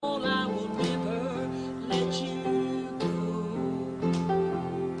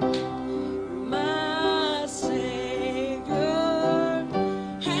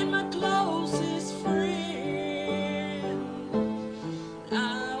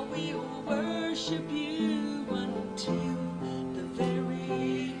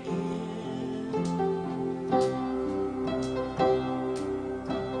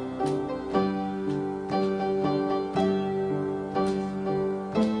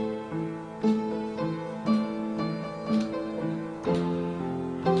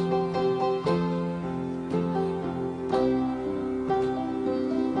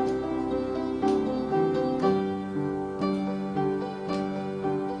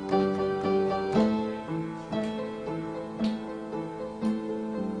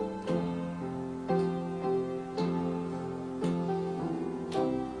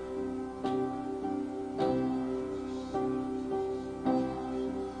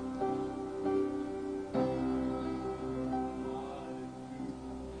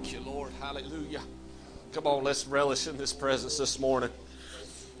Hallelujah. Come on, let's relish in this presence this morning.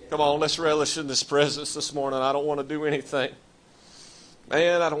 Come on, let's relish in this presence this morning. I don't want to do anything.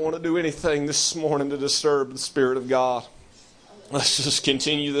 Man, I don't want to do anything this morning to disturb the Spirit of God. Let's just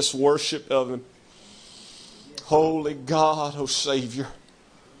continue this worship of Him. Holy God, oh Savior.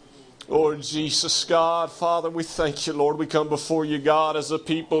 Lord Jesus, God, Father, we thank you, Lord. We come before you, God, as a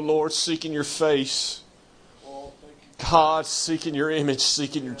people, Lord, seeking your face. God, seeking your image,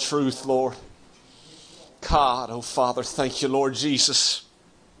 seeking your truth, Lord. God, oh Father, thank you, Lord Jesus.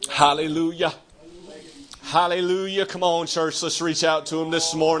 Hallelujah. Hallelujah. Come on, church, let's reach out to Him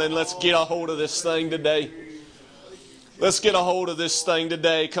this morning. Let's get a hold of this thing today. Let's get a hold of this thing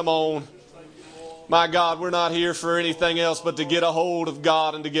today. Come on. My God, we're not here for anything else but to get a hold of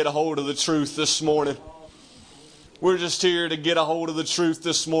God and to get a hold of the truth this morning. We're just here to get a hold of the truth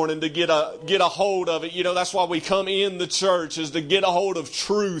this morning, to get a hold of it. You know, that's why we come in the church, is to get a hold of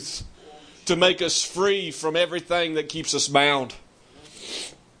truth, to make us free from everything that keeps us bound.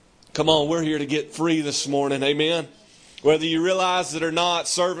 Come on, we're here to get free this morning. Amen. Whether you realize it or not,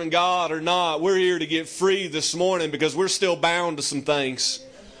 serving God or not, we're here to get free this morning because we're still bound to some things.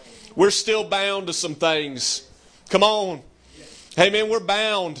 We're still bound to some things. Come on. Amen, we're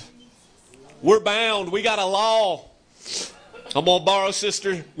bound. We're bound. We got a law. I'm going to borrow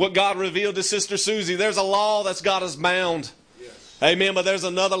sister what God revealed to Sister Susie. There's a law that's got us bound. Amen, but there's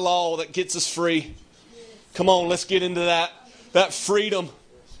another law that gets us free. Come on, let's get into that freedom.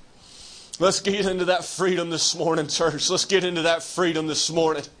 Let's get into that freedom this morning, church. Let's get into that freedom this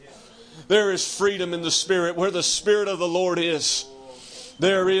morning. There is freedom in the Spirit. Where the Spirit of the Lord is,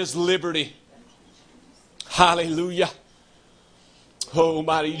 there is liberty. Hallelujah. Oh,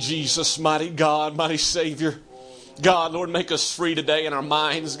 mighty Jesus, mighty God, mighty Savior. God, Lord, make us free today in our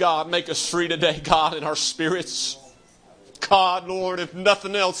minds. God, make us free today, God, in our spirits. God, Lord, if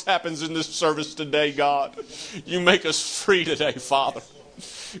nothing else happens in this service today, God, you make us free today, Father.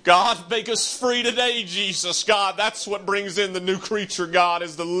 God, make us free today, Jesus. God, that's what brings in the new creature, God,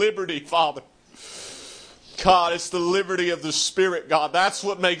 is the liberty, Father. God, it's the liberty of the Spirit, God. That's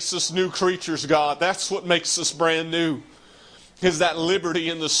what makes us new creatures, God. That's what makes us brand new, is that liberty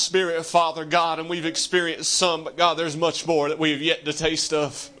in the Spirit, Father God. And we've experienced some, but God, there's much more that we have yet to taste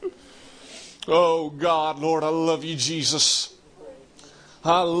of. Oh, God, Lord, I love you, Jesus.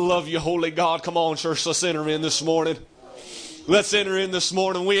 I love you, Holy God. Come on, church, let's enter in this morning. Let's enter in this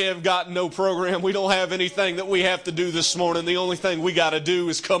morning. We have got no program. We don't have anything that we have to do this morning. The only thing we got to do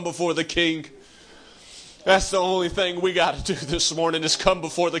is come before the King. That's the only thing we got to do this morning, is come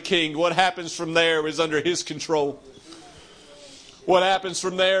before the King. What happens from there is under His control. What happens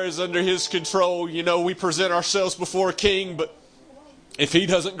from there is under His control. You know, we present ourselves before a King, but if He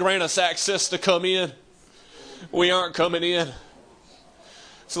doesn't grant us access to come in, we aren't coming in.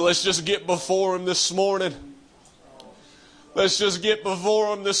 So let's just get before Him this morning. Let's just get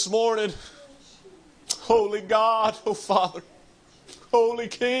before Him this morning. Holy God, oh Father, Holy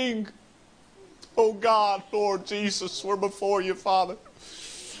King, oh God, Lord Jesus, we're before you, Father.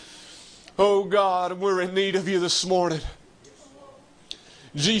 Oh God, we're in need of you this morning.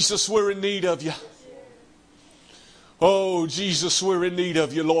 Jesus, we're in need of you. Oh Jesus, we're in need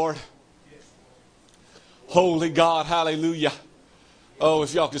of you, Lord. Holy God, hallelujah. Oh,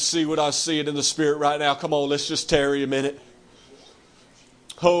 if y'all could see what I see it in the Spirit right now. Come on, let's just tarry a minute.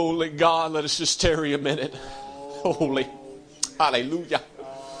 Holy God, let us just tarry a minute. Holy, hallelujah.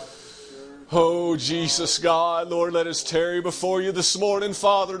 Oh, Jesus, God, Lord, let us tarry before you this morning,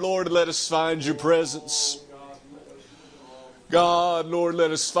 Father. Lord, let us find your presence. God, Lord, let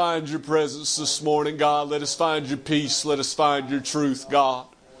us find your presence this morning, God. Let us find your peace. Let us find your truth, God.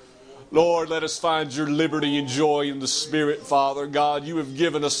 Lord, let us find your liberty and joy in the Spirit, Father. God, you have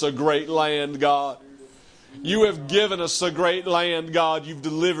given us a great land, God. You have given us a great land, God. You've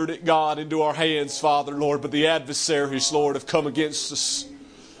delivered it, God, into our hands, Father, Lord. But the adversaries, Lord, have come against us.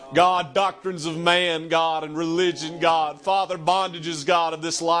 God, doctrines of man, God, and religion, God. Father, bondages, God, of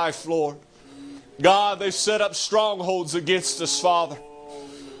this life, Lord. God, they've set up strongholds against us, Father.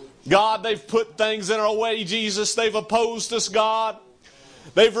 God, they've put things in our way, Jesus. They've opposed us, God.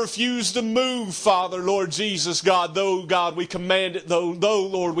 They've refused to move, Father, Lord Jesus, God. Though, God, we command it, though,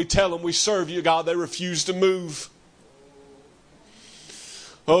 Lord, we tell them we serve you, God, they refuse to move.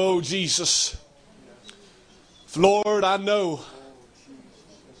 Oh, Jesus. Lord, I know,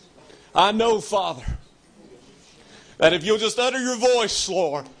 Father, that if you'll just utter your voice,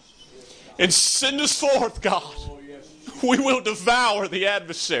 Lord, and send us forth, God, we will devour the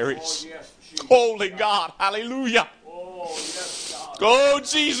adversaries. Holy God, hallelujah. Oh,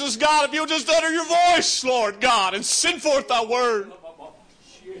 Jesus, God, if you'll just utter your voice, Lord God, and send forth thy word.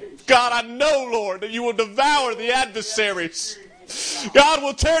 God, I know, Lord, that you will devour the adversaries. God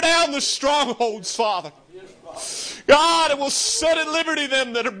will tear down the strongholds, Father. God, it will set at liberty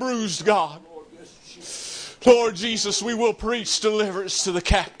them that are bruised, God. Lord Jesus, we will preach deliverance to the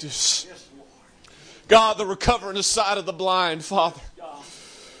captives. God, the recovering the sight of the blind, Father.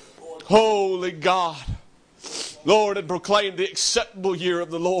 Holy God. Lord, and proclaim the acceptable year of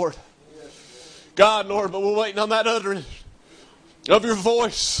the Lord. God, Lord, but we're waiting on that utterance of your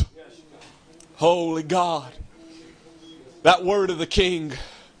voice. Holy God. That word of the King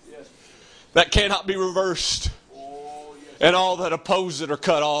that cannot be reversed. And all that oppose it are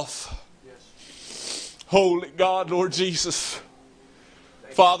cut off. Holy God, Lord Jesus.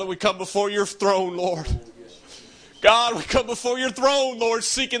 Father, we come before your throne, Lord. God, we come before your throne, Lord,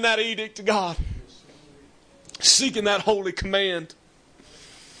 seeking that edict, God. Seeking that holy command.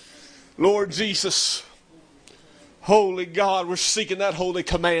 Lord Jesus. Holy God, we're seeking that holy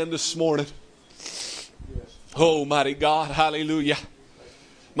command this morning. Oh, mighty God, hallelujah.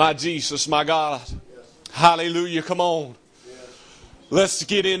 My Jesus, my God. Hallelujah, come on. Let's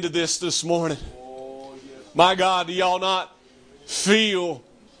get into this morning. My God, do y'all not feel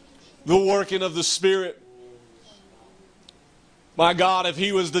the working of the Spirit? My God, if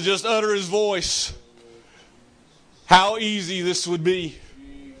He was to just utter His voice, how easy this would be.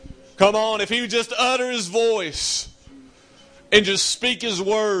 Come on, if He would just utter His voice and just speak His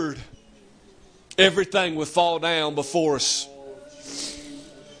word, everything would fall down before us.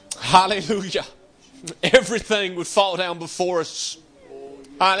 Hallelujah. Everything would fall down before us.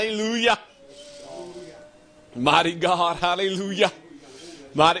 Hallelujah. Mighty God, hallelujah.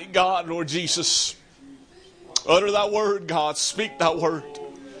 Mighty God, Lord Jesus. Utter that word, God. Speak that word.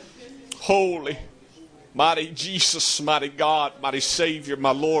 Holy, mighty Jesus, mighty God, mighty Savior,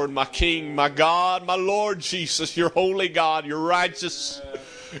 my Lord, my King, my God, my Lord Jesus. You're holy, God. You're righteous.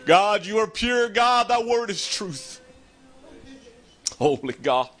 God, you are pure, God. That word is truth. Holy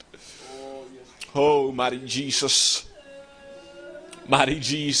God. Oh, mighty Jesus. Mighty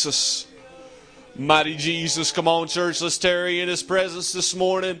Jesus. Mighty Jesus. Come on, church. Let's tarry in His presence this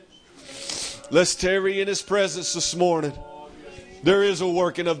morning. Let's tarry in His presence this morning. There is a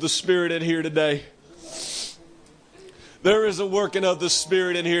working of the Spirit in here today. There is a working of the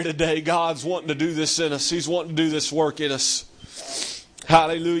Spirit in here today. God's wanting to do this in us. He's wanting to do this work in us.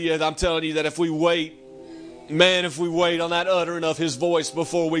 Hallelujah. I'm telling you that if we wait, man, if we wait on that uttering of His voice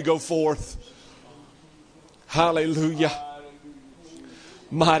before we go forth. Hallelujah.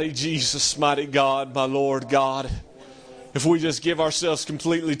 Mighty Jesus, mighty God, my Lord God. If we just give ourselves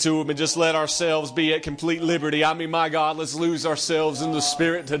completely to Him and just let ourselves be at complete liberty. I mean, my God, let's lose ourselves in the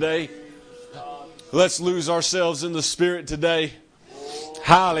Spirit today. Let's lose ourselves in the Spirit today.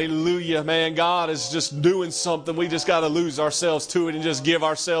 Hallelujah, man. God is just doing something. We just got to lose ourselves to it and just give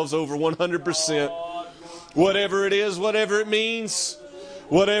ourselves over 100%. Whatever it is, whatever it means,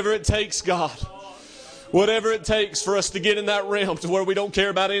 whatever it takes, God. Whatever it takes for us to get in that realm to where we don't care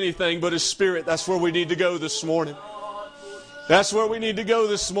about anything but His Spirit. That's where we need to go this morning. That's where we need to go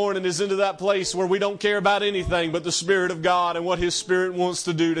this morning, is into that place where we don't care about anything but the Spirit of God and what His Spirit wants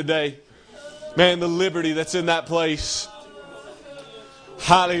to do today. Man, the liberty that's in that place.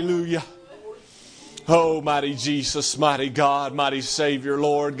 Hallelujah. Oh, mighty Jesus, mighty God, mighty Savior,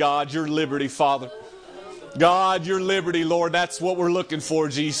 Lord God, your liberty, Father. God, your liberty, Lord, that's what we're looking for,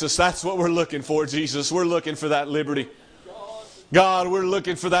 Jesus. That's what we're looking for, Jesus. We're looking for that liberty. God, we're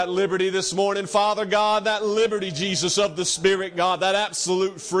looking for that liberty this morning, Father God, that liberty, Jesus, of the Spirit, God, that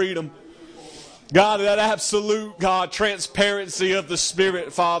absolute freedom. God, that absolute, God, transparency of the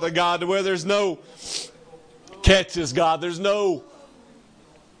Spirit, Father God, to where there's no catches, God. There's no,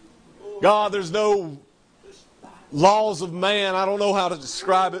 God, there's no laws of man. I don't know how to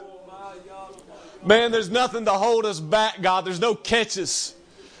describe it. Man, there's nothing to hold us back, God. There's no catches.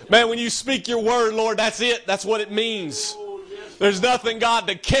 Man, when you speak your word, Lord, that's it. That's what it means. There's nothing, God,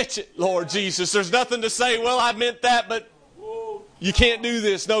 to catch it, Lord Jesus. There's nothing to say, well, I meant that, but you can't do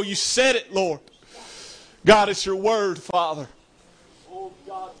this. No, you said it, Lord. God, it's your word, Father.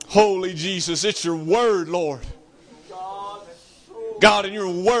 Holy Jesus, it's your word, Lord. God, and your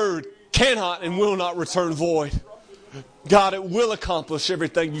word cannot and will not return void. God, it will accomplish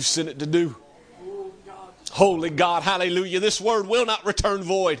everything you sent it to do. Holy God, hallelujah. This word will not return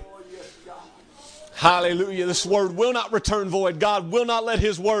void. Hallelujah. This word will not return void. God will not let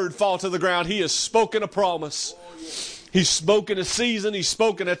His word fall to the ground. He has spoken a promise. He's spoken a season. He's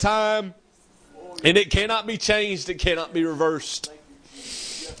spoken a time. And it cannot be changed. It cannot be reversed.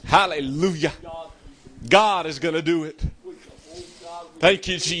 Hallelujah. God is going to do it. Thank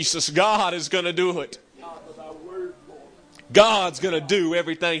you, Jesus. God is going to do it. God's going to do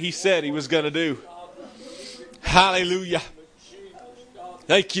everything He said He was going to do. Hallelujah.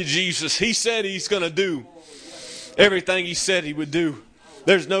 Thank you, Jesus. He said He's going to do everything He said He would do.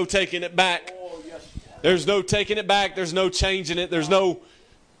 There's no taking it back. There's no taking it back. There's no changing it. There's no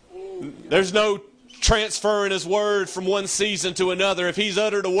transferring His word from one season to another. If He's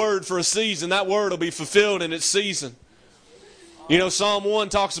uttered a word for a season, that word will be fulfilled in its season. You know, Psalm 1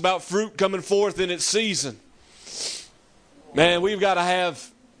 talks about fruit coming forth in its season. Man, we got to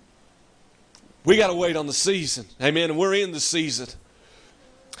wait on the season. Amen. And we're in the season.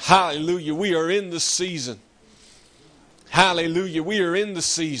 Hallelujah. We are in the season. Hallelujah. We are in the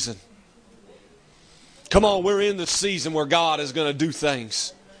season. Come on, we're in the season where God is going to do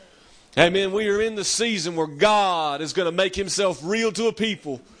things. Amen. We are in the season where God is going to make Himself real to a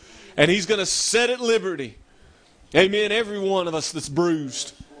people. And He's going to set at liberty. Amen. Every one of us that's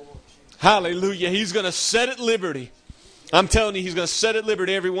bruised. Hallelujah. He's going to set at liberty. I'm telling you, He's going to set at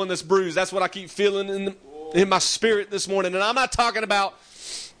liberty everyone that's bruised. That's what I keep feeling in my spirit this morning. And I'm not talking about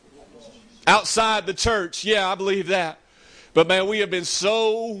outside the church. Yeah, I believe that. But man, we have been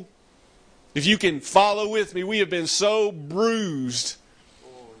so, if you can follow with me, we have been so bruised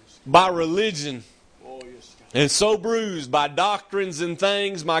by religion and so bruised by doctrines and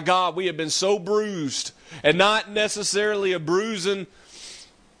things. My God, we have been so bruised. And not necessarily a bruising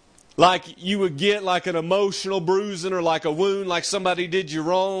like you would get like an emotional bruising or like a wound like somebody did you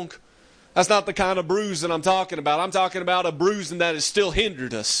wrong. That's not the kind of bruising I'm talking about. I'm talking about a bruising that has still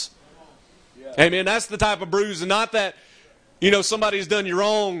hindered us. Amen. That's the type of bruising. Not that, somebody's done you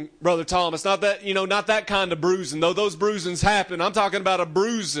wrong, Brother Tom. It's not that, not that kind of bruising. Though those bruisings happen. I'm talking about a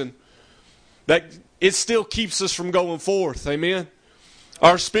bruising that it still keeps us from going forth. Amen.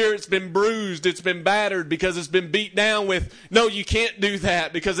 Our spirit's been bruised. It's been battered because it's been beat down with, no, you can't do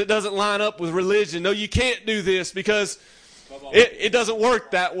that because it doesn't line up with religion. No, you can't do this because it doesn't work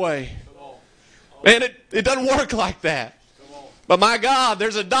that way. Man, it doesn't work like that. But my God,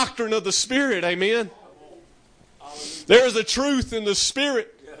 there's a doctrine of the Spirit. Amen. There is a truth in the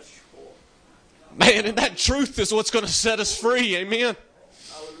Spirit. Man, and that truth is what's going to set us free. Amen.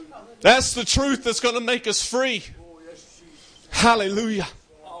 That's the truth that's going to make us free. Hallelujah.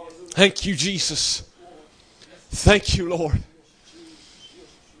 Thank you, Jesus. Thank you, Lord.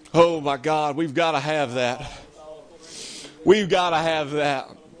 Oh, my God, we've got to have that. We've got to have that.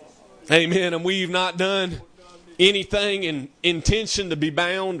 Amen. And we've not done anything in intention to be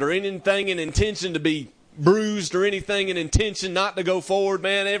bound or anything in intention to be bruised or anything in intention not to go forward.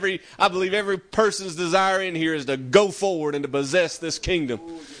 Man, I believe every person's desire in here is to go forward and to possess this kingdom.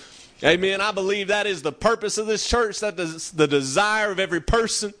 Amen. I believe that is the purpose of this church. That is the desire of every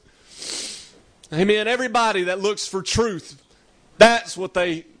person. Amen. Everybody that looks for truth, that's what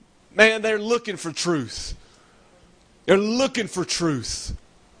they're looking for truth. They're looking for truth.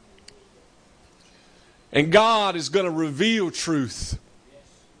 And God is going to reveal truth.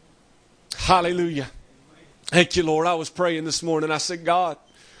 Hallelujah. Thank you, Lord. I was praying this morning. I said, God,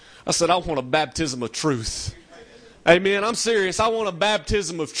 I want a baptism of truth. Amen. I'm serious. I want a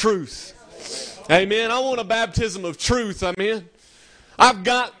baptism of truth. Amen. I want a baptism of truth. Amen. I've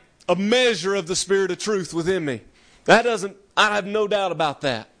got a measure of the Spirit of truth within me. I have no doubt about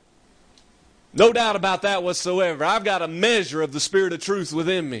that. No doubt about that whatsoever. I've got a measure of the Spirit of truth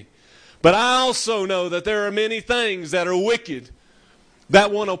within me. But I also know that there are many things that are wicked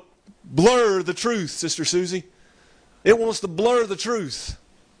that want to blur the truth, Sister Susie. It wants to blur the truth.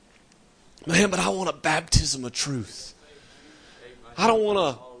 Man, but I want a baptism of truth. I don't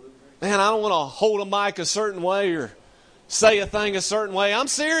want to hold a mic a certain way or say a thing a certain way. I'm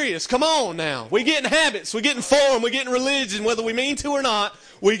serious. Come on now. We get in habits. We get in form. We get in religion, whether we mean to or not.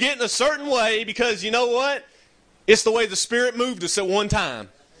 We get in a certain way because you know what? It's the way the Spirit moved us at one time.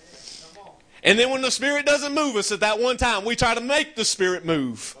 And then when the Spirit doesn't move us at that one time, we try to make the Spirit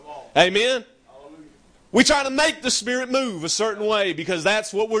move. Amen? We try to make the Spirit move a certain way because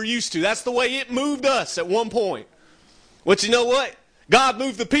that's what we're used to. That's the way it moved us at one point. But you know what? God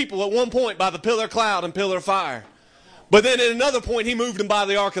moved the people at one point by the pillar of cloud and pillar of fire. But then at another point, He moved them by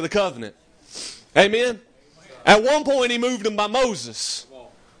the Ark of the Covenant. Amen? At one point, He moved them by Moses.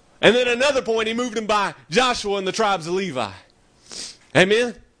 And then at another point, He moved them by Joshua and the tribes of Levi.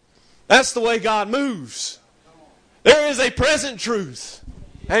 Amen? That's the way God moves. There is a present truth.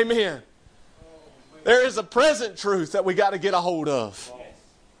 Amen. There is a present truth that we got to get a hold of.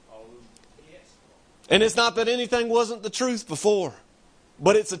 And it's not that anything wasn't the truth before,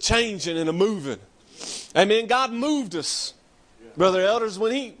 but it's a changing and a moving. Amen. God moved us, Brother Elders,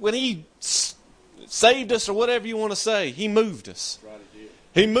 when He saved us or whatever you want to say. He moved us.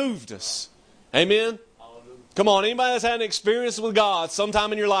 He moved us. Amen. Come on, anybody that's had an experience with God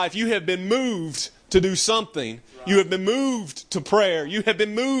sometime in your life, you have been moved to do something. You have been moved to prayer. You have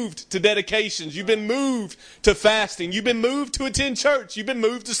been moved to dedications. You've been moved to fasting. You've been moved to attend church. You've been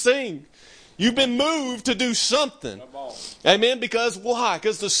moved to sing. You've been moved to do something. Amen? Because why?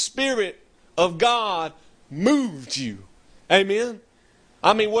 Because the Spirit of God moved you. Amen?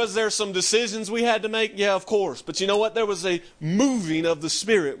 I mean, was there some decisions we had to make? Yeah, of course. But you know what? There was a moving of the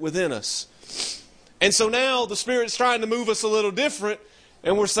Spirit within us. And so now the Spirit's trying to move us a little different,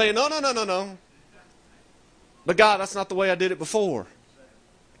 and we're saying, no. But God, that's not the way I did it before.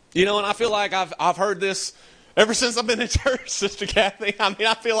 You know, and I feel like I've heard this ever since I've been in church, Sister Kathy. I mean,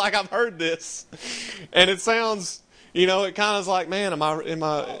 I feel like I've heard this. And it sounds, you know, it kind of is like, man, am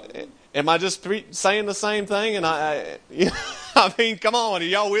I just saying the same thing? And I mean, come on, are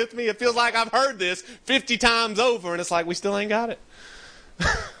y'all with me? It feels like I've heard this 50 times over, and it's like we still ain't got it.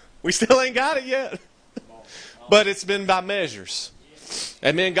 We still ain't got it yet. But it's been by measures.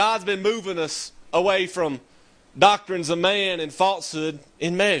 Amen. God's been moving us away from doctrines of man and falsehood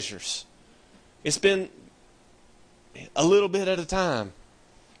in measures. It's been a little bit at a time.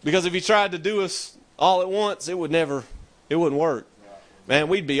 Because if He tried to do us all at once, it wouldn't work. Man,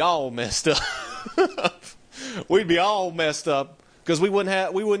 we'd be all messed up. We'd be all messed up because we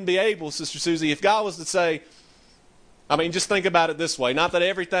wouldn't be able, Sister Susie, if God was to say, I mean, just think about it this way. Not that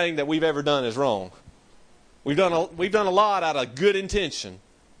everything that we've ever done is wrong. We've done a lot out of good intention.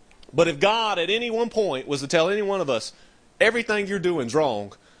 But if God at any one point was to tell any one of us, everything you're doing is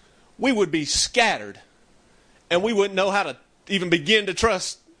wrong, we would be scattered. And we wouldn't know how to even begin to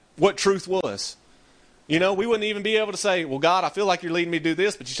trust what truth was. You know, we wouldn't even be able to say, well, God, I feel like you're leading me to do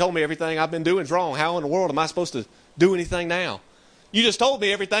this, but you told me everything I've been doing is wrong. How in the world am I supposed to do anything now? You just told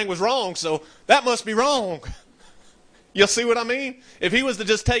me everything was wrong, so that must be wrong. You'll see what I mean? If He was to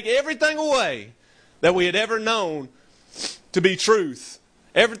just take everything away that we had ever known to be truth,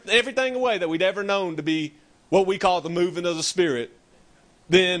 everything away that we'd ever known to be what we call the moving of the Spirit,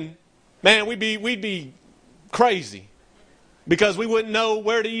 then, man, we'd be crazy because we wouldn't know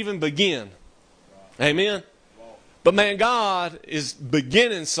where to even begin. Amen? But man, God is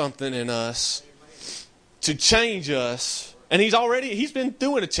beginning something in us to change us. And He's been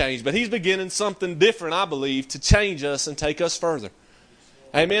doing a change, but He's beginning something different, I believe, to change us and take us further.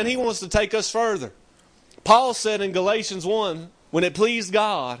 Amen? He wants to take us further. Paul said in Galatians 1, when it pleased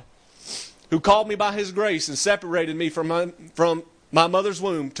God, who called me by His grace and separated me from my mother's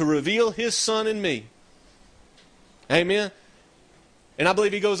womb, to reveal His Son in me. Amen? And I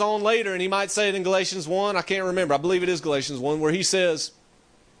believe he goes on later, and he might say it in Galatians 1, I can't remember, I believe it is Galatians 1, where he says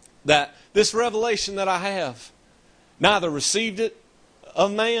that this revelation that I have, neither received it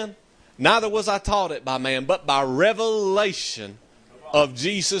of man, neither was I taught it by man, but by revelation of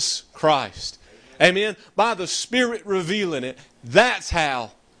Jesus Christ. Amen? By the Spirit revealing it. That's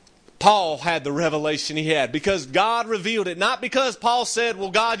how Paul had the revelation he had. Because God revealed it. Not because Paul said,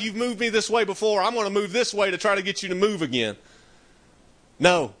 well, God, you've moved me this way before. I'm going to move this way to try to get you to move again.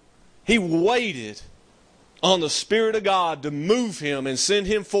 No. He waited on the Spirit of God to move him and send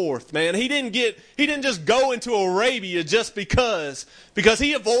him forth. Man, he didn't just go into Arabia just because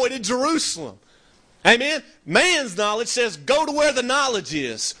he avoided Jerusalem. Amen? Man's knowledge says go to where the knowledge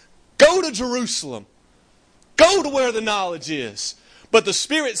is. Go to Jerusalem. Go to where the knowledge is. But the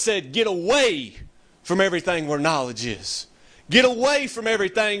Spirit said get away from everything where knowledge is. Get away from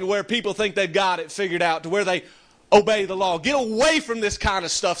everything where people think they've got it figured out, to where they obey the law. Get away from this kind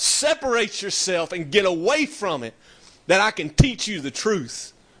of stuff. Separate yourself and get away from it, that I can teach you the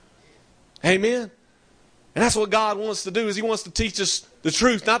truth. Amen? And that's what God wants to do, is He wants to teach us the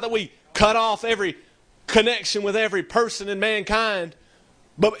truth. Not that we cut off every connection with every person in mankind,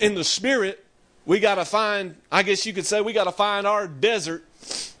 but in the Spirit, we got to find, I guess you could say, we got to find our desert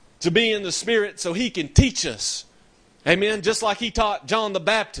to be in the Spirit so He can teach us. Amen? Just like He taught John the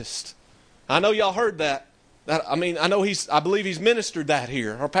Baptist. I know y'all heard that. I believe he's ministered that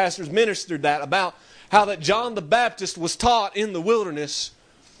here. Our pastor's ministered that about how that John the Baptist was taught in the wilderness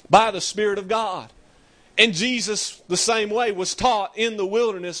by the Spirit of God. And Jesus, the same way, was taught in the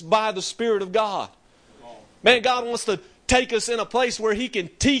wilderness by the Spirit of God. Man, God wants to take us in a place where He can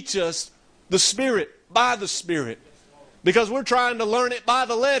teach us the Spirit by the Spirit. Because we're trying to learn it by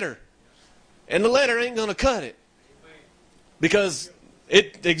the letter. And the letter ain't going to cut it. Because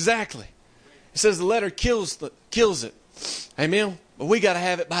exactly. It says the letter kills it. Amen? But we got to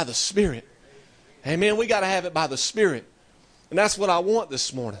have it by the Spirit. Amen? We got to have it by the Spirit. And that's what I want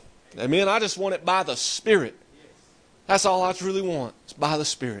this morning. Amen? I just want it by the Spirit. That's all I really want. It's by the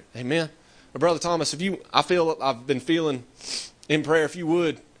Spirit. Amen? But Brother Thomas, I've been feeling in prayer, if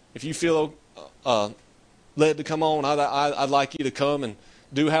you feel led to come on, I'd like you to come and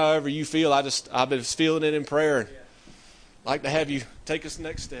do however you feel. I've been feeling it in prayer. And I'd like to have you take us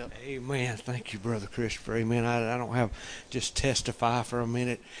next step. Amen. Thank you, Brother Christopher. Amen. I don't have just testify for a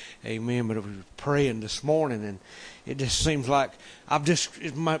minute. Amen. But I was praying this morning, and it just seems like it's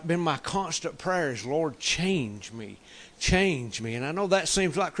been my constant prayers, Lord, change me. Change me. And I know that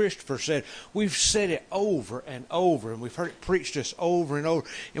seems like Christopher said. We've said it over and over, and we've heard it preached to us over and over.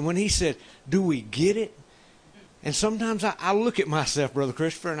 And when he said, do we get it? And sometimes I look at myself, Brother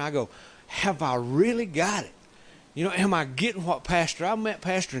Christopher, and I go, have I really got it? You know, am I getting what I met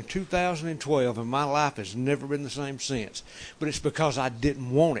Pastor in 2012, and my life has never been the same since. But it's because I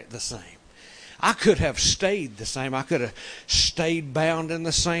didn't want it the same. I could have stayed the same. I could have stayed bound in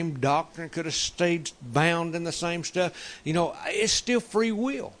the same doctrine, could have stayed bound in the same stuff. You know, it's still free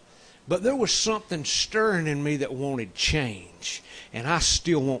will. But there was something stirring in me that wanted change. And I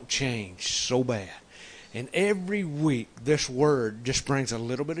still want change so bad. And every week, this word just brings a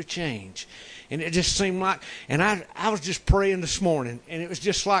little bit of change. And it just seemed like, and I was just praying this morning, and it was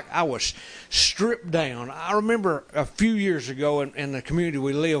just like I was stripped down. I remember a few years ago in the community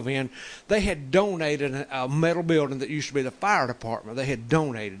we live in, they had donated a metal building that used to be the fire department. They had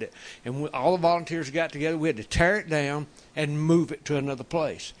donated it. And all the volunteers got together. We had to tear it down and move it to another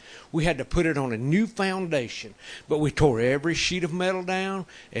place. We had to put it on a new foundation. But we tore every sheet of metal down,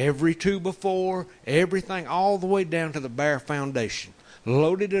 every 2x4, everything, all the way down to the bare foundation.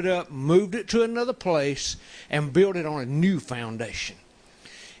 Loaded it up, moved it to another place, and built it on a new foundation.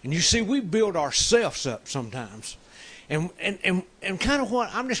 And you see, we build ourselves up sometimes. And kind of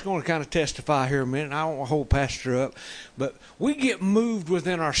what, I'm just going to kind of testify here a minute, and I don't want to hold Pastor up, but we get moved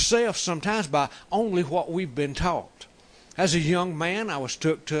within ourselves sometimes by only what we've been taught. As a young man, I was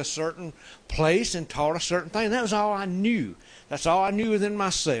took to a certain place and taught a certain thing. That was all I knew. That's all I knew within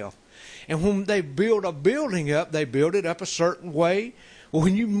myself. And when they build a building up, they build it up a certain way. Well,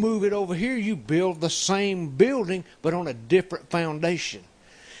 when you move it over here, you build the same building, but on a different foundation.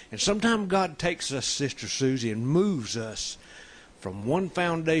 And sometimes God takes us, Sister Susie, and moves us from one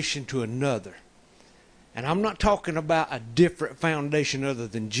foundation to another. And I'm not talking about a different foundation other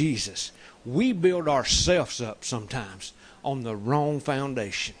than Jesus. We build ourselves up sometimes on the wrong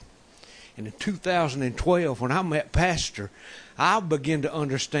foundation. And in 2012, when I met Pastor, I began to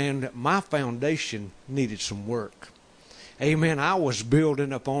understand that my foundation needed some work. Amen. I was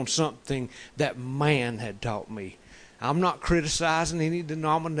building upon something that man had taught me. I'm not criticizing any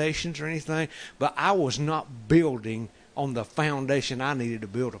denominations or anything, but I was not building on the foundation I needed to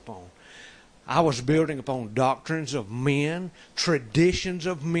build upon. I was building upon doctrines of men, traditions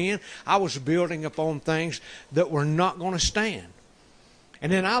of men. I was building upon things that were not going to stand.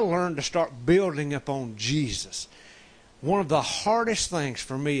 And then I learned to start building upon Jesus. One of the hardest things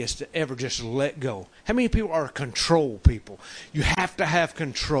for me is to ever just let go. How many people are control people? You have to have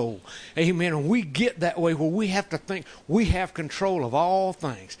control. Amen. And we get that way where we have to think we have control of all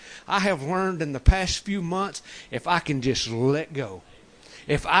things. I have learned in the past few months, if I can just let go.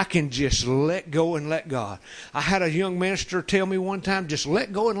 If I can just let go and let God. I had a young minister tell me one time, just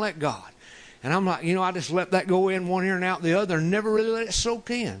let go and let God. And I'm like, I just let that go in one ear and out the other and never really let it soak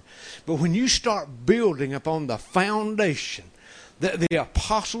in. But when you start building upon the foundation that the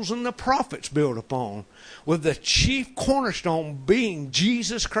apostles and the prophets built upon, with the chief cornerstone being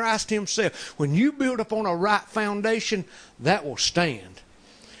Jesus Christ himself, when you build upon a right foundation, that will stand.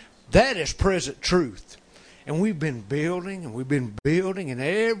 That is present truth. And we've been building, and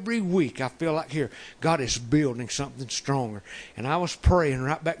every week I feel like here, God is building something stronger. And I was praying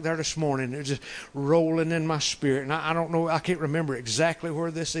right back there this morning. It was just rolling in my spirit. And I don't know, I can't remember exactly where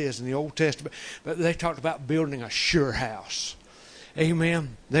this is in the Old Testament, but they talked about building a sure house.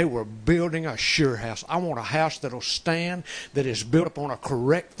 Amen. They were building a sure house. I want a house that will stand, that is built upon a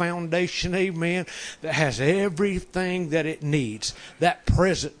correct foundation, amen, that has everything that it needs, that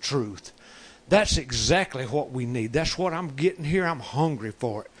present truth. That's exactly what we need. That's what I'm getting here. I'm hungry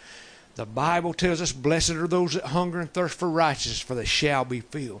for it. The Bible tells us, blessed are those that hunger and thirst for righteousness, for they shall be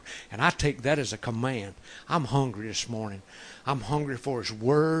filled. And I take that as a command. I'm hungry this morning. I'm hungry for His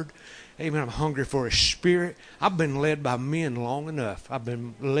Word. Amen. I'm hungry for His Spirit. I've been led by men long enough. I've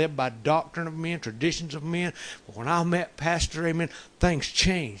been led by doctrine of men, traditions of men. But when I met Pastor, amen, things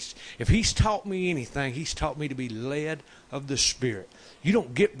changed. If He's taught me anything, He's taught me to be led of the Spirit. You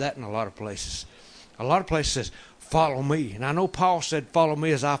don't get that in a lot of places. A lot of places says, follow me. And I know Paul said, follow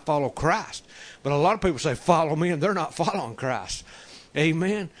me as I follow Christ. But a lot of people say, follow me, and they're not following Christ.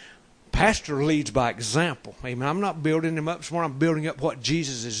 Amen. Pastor leads by example. Amen. I'm not building him up this morning. I'm building up what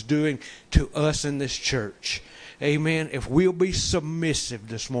Jesus is doing to us in this church. Amen. If we'll be submissive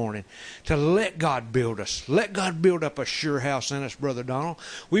this morning to let God build us. Let God build up a sure house in us, Brother Donald.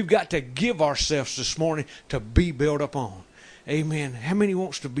 We've got to give ourselves this morning to be built upon. Amen. How many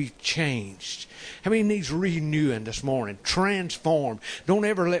wants to be changed? How many needs renewing this morning? Transformed. Don't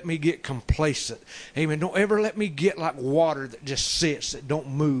ever let me get complacent. Amen. Don't ever let me get like water that just sits, that don't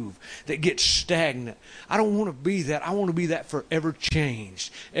move, that gets stagnant. I don't want to be that. I want to be that forever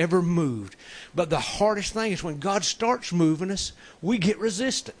changed, ever moved. But the hardest thing is when God starts moving us, we get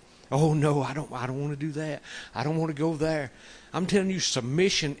resistant. Oh no, I don't want to do that. I don't want to go there. I'm telling you,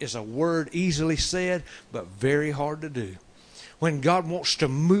 submission is a word easily said, but very hard to do. When God wants to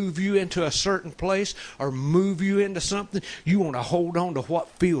move you into a certain place or move you into something, you want to hold on to what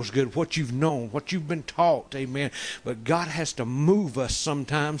feels good, what you've known, what you've been taught. Amen. But God has to move us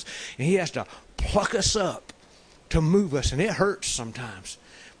sometimes, and He has to pluck us up to move us, and it hurts sometimes.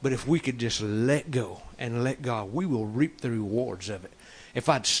 But if we could just let go and let God, we will reap the rewards of it. If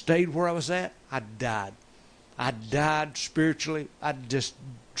I'd stayed where I was at, I'd died. I died spiritually. I'd just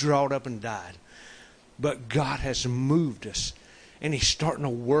drawed up and died. But God has moved us. And He's starting to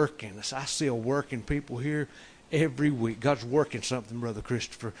work in us. I see a work in people here every week. God's working something, Brother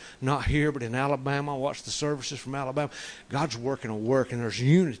Christopher. Not here, but in Alabama. I watch the services from Alabama. God's working a work, and there's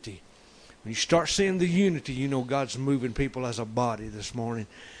unity. When you start seeing the unity, you know God's moving people as a body this morning.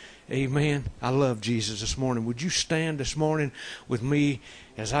 Amen. I love Jesus this morning. Would you stand this morning with me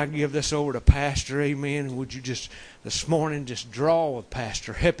as I give this over to Pastor? Amen. And would you just, this morning, just draw with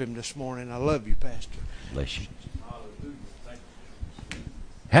Pastor. Help him this morning. I love you, Pastor. Bless you.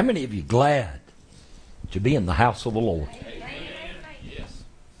 How many of you glad to be in the house of the Lord?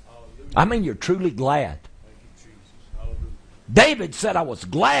 I mean, you're truly glad. David said, I was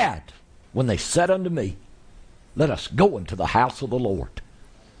glad when they said unto me, let us go into the house of the Lord.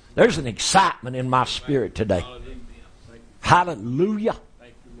 There's an excitement in my spirit today. Hallelujah.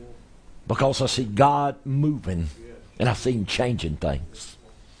 Because I see God moving and I see Him changing things.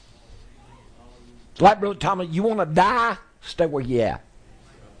 It's like Brother Tommy, you want to die? Stay where you at.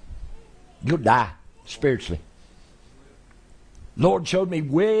 You'll die spiritually. Lord showed me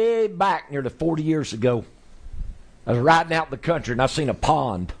way back nearly 40 years ago. I was riding out in the country and I seen a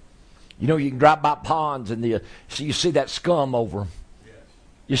pond. You know, you can drive by ponds and so you see that scum over them.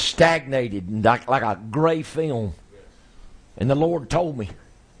 You're stagnated and like a gray film. And the Lord told me,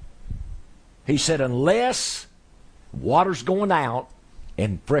 He said, unless water's going out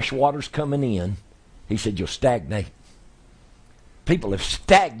and fresh water's coming in, He said, you'll stagnate. People have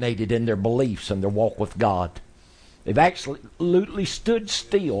stagnated in their beliefs and their walk with God. They've absolutely stood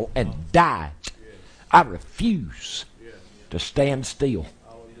still and died. I refuse to stand still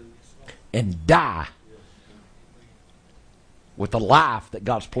and die with the life that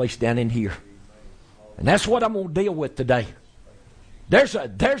God's placed down in here. And that's what I'm going to deal with today. There's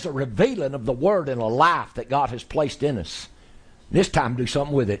a revealing of the Word and a life that God has placed in us. This time do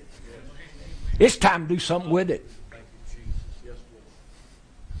something with it. It's time to do something with it.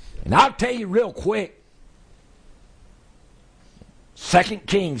 And I'll tell you real quick, 2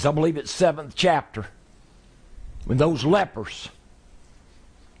 Kings, I believe it's 7th chapter, when those lepers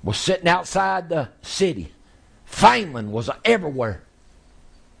were sitting outside the city, famine was everywhere.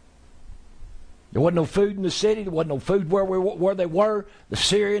 There wasn't no food in the city. There wasn't no food where they were. The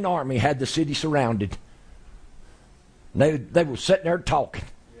Syrian army had the city surrounded. They were sitting there talking.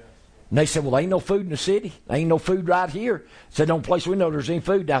 And they said, well, there ain't no food in the city. There ain't no food right here. Said, the only place we know there's any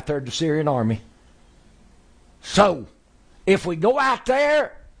food out there is the Syrian army. So, if we go out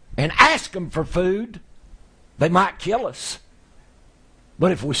there and ask them for food, they might kill us.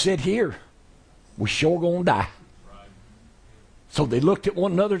 But if we sit here, we're sure going to die. So they looked at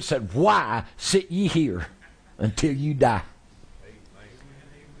one another and said, why sit ye here until you die?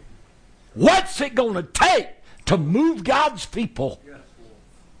 What's it going to take to move God's people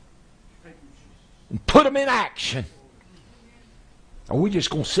and put them in action? Are we just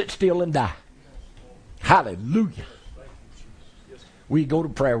going to sit still and die? Hallelujah. Will you go to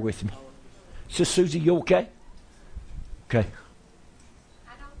prayer with me? Sister Susie, you okay? Okay.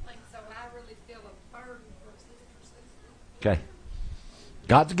 I don't think so. I really feel a burden for Sister Susie. Okay.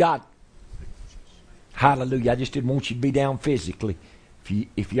 God's God. Hallelujah. I just didn't want you to be down physically.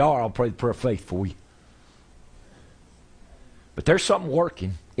 If you are, I'll pray the prayer of faith for you. But there's something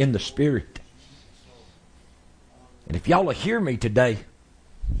working in the Spirit. And if y'all will hear me today,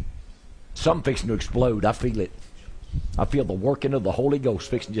 something fixing to explode. I feel it. I feel the working of the Holy Ghost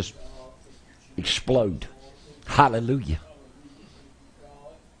fixing to just explode. Hallelujah.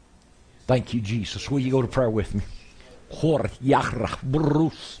 Thank you, Jesus. Will you go to prayer with me?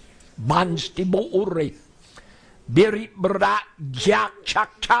 Biri bra jak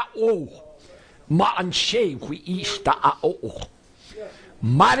chak cha o. Ma an she hui ista a o.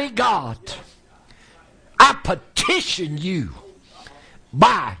 Mighty God, I petition you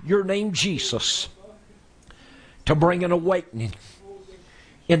by your name Jesus to bring an awakening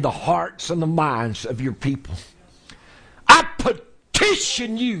in the hearts and the minds of your people. I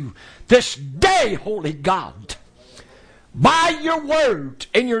petition you this day, Holy God, by your word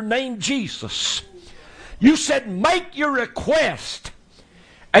in your name Jesus. You said, make your request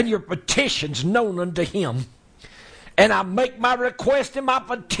and your petitions known unto him. And I make my request and my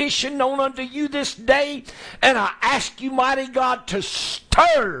petition known unto you this day. And I ask you, mighty God, to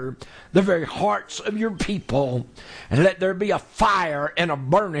stir the very hearts of your people. And let there be a fire and a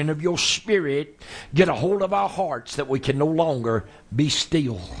burning of your spirit get a hold of our hearts that we can no longer be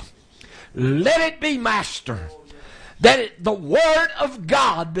still. Let it be, Master, that the Word of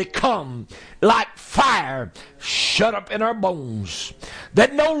God become like fire shut up in our bones.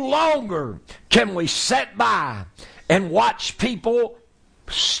 That no longer can we sit by and watch people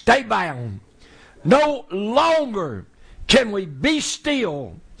stay bound. No longer can we be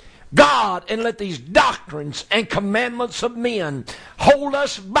still, God, and let these doctrines and commandments of men hold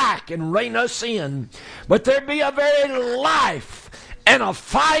us back and rein us in. But there be a very life and a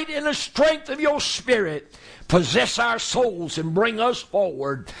fight in the strength of your Spirit possess our souls and bring us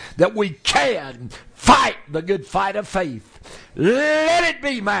forward, that we can fight the good fight of faith. Let it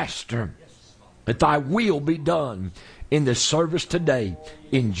be, Master, that thy will be done in this service today.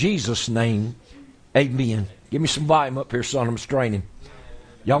 In Jesus' name, amen. Give me some volume up here, son. I'm straining.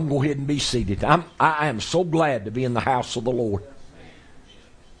 Y'all can go ahead and be seated. I am so glad to be in the house of the Lord.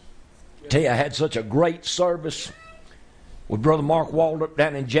 Tell you, I had such a great service with Brother Mark Waldrop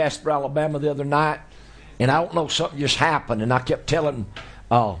down in Jasper, Alabama the other night. And I don't know, something just happened. And I kept telling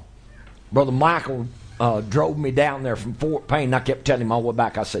Brother Michael drove me down there from Fort Payne. And I kept telling him all the way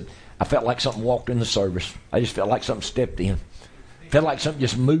back, I said, I felt like something walked in the service. I just felt like something stepped in. Felt like something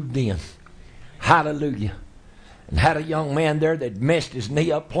just moved in. Hallelujah. And had a young man there that messed his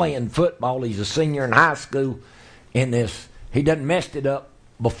knee up playing football. He's a senior in high school. And he done messed it up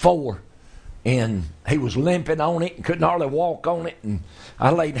before. And he was limping on it and couldn't hardly walk on it. And I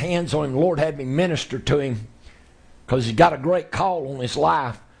laid hands on him. The Lord had me minister to him because he's got a great call on his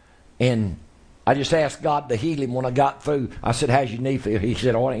life. And I just asked God to heal him when I got through. I said, how's your knee feel? He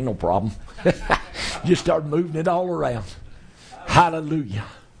said, oh, it ain't no problem. Just started moving it all around. Hallelujah.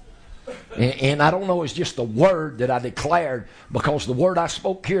 And I don't know, it's just the word that I declared, because the word I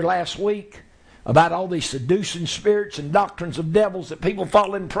spoke here last week about all these seducing spirits and doctrines of devils that people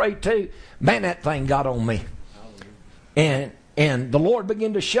fall and pray to, man, that thing got on me. And the Lord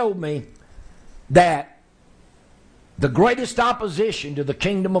began to show me that the greatest opposition to the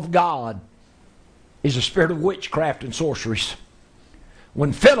kingdom of God is the spirit of witchcraft and sorceries.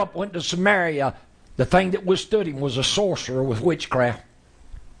 When Philip went to Samaria, the thing that withstood him was a sorcerer with witchcraft.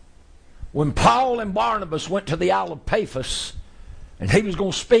 When Paul and Barnabas went to the Isle of Paphos, and he was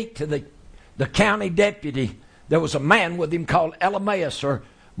going to speak to the county deputy, there was a man with him called Elymas, or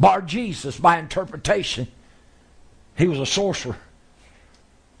Bar Jesus by interpretation. He was a sorcerer.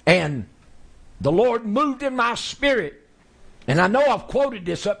 And the Lord moved in my spirit. And I know I've quoted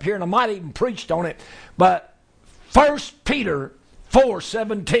this up here and I might even preached on it. But 1 Peter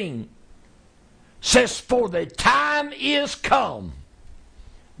 4:17 says, for the time is come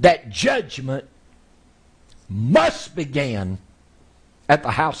that judgment must begin at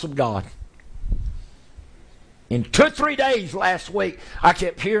the house of God. In 2 or 3 days last week, I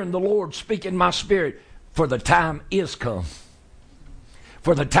kept hearing the Lord speak in my spirit, for the time is come.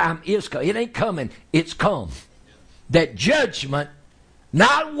 For the time is come. It ain't coming, it's come. That judgment,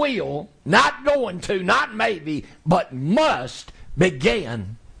 not will, not going to, not maybe, but must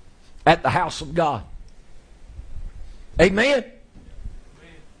begin at the house of God. Amen?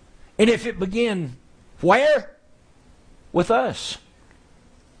 And if it begin where? With us.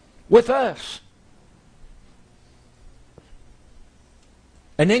 With us.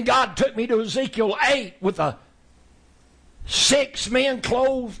 And then God took me to Ezekiel 8 with 6 men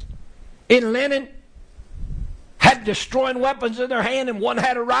clothed in linen, had destroying weapons in their hand, and one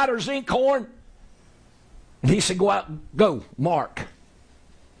had a writer's inkhorn. And he said, go out, go, mark.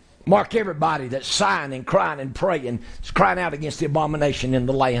 Mark everybody that's sighing and crying and praying, is crying out against the abomination in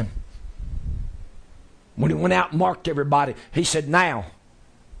the land. When he went out and marked everybody, he said, now,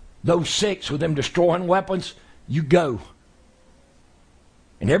 those 6 with them destroying weapons, you go.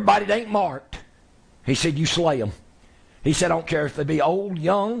 And everybody that ain't marked, he said, you slay them. He said, I don't care if they be old,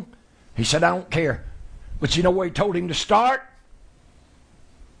 young. He said, I don't care. But you know where he told him to start?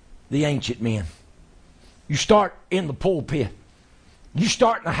 The ancient men. You start in the pulpit. You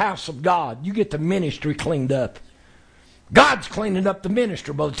start in the house of God. You get the ministry cleaned up. God's cleaning up the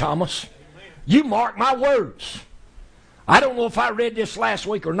ministry, Brother Thomas. You mark my words. I don't know if I read this last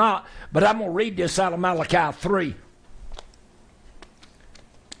week or not, but I'm going to read this out of Malachi 3.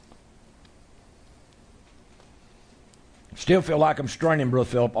 Still feel like I'm straining, Brother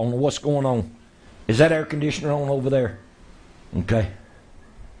Philip, on what's going on. Is that air conditioner on over there? Okay.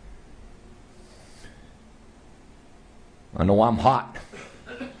 I know I'm hot.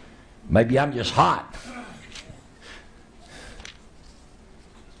 Maybe I'm just hot.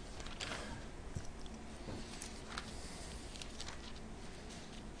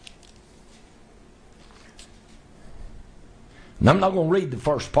 And I'm not going to read the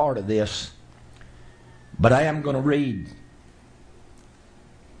first part of this, but I am going to read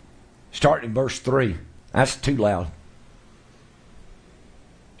starting in verse 3. That's too loud.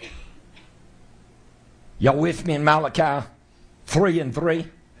 Y'all with me in Malachi 3:3?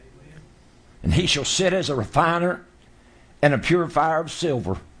 And he shall sit as a refiner and a purifier of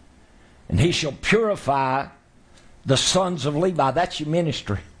silver, and he shall purify the sons of Levi. That's your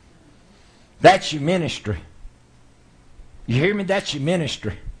ministry. That's your ministry. You hear me? That's your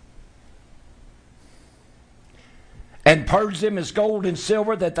ministry. And purge them as gold and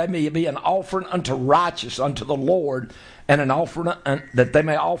silver, that they may be an offering unto righteous unto the Lord, and an offering that they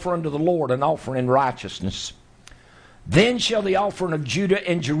may offer unto the Lord an offering in righteousness. Then shall the offering of Judah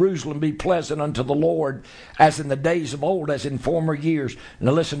and Jerusalem be pleasant unto the Lord, as in the days of old, as in former years.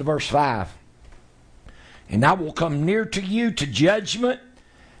 Now listen to verse 5. And I will come near to you to judgment,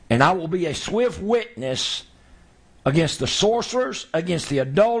 and I will be a swift witness against the sorcerers, against the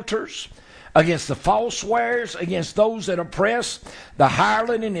adulterers, against the false swearers, against those that oppress, the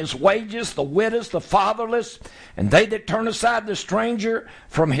hireling in his wages, the widows, the fatherless, and they that turn aside the stranger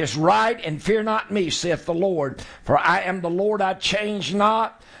from his right, and fear not me, saith the Lord. For I am the Lord, I change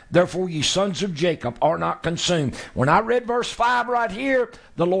not. Therefore ye sons of Jacob are not consumed. When I read verse 5 right here,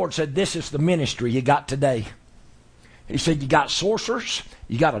 the Lord said, this is the ministry you got today. He said, you got sorcerers,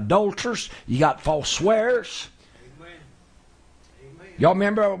 you got adulterers, you got false swearers. Y'all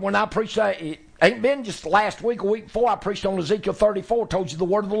remember when I preached that? It ain't been just last week, a week before, I preached on Ezekiel 34, told you the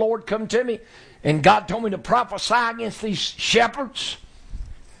word of the Lord come to me, and God told me to prophesy against these shepherds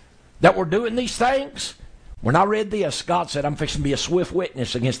that were doing these things. When I read this, God said, I'm fixing to be a swift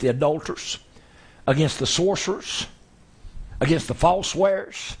witness against the adulterers, against the sorcerers, against the false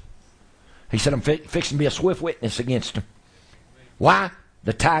swearers. He said, I'm fixing to be a swift witness against them. Why?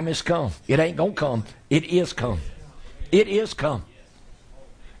 The time has come. It ain't going to come. It is come. It is come.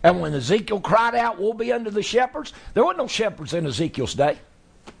 And when Ezekiel cried out, woe be unto the shepherds, there weren't no shepherds in Ezekiel's day.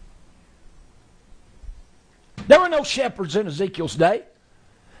 There were no shepherds in Ezekiel's day.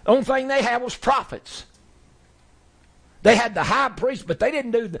 The only thing they had was prophets. They had the high priest, but they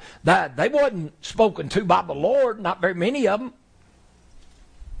didn't do that. They wasn't spoken to by the Lord, not very many of them.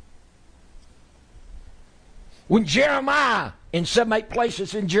 When Jeremiah, in 7-8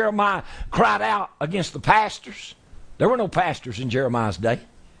 places in Jeremiah, cried out against the pastors, there were no pastors in Jeremiah's day.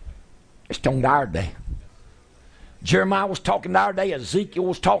 It's talking to our day. Jeremiah was talking to our day. Ezekiel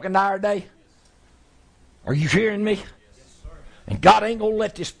was talking to our day. Are you hearing me? And God ain't going to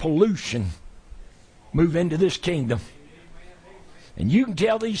let this pollution move into this kingdom. And you can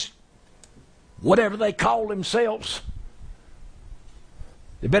tell these, whatever they call themselves,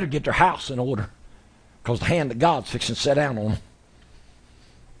 they better get their house in order, because the hand of God's fixing to set down on them.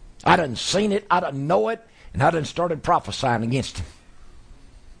 I done seen it, I done know it, and I done started prophesying against him.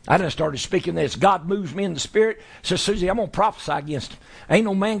 I done started speaking this. God moves me in the spirit. Says, Susie, I'm going to prophesy against him. Ain't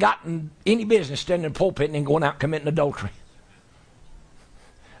no man got any business standing in the pulpit and then going out committing adultery.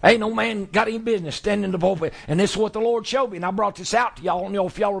 Ain't no man got any business standing in the pulpit. And this is what the Lord showed me. And I brought this out to y'all. I don't know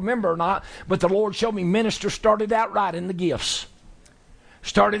if y'all remember or not, but the Lord showed me ministers started out right in the gifts.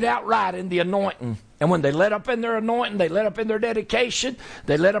 Started out right in the anointing. And when they let up in their anointing, they let up in their dedication,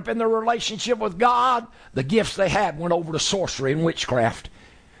 they let up in their relationship with God, the gifts they had went over to sorcery and witchcraft.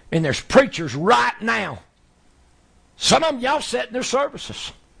 And there's preachers right now. Some of them y'all sit in their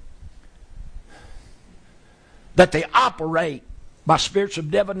services. That they operate by spirits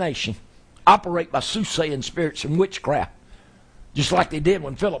of divination. Operate by soothsaying spirits and witchcraft. Just like they did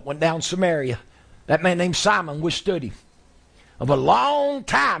when Philip went down Samaria. That man named Simon withstood him. Of a long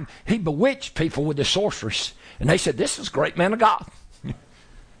time, he bewitched people with the sorceries. And they said, this is a great man of God.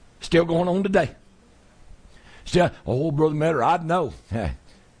 Still going on today. Still, oh, Brother Metter, I know.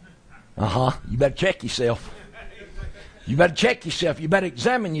 You better check yourself. You better check yourself. You better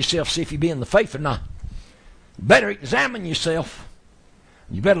examine yourself, see if you be in the faith or not. You better examine yourself.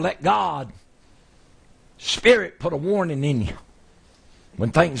 You better let God Spirit put a warning in you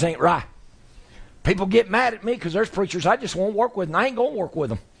when things ain't right. People get mad at me because there's preachers I just won't work with, and I ain't going to work with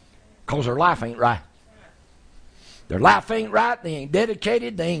them because their life ain't right. Their life ain't right. They ain't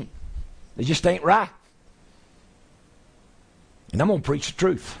dedicated. They just ain't right. And I'm going to preach the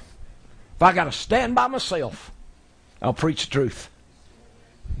truth. If I got to stand by myself, I'll preach the truth.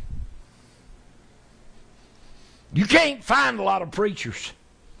 You can't find a lot of preachers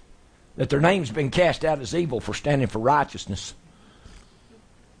that their name's been cast out as evil for standing for righteousness.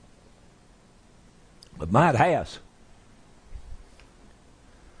 But mine has.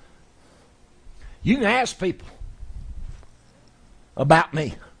 You can ask people about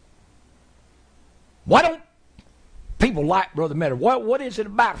me. Why don't people like Brother Metter? What is it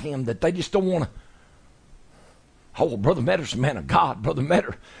about him that they just don't want to? Oh, Brother Metter's a man of God. Brother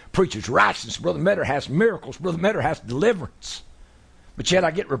Metter preaches righteousness. Brother Metter has miracles. Brother Metter has deliverance. But yet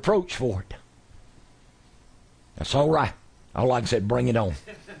I get reproached for it. That's all right. All I can say, bring it on.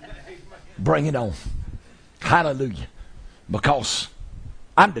 Bring it on. Hallelujah. Because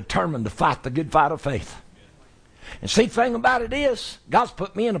I'm determined to fight the good fight of faith. And see, the thing about it is, God's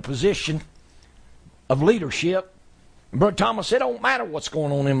put me in a position of leadership. And Brother Thomas, it don't matter what's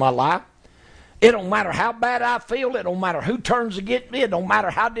going on in my life. It don't matter how bad I feel. It don't matter who turns against me. It don't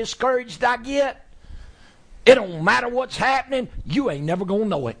matter how discouraged I get. It don't matter what's happening. You ain't never going to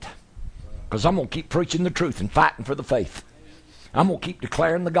know it. Because I'm going to keep preaching the truth and fighting for the faith. I'm going to keep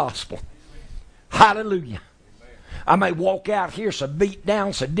declaring the gospel. Hallelujah. I may walk out here so beat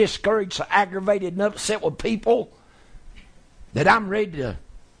down, so discouraged, so aggravated and upset with people that I'm ready to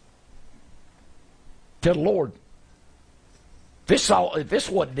tell the Lord, if this is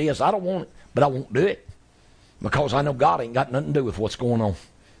what it is, I don't want it, but I won't do it. Because I know God ain't got nothing to do with what's going on.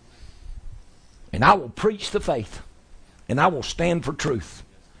 And I will preach the faith. And I will stand for truth.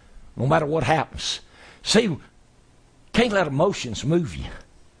 No matter what happens. See, can't let emotions move you.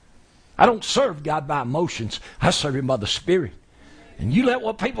 I don't serve God by emotions. I serve Him by the Spirit. And you let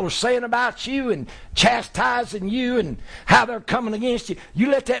what people are saying about you and chastising you and how they're coming against you,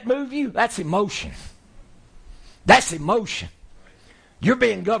 you let that move you, that's emotion. That's emotion. You're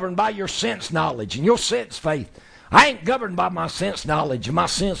being governed by your sense knowledge and your sense faith. I ain't governed by my sense knowledge and my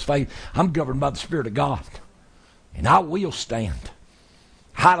sense faith. I'm governed by the Spirit of God. And I will stand.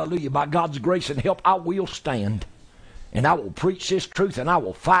 Hallelujah. By God's grace and help, I will stand. And I will preach this truth and I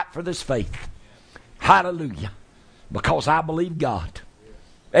will fight for this faith. Hallelujah. Because I believe God.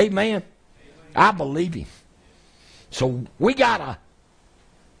 Amen. I believe Him. So we got a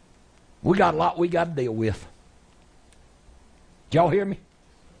lot we got to deal with. Did y'all hear me?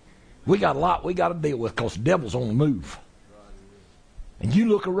 We got a lot we got to deal with because the devil's on the move. And you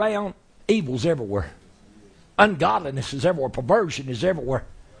look around, evil's everywhere. Ungodliness is everywhere. Perversion is everywhere.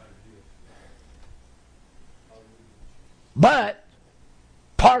 But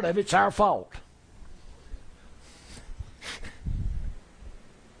part of it's our fault.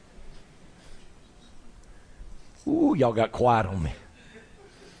 Ooh, y'all got quiet on me.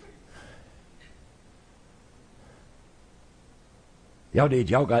 Y'all did.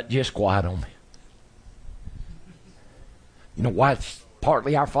 Y'all got just quiet on me. You know why it's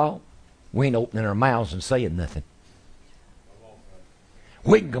partly our fault? We ain't opening our mouths and saying nothing.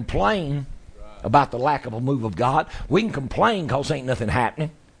 We can complain about the lack of a move of God. We can complain because ain't nothing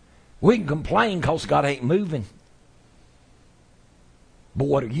happening. We can complain because God ain't moving. But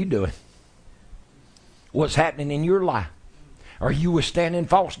what are you doing? What's happening in your life? Are you withstanding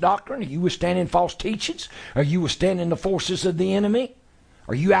false doctrine? Are you withstanding false teachings? Are you withstanding the forces of the enemy?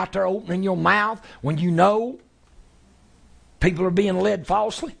 Are you out there opening your mouth when you know people are being led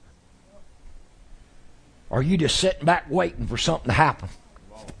falsely? Or are you just sitting back waiting for something to happen?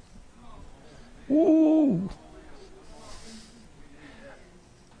 Ooh.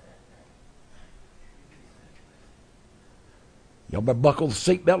 Y'all better buckle the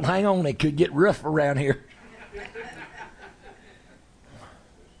seatbelt and hang on. It could get rough around here.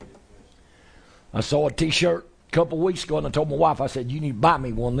 I saw a T-shirt a couple of weeks ago and I told my wife, I said, you need to buy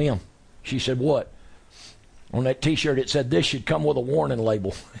me one of them. She said, what? On that T-shirt it said, this should come with a warning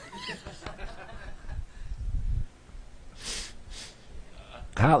label.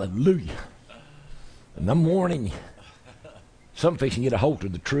 Hallelujah. And I'm warning you. Some folks can get a hold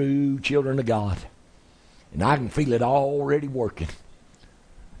of the true children of God. And I can feel it already working.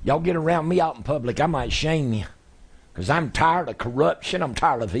 Y'all get around me out in public, I might shame you. Because I'm tired of corruption. I'm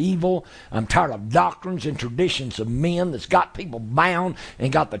tired of evil. I'm tired of doctrines and traditions of men that's got people bound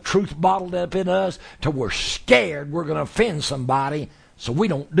and got the truth bottled up in us till we're scared we're going to offend somebody so we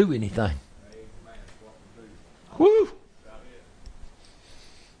don't do anything. Woo!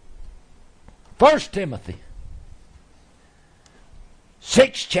 1 Timothy,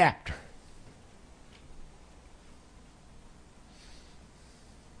 6th chapter.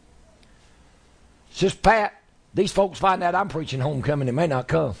 Says, Pat, these folks find out I'm preaching homecoming, they may not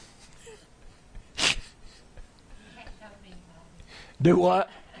come. Do what?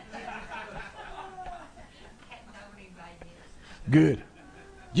 Good.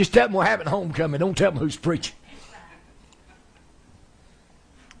 Just tell them we're having homecoming. Don't tell them who's preaching.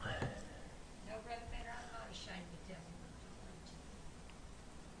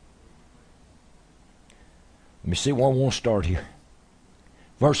 Let me see where I want to start here.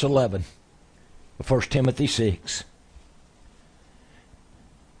 Verse 11 of 1 Timothy 6.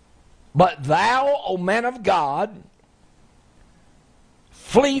 But thou, O man of God,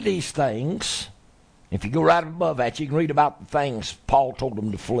 flee these things. If you go right above that, you can read about the things Paul told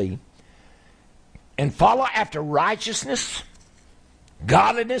them to flee. And follow after righteousness,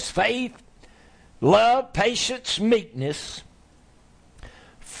 godliness, faith, love, patience, meekness.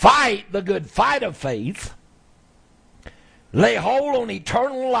 Fight the good fight of faith. Lay hold on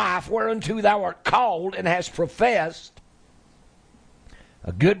eternal life whereunto thou art called and hast professed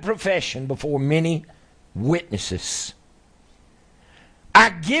a good profession before many witnesses. I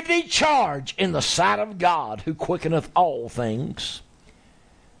give thee charge in the sight of God, who quickeneth all things,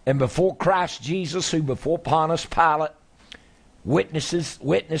 and before Christ Jesus, who before Pontius Pilate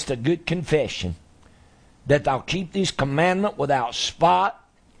witnessed a good confession, that thou keep this commandment without spot,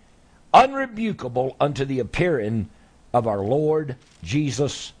 unrebukable unto the appearing of our Lord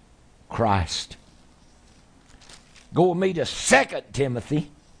Jesus Christ. Go with me to 2 Timothy,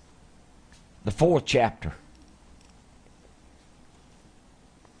 the 4th chapter.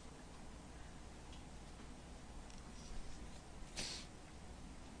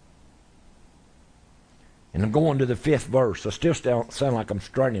 And I'm going to the 5th verse. I still sound like I'm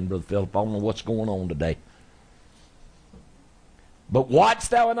straining, Brother Philip. I don't know what's going on today. But watch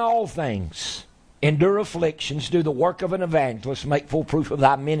thou in all things, endure afflictions, do the work of an evangelist, make full proof of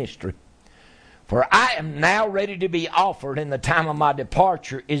thy ministry. For I am now ready to be offered, and the time of my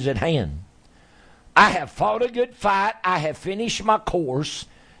departure is at hand. I have fought a good fight. I have finished my course.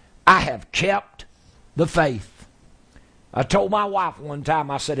 I have kept the faith. I told my wife one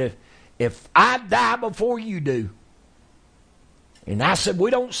time, I said, if I die before you do, and I said, we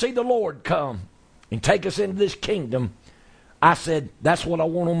don't see the Lord come and take us into this kingdom, I said, that's what I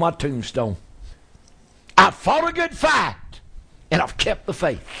want on my tombstone. I've fought a good fight, and I've kept the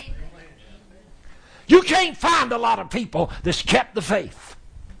faith. You can't find a lot of people that's kept the faith.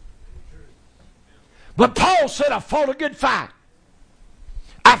 But Paul said, I've fought a good fight.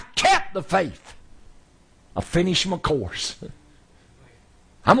 I've kept the faith. I've finished my course.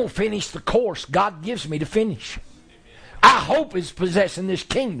 I'm going to finish the course God gives me to finish. I hope it's possessing this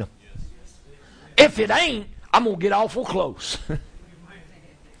kingdom. If it ain't, I'm going to get awful close.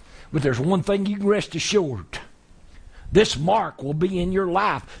 But there's one thing you can rest assured. This mark will be in your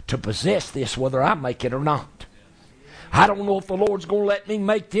life to possess this, whether I make it or not. I don't know if the Lord's going to let me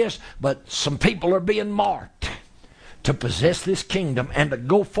make this, but some people are being marked to possess this kingdom and to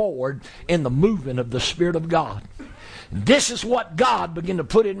go forward in the movement of the Spirit of God. This is what God began to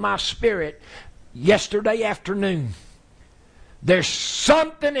put in my spirit yesterday afternoon. There's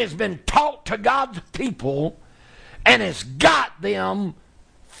something has been taught to God's people and has got them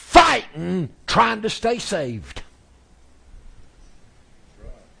fighting, trying to stay saved.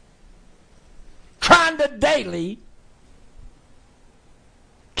 Trying to daily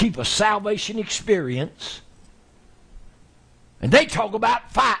keep a salvation experience. And they talk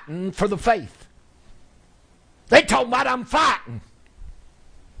about fighting for the faith. They talk about I'm fighting.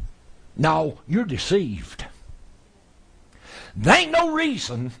 No, you're deceived. There ain't no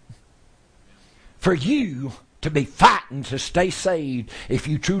reason for you to be fighting to stay saved if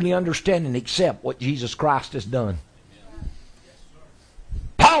you truly understand and accept what Jesus Christ has done.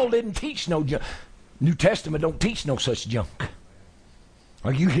 Paul didn't teach no junk. New Testament don't teach no such junk.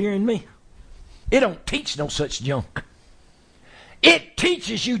 Are you hearing me? It don't teach no such junk. It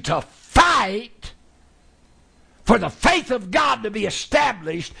teaches you to fight for the faith of God to be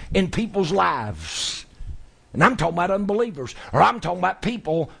established in people's lives. And I'm talking about unbelievers, or I'm talking about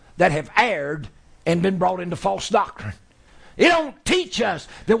people that have erred and been brought into false doctrine. It don't teach us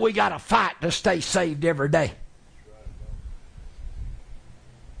that we got to fight to stay saved every day.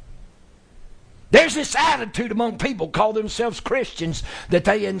 There's this attitude among people call themselves Christians that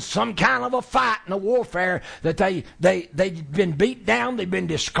they in some kind of a fight and a warfare, that they've been beat down, they've been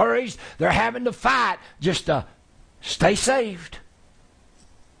discouraged, they're having to fight just to stay saved.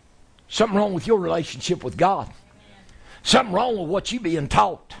 Something wrong with your relationship with God. Something wrong with what you're being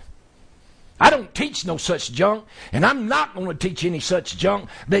taught. I don't teach no such junk, and I'm not going to teach any such junk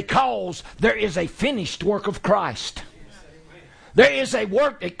because there is a finished work of Christ. There is a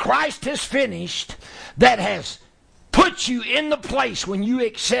work that Christ has finished that has put you in the place when you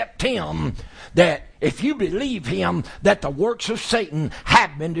accept Him, that if you believe Him, that the works of Satan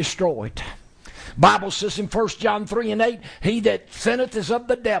have been destroyed. Bible says in 1 John 3:8, he that sinneth is of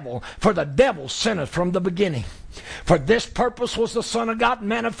the devil, for the devil sinneth from the beginning. For this purpose was the Son of God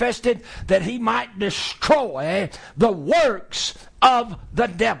manifested, that he might destroy the works of the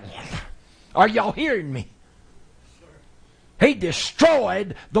devil. Are y'all hearing me? He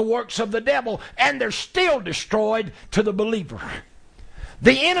destroyed the works of the devil, and they're still destroyed to the believer.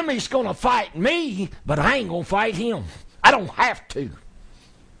 The enemy's going to fight me, but I ain't going to fight him. I don't have to.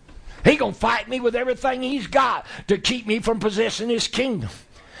 He's going to fight me with everything he's got to keep me from possessing his kingdom.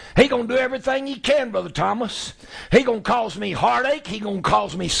 He's going to do everything he can, Brother Thomas. He's going to cause me heartache. He's going to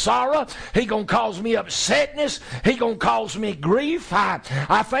cause me sorrow. He's going to cause me upsetness. He's going to cause me grief. I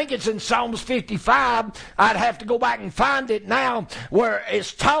think it's in Psalms 55. I'd have to go back and find it now where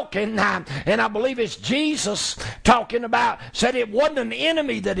it's talking, and I believe it's Jesus talking about, said it wasn't an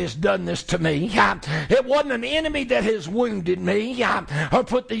enemy that has done this to me. It wasn't an enemy that has wounded me or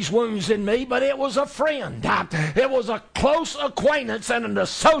put these wounds in me, but it was a friend. It was a close acquaintance and an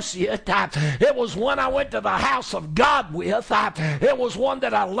associate. It was one I went to the house of God with. It was one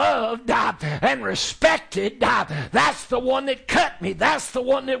that I loved and respected. That's the one that cut me. That's the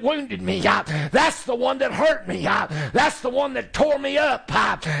one that wounded me. That's the one that hurt me. That's the one that tore me up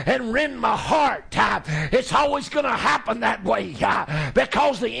and rend my heart. It's always going to happen that way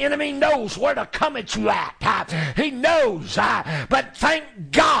because the enemy knows where to come at you at. He knows. But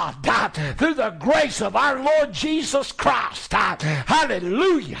thank God through the grace of our Lord Jesus Christ.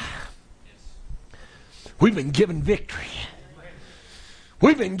 Hallelujah. We've been given victory.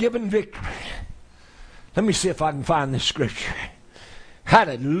 We've been given victory. Let me see if I can find this scripture.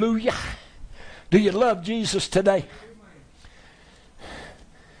 Hallelujah. Do you love Jesus today?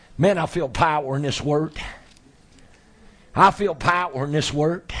 Man, I feel power in this word. I feel power in this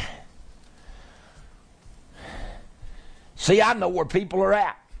word. See, I know where people are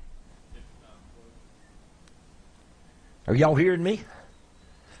at. Are y'all hearing me?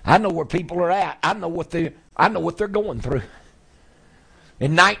 I know where people are at. I know what they're going through.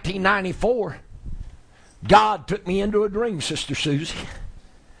 In 1994, God took me into a dream, Sister Susie,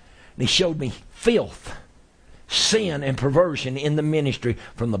 and He showed me filth, sin, and perversion in the ministry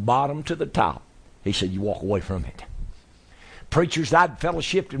from the bottom to the top. He said, you walk away from it. Preachers I'd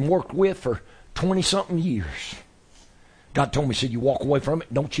fellowshipped and worked with for 20-something years. God told me, He said, you walk away from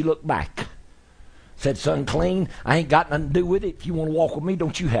it, don't you look back. Said, son, clean, I ain't got nothing to do with it. If you want to walk with me,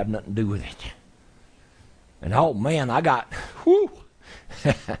 don't you have nothing to do with it. And oh man, I got, whoo.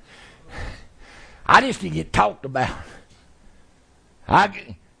 I just didn't get talked about.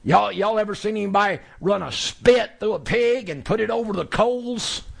 Y'all ever seen anybody run a spit through a pig and put it over the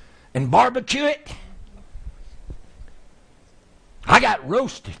coals and barbecue it? I got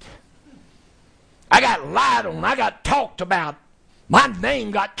roasted. I got lied on. I got talked about. My name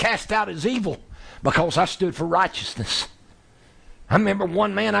got cast out as evil because I stood for righteousness. I remember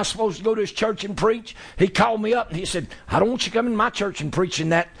one man I was supposed to go to his church and preach. He called me up and he said, I don't want you coming to my church and preaching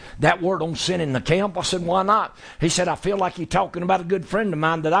that word on sin in the camp. I said, why not? He said, I feel like you're talking about a good friend of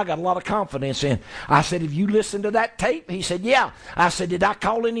mine that I got a lot of confidence in. I said, have you listened to that tape? He said, yeah. I said, did I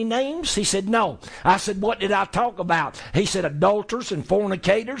call any names? He said, no. I said, what did I talk about? He said, adulterers and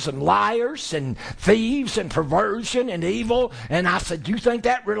fornicators and liars and thieves and perversion and evil. And I said, you think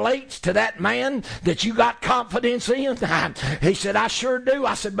that relates to that man that you got confidence in? He said, I sure do.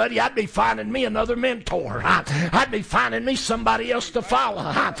 I said, buddy, I'd be finding me another mentor. I'd be finding me somebody else to follow.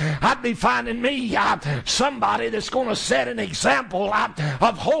 I'd be finding me somebody that's going to set an example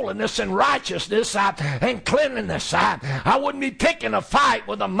of holiness and righteousness and cleanliness. I wouldn't be picking a fight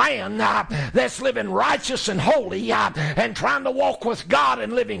with a man that's living righteous and holy and trying to walk with God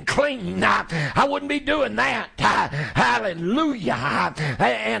and living clean. I wouldn't be doing that. Hallelujah.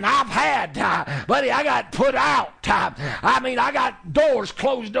 And I've had, buddy, I got put out. I got doors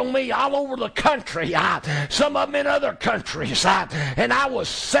closed on me all over the country, some of them in other countries, and I was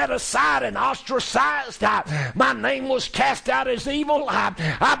set aside and ostracized. My name was cast out as evil.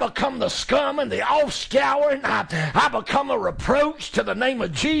 I become the scum and the offscouring. I become a reproach to the name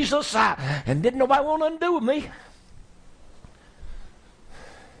of Jesus, and didn't nobody want nothing to do with me.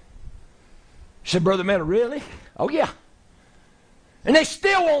 Said, Brother Miller, really? Oh, yeah. And they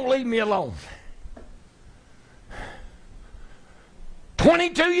still won't leave me alone.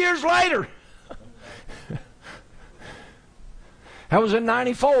 22 years later. That was in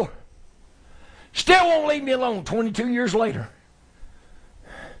 94. Still won't leave me alone 22 years later.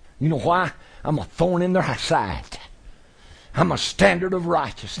 You know why? I'm a thorn in their side. I'm a standard of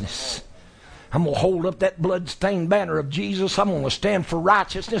righteousness. I'm going to hold up that blood-stained banner of Jesus. I'm going to stand for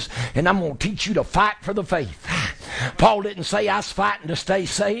righteousness, and I'm going to teach you to fight for the faith. Paul didn't say I was fighting to stay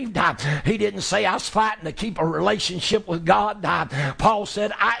saved. He didn't say I was fighting to keep a relationship with God. Paul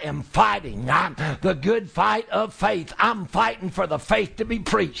said I am fighting the good fight of faith. I'm fighting for the faith to be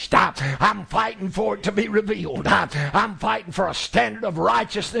preached. I'm fighting for it to be revealed. I'm fighting for a standard of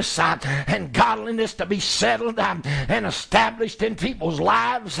righteousness and godliness to be settled and established in people's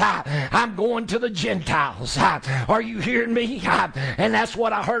lives. I'm going to the Gentiles. Are you hearing me? And that's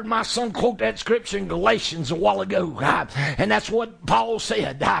what I heard my son quote that scripture in Galatians a while ago. And that's what Paul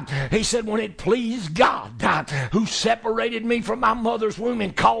said. He said, when it pleased God, who separated me from my mother's womb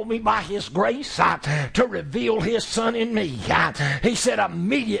and called me by his grace to reveal his son in me. He said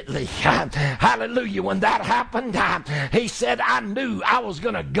immediately, hallelujah, when that happened, he said, I knew I was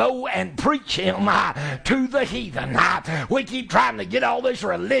going to go and preach him to the heathen. We keep trying to get all this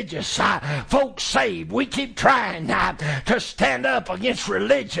religious folks saved. We keep trying to stand up against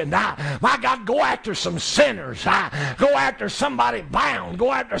religion. My God, go after some sinners. Go after somebody bound.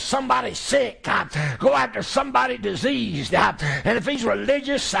 Go after somebody sick. Go after somebody diseased. And if these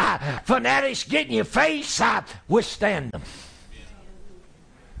religious fanatics get in your face, withstand them.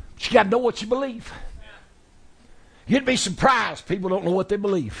 But you got to know what you believe. You'd be surprised people don't know what they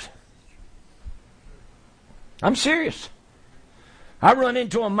believe. I'm serious. I run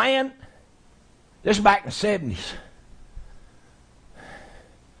into a man, this is back in the 70s.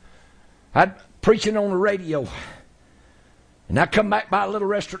 I'd preaching on the radio. And I come back by a little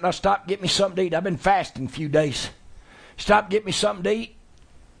restaurant and I stopped to get me something to eat. I've been fasting a few days. Stopped to get me something to eat.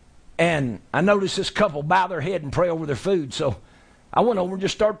 And I noticed this couple bow their head and pray over their food. So I went over and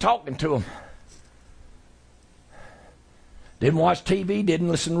just started talking to them. Didn't watch TV, didn't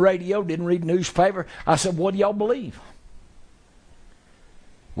listen to radio, didn't read the newspaper. I said, what do y'all believe?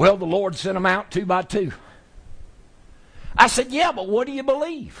 Well, the Lord sent them out 2 by 2. I said, yeah, but what do you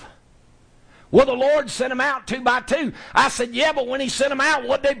believe? Well, the Lord sent them out 2 by 2. I said, yeah, but when he sent them out,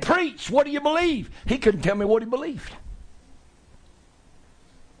 what they preached? What do you believe? He couldn't tell me what he believed.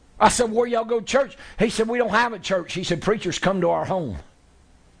 I said, where y'all go to church? He said, we don't have a church. He said, preachers come to our home.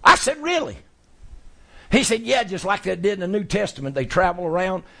 I said, really? He said, yeah, just like they did in the New Testament. They travel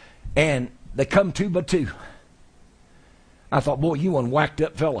around and they come 2 by 2. I thought, boy, you one whacked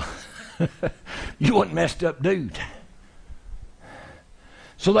up fella. You one messed up dude.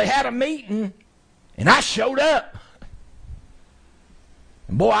 So they had a meeting, and I showed up.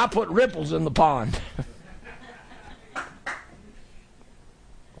 And boy, I put ripples in the pond.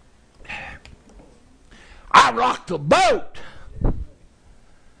 I rocked the boat.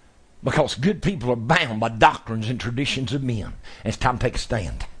 Because good people are bound by doctrines and traditions of men. And it's time to take a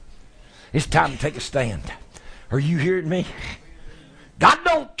stand. It's time to take a stand. Are you hearing me? God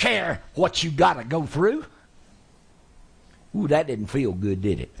don't care what you got to go through. Ooh, that didn't feel good,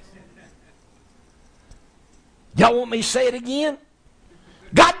 did it? Y'all want me to say it again?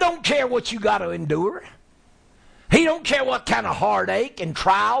 God don't care what you got to endure. He don't care what kind of heartache and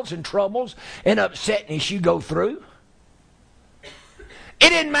trials and troubles and upsetness you go through. It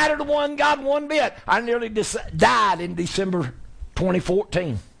didn't matter to one God one bit. I nearly died in December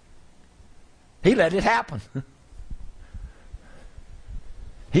 2014. He let it happen.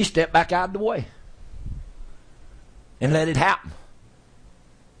 He stepped back out of the way and let it happen.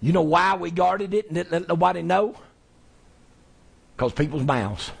 You know why we guarded it and didn't let nobody know? Because people's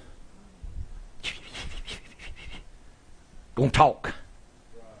mouths. Gonna talk.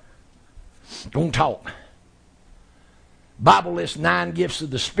 Gonna talk. Bible lists 9 gifts of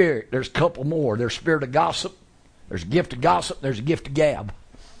the Spirit. There's a couple more. There's spirit of gossip. There's a gift of gossip. There's a gift of gab.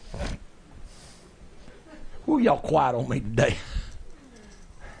 Who y'all quiet on me today?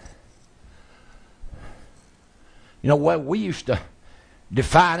 You know what? We used to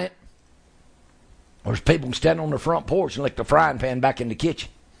define it. There's people standing on the front porch and lick the frying pan back in the kitchen.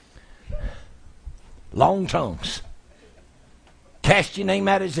 Long tongues. Cast your name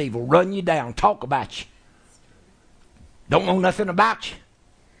out as evil. Run you down. Talk about you. Don't know nothing about you.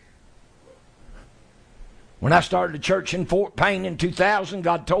 When I started the church in Fort Payne in 2000,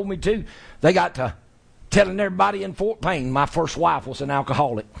 God told me to. They got to telling everybody in Fort Payne my first wife was an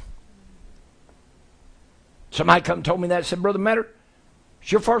alcoholic. Somebody come and told me that. I said, Brother Metter,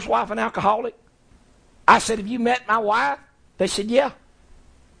 is your first wife an alcoholic? I said, have you met my wife? They said, yeah.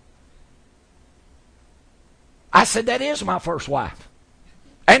 I said, that is my first wife.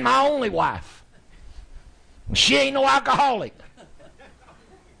 And my only wife. She ain't no alcoholic.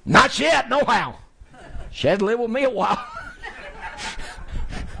 Not yet, no how. She had to live with me a while.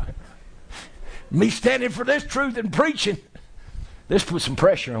 Me standing for this truth and preaching, this put some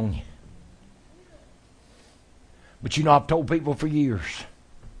pressure on you. But you know, I've told people for years,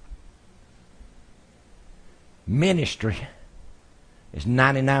 ministry is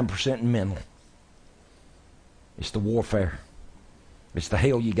 99% mental. It's the warfare. It's the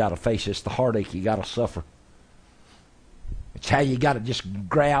hell you got to face. It's the heartache you got to suffer. It's how you got to just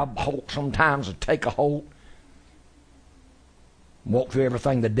grab hold sometimes and take a hold. Walk through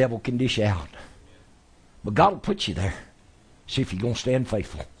everything the devil can dish out. But God will put you there. See if you're going to stand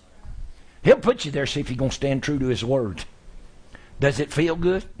faithful. He'll put you there, see if you're going to stand true to His word. Does it feel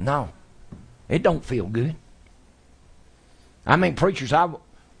good? No. It don't feel good. I mean, preachers I've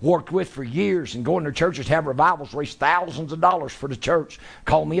worked with for years and going to churches, have revivals, raise thousands of dollars for the church,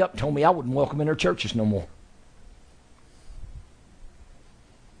 called me up and told me I wouldn't welcome in their churches no more.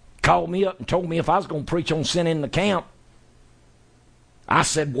 Called me up and told me if I was going to preach on sin in the camp. I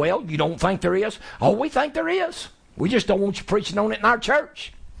said, well, you don't think there is? Oh, we think there is. We just don't want you preaching on it in our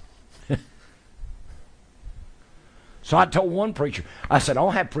church. So I told one preacher, I said, I'll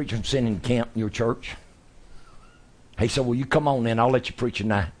have preaching on sin in the camp in your church. He said, well, you come on in, I'll let you preach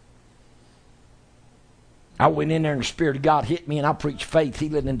tonight. I went in there and the Spirit of God hit me and I preached faith,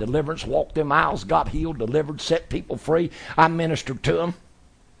 healing, and deliverance, walked them aisles, got healed, delivered, set people free. I ministered to them.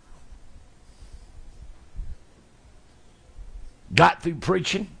 Got through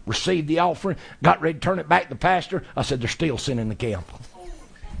preaching, received the offering, got ready to turn it back to the pastor. I said, there's still sin in the camp.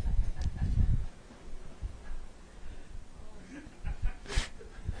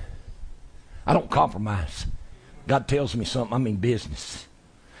 I don't compromise. God tells me something, I mean business.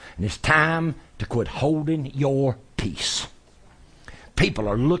 And it's time to quit holding your peace. People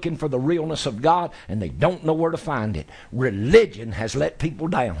are looking for the realness of God and they don't know where to find it. Religion has let people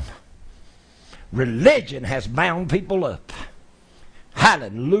down. Religion has bound people up.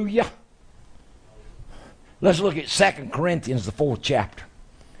 Hallelujah. Let's look at 2 Corinthians, the 4th chapter.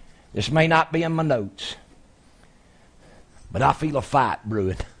 This may not be in my notes, but I feel a fight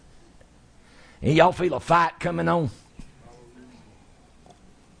brewing. And y'all feel a fight coming on?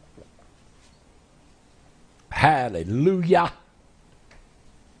 Hallelujah.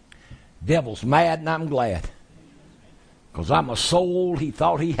 Devil's mad and I'm glad. Because I'm a soul he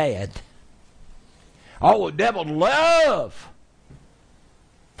thought he had. Oh, the devil would love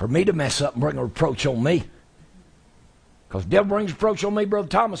for me to mess up and bring a reproach on me. Because the devil brings reproach on me, Brother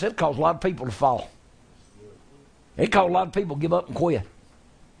Thomas, it'll cause a lot of people to fall. It caused a lot of people to give up and quit.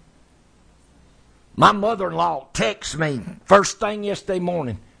 My mother-in-law texted me first thing yesterday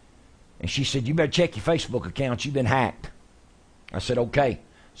morning. And she said, you better check your Facebook account. You've been hacked. I said, okay.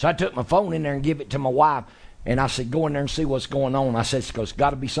 So I took my phone in there and gave it to my wife. And I said, go in there and see what's going on. I said, it's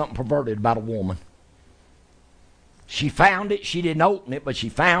got to be something perverted about a woman. She found it. She didn't open it, but she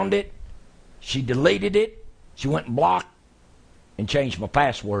found it. She deleted it. She went and blocked and changed my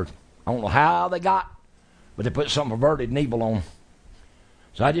password. I don't know how they got, but they put something perverted and evil on.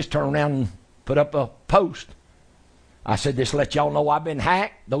 So I just turned around and put up a post. I said, this let y'all know I've been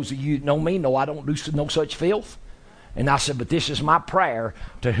hacked. Those of you that know me know I don't do no such filth. And I said, but this is my prayer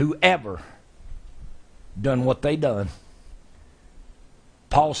to whoever done what they done.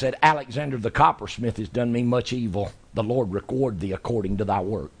 Paul said, Alexander the coppersmith has done me much evil. The Lord reward thee according to thy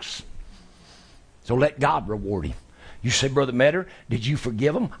works. So let God reward him. You say, Brother Metter, did you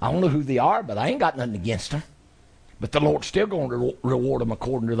forgive them? I don't know who they are, but I ain't got nothing against them. But the Lord's still going to reward them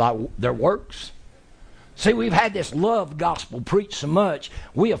according to their works. See, we've had this love gospel preached so much,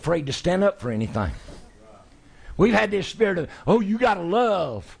 we're afraid to stand up for anything. We've had this spirit of, oh, you got to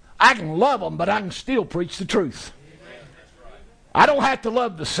love. I can love them, but I can still preach the truth. I don't have to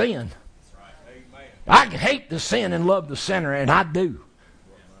love the sin. I can hate the sin and love the sinner, and I do.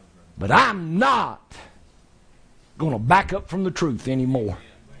 But I'm not going to back up from the truth anymore.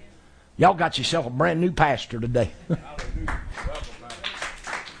 Y'all got yourself a brand new pastor today.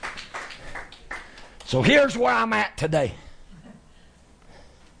 So here's where I'm at today.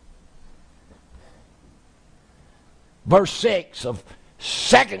 Verse 6 of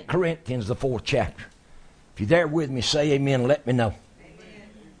 2 Corinthians, the 4th chapter. If you're there with me, say amen. Let me know. Amen.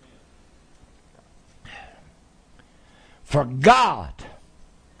 For God,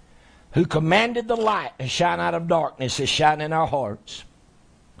 who commanded the light to shine out of darkness, is shining in our hearts,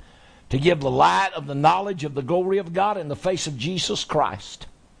 to give the light of the knowledge of the glory of God in the face of Jesus Christ.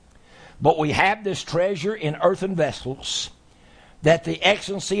 But we have this treasure in earthen vessels, that the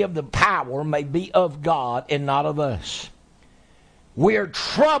excellency of the power may be of God and not of us. We are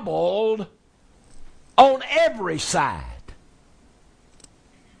troubled on every side.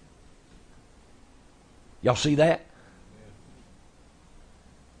 Y'all see that?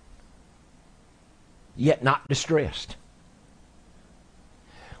 Yet not distressed.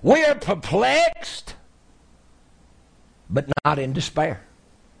 We are perplexed, but not in despair.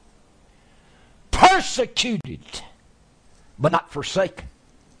 Persecuted, but not forsaken.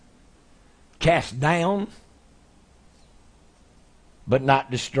 Cast down, but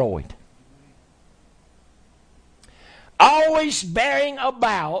not destroyed. Always bearing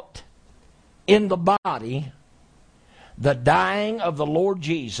about in the body the dying of the Lord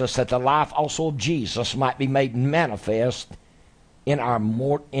Jesus, that the life also of Jesus might be made manifest in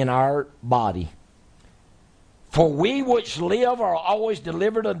our body. For we which live are always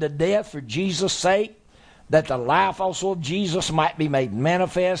delivered unto death for Jesus' sake, that the life also of Jesus might be made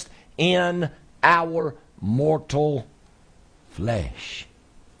manifest in our mortal flesh.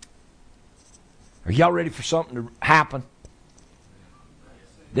 Are y'all ready for something to happen?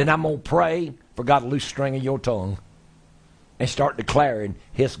 Then I'm going to pray for God to loose string of your tongue and start declaring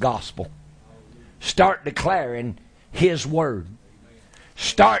His gospel. Start declaring His word.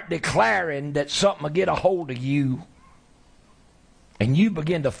 Start declaring that something will get a hold of you and you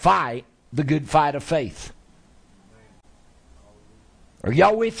begin to fight the good fight of faith. Are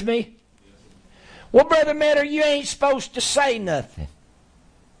y'all with me? Well, Brother Metter, you ain't supposed to say nothing.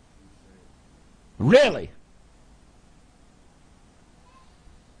 Really?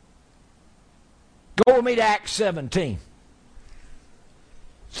 Go with me to Acts 17.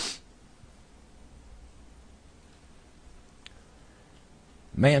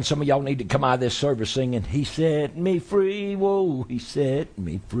 Man, some of y'all need to come out of this service singing, He set me free, whoa, He set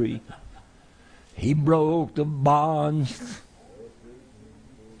me free. He broke the bonds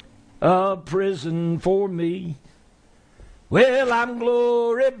of prison for me. Well, I'm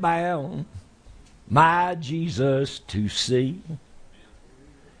glory bound, my Jesus to see.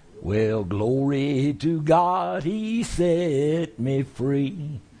 Well, glory to God, He set me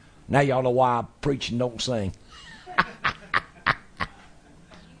free. Now y'all know why I preach and don't sing.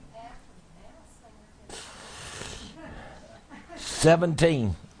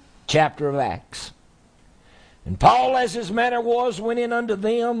 17, chapter of Acts. And Paul, as his manner was, went in unto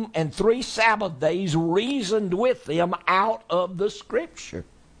them, and 3 Sabbath days reasoned with them out of the Scripture.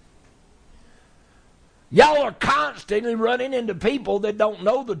 Y'all are constantly running into people that don't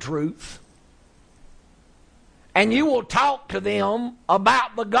know the truth. And you will talk to them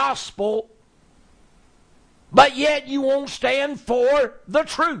about the gospel, but yet you won't stand for the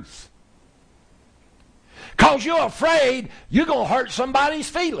truth. Because you're afraid you're going to hurt somebody's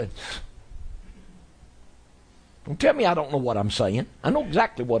feelings. Don't tell me I don't know what I'm saying. I know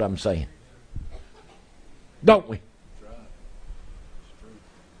exactly what I'm saying. Don't we?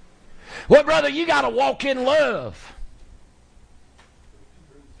 Well, brother, you got to walk in love.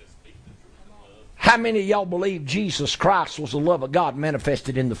 How many of y'all believe Jesus Christ was the love of God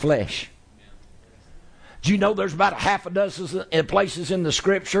manifested in the flesh? Do you know there's about 6 places in the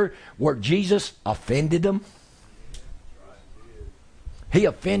Scripture where Jesus offended them? He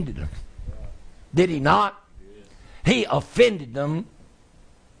offended them. Did He not? He offended them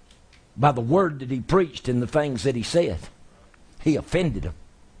by the word that He preached and the things that He said. He offended them.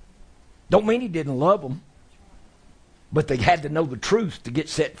 Don't mean He didn't love them, but they had to know the truth to get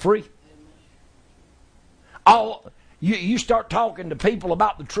set free. You start talking to people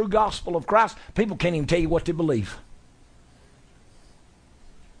about the true gospel of Christ, people can't even tell you what they believe.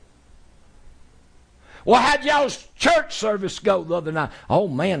 Well, how'd y'all's church service go the other night? Oh,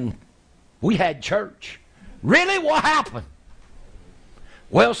 man, we had church. Really? What happened?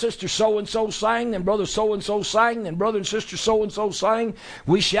 Well, sister so-and-so sang, then brother so-and-so sang, then brother and sister so-and-so sang.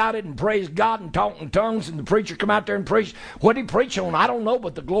 We shouted and praised God and talked in tongues, and the preacher come out there and preached. What did he preach on? I don't know,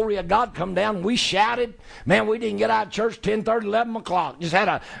 but the glory of God come down, and we shouted. Man, we didn't get out of church 10:30, 11 o'clock. Just had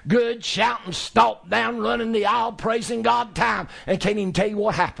a good shouting, stomp down, running the aisle, praising God time, and can't even tell you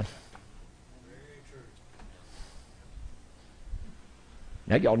what happened.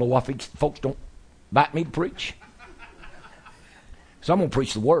 Now, y'all know why folks don't invite me to preach. So I'm going to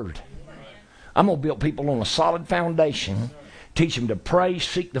preach the Word. I'm going to build people on a solid foundation, teach them to pray,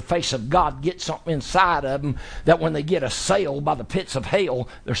 seek the face of God, get something inside of them that when they get assailed by the pits of hell,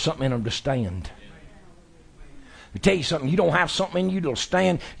 there's something in them to stand. I tell you something, you don't have something in you that'll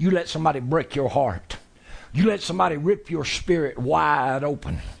stand, you let somebody break your heart. You let somebody rip your spirit wide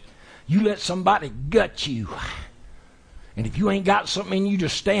open. You let somebody gut you. And if you ain't got something in you to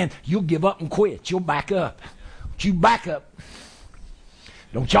stand, you'll give up and quit. You'll back up. But you back up.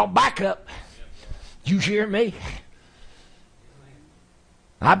 Don't y'all back up. You hear me?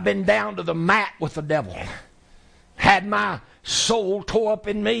 I've been down to the mat with the devil. had my soul tore up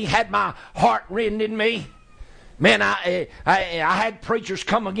in me, had my heart rend in me. Man, I had preachers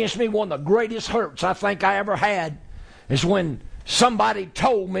come against me. One of the greatest hurts I think I ever had is when somebody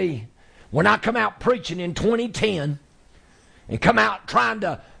told me, when I come out preaching in 2010 and come out trying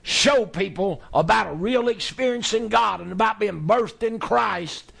to show people about a real experience in God and about being birthed in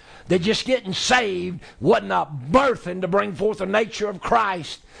Christ, that just getting saved wasn't a birthing to bring forth the nature of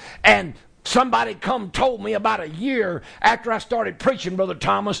Christ. And somebody told me about a year after I started preaching, Brother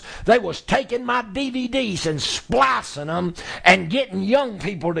Thomas, they was taking my DVDs and splicing them and getting young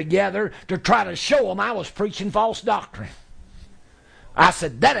people together to try to show them I was preaching false doctrine. I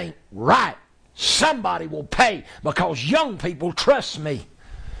said, that ain't right. Somebody will pay, because young people trust me.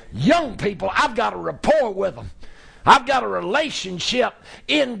 Young people, I've got a rapport with them. I've got a relationship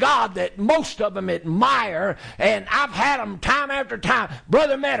in God that most of them admire, and I've had them time after time.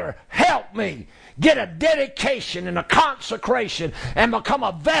 Brother Metter, help me get a dedication and a consecration and become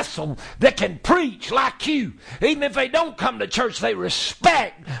a vessel that can preach like you. Even if they don't come to church, they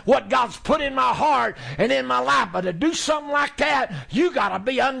respect what God's put in my heart and in my life. But to do something like that, you got to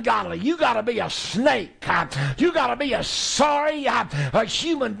be ungodly. You got to be a snake. You got to be as sorry a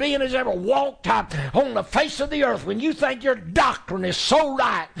human being has ever walked on the face of the earth when you think your doctrine is so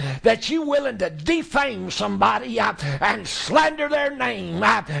right that you're willing to defame somebody and slander their name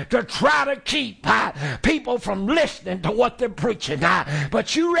to try to keep people from listening to what they're preaching.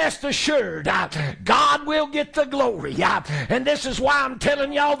 But you rest assured, God will get the glory. And this is why I'm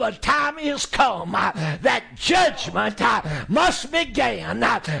telling y'all the time is come that judgment must begin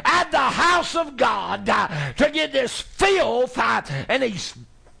at the house of God to get this filth and these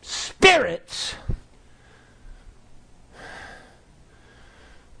spirits.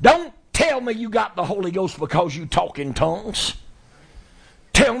 Don't tell me you got the Holy Ghost because you talk in tongues.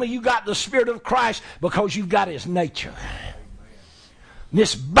 Tell me you got the Spirit of Christ because you've got His nature.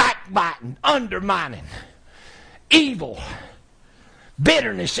 This backbiting, undermining, evil,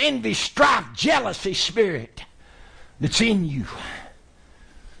 bitterness, envy, strife, jealousy spirit that's in you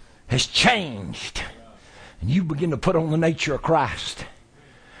has changed. And you begin to put on the nature of Christ.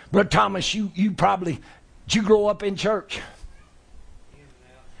 Brother Thomas, you probably, did you grow up in church?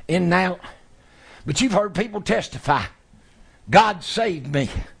 In and out. But you've heard people testify. God saved me.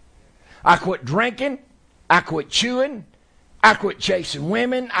 I quit drinking. I quit chewing. I quit chasing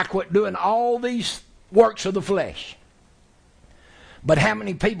women. I quit doing all these works of the flesh. But how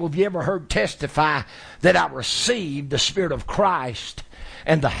many people have you ever heard testify that I received the Spirit of Christ,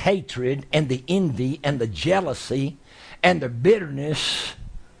 and the hatred and the envy and the jealousy and the bitterness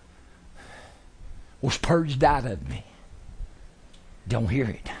was purged out of me? Don't hear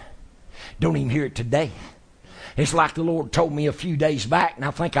it. Don't even hear it today. It's like the Lord told me a few days back, and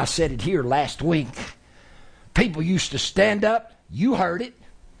I think I said it here last week. People used to stand up. You heard it.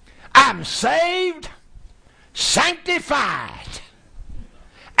 I'm saved, sanctified,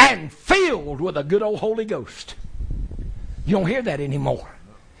 and filled with a good old Holy Ghost. You don't hear that anymore.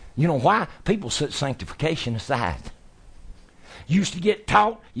 You know why? People set sanctification aside. You used to get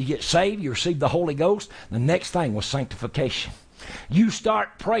taught, you get saved, you receive the Holy Ghost. The next thing was sanctification. You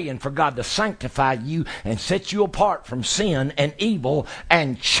start praying for God to sanctify you and set you apart from sin and evil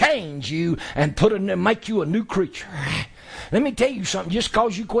and change you and make you a new creature. Let me tell you something. Just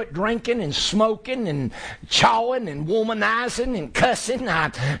because you quit drinking and smoking and chawing and womanizing and cussing,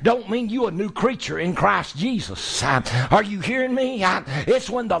 don't mean you a new creature in Christ Jesus. Are you hearing me? It's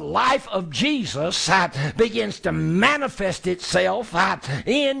when the life of Jesus begins to manifest itself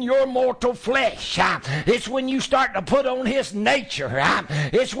in your mortal flesh. It's when you start to put on His nature.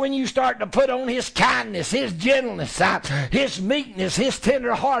 It's when you start to put on His kindness, His gentleness, His meekness, His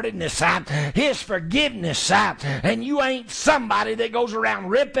tenderheartedness, His forgiveness, and you ain't somebody that goes around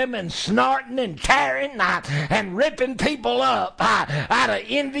ripping and snorting and tearing and ripping people up out of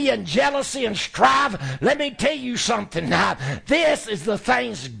envy and jealousy and strife. Let me tell you something. This is the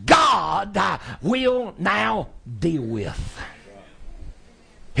things God will now deal with.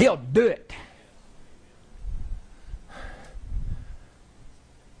 He'll do it.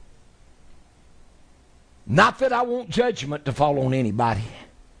 Not that I want judgment to fall on anybody,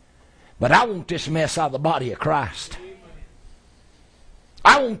 but I want this mess out of the body of Christ.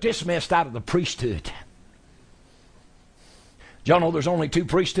 I want this messed out of the priesthood. Y'all know there's only two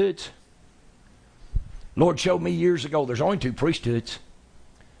priesthoods? Lord showed me years ago there's only two priesthoods.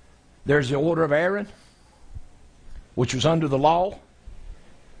 There's the order of Aaron, which was under the law,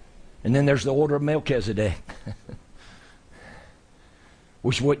 and then there's the order of Melchizedek,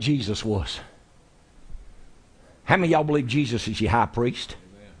 which is what Jesus was. How many of y'all believe Jesus is your high priest?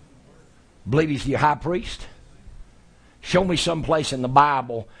 Believe He's your high priest? Show me some place in the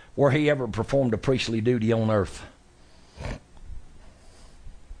Bible where he ever performed a priestly duty on earth.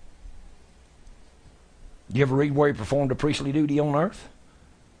 You ever read where he performed a priestly duty on earth?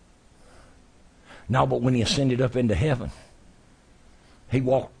 No, but when he ascended up into heaven, he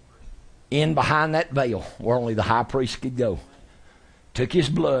walked in behind that veil where only the high priest could go. Took his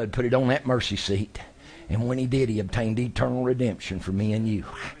blood, put it on that mercy seat. And when he did, he obtained eternal redemption for me and you.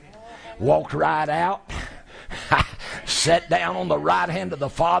 Walked right out. Sat down on the right hand of the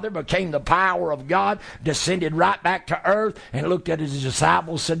Father, became the power of God, descended right back to earth, and looked at his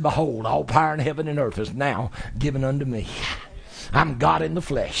disciples and said, behold, all power in heaven and earth is now given unto me. I'm God in the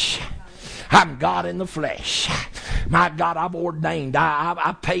flesh. I'm God in the flesh. My God, I've ordained.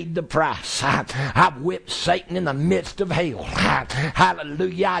 I paid the price. I've whipped Satan in the midst of hell.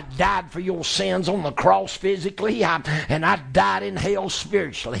 Hallelujah. I died for your sins on the cross physically, and I died in hell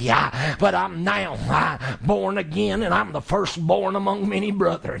spiritually. But I'm now born again, and I'm the firstborn among many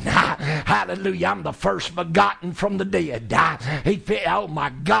brethren. Hallelujah. I'm the first begotten from the dead. Oh,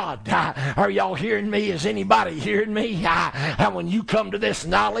 my God. Are y'all hearing me? Is anybody hearing me? And when you come to this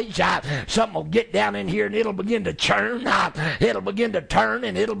knowledge, something will get down in here and it'll begin to churn. It'll begin to turn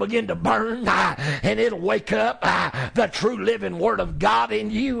and it'll begin to burn, and it'll wake up the true living Word of God in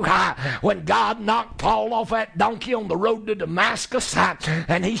you. When God knocked Paul off that donkey on the road to Damascus,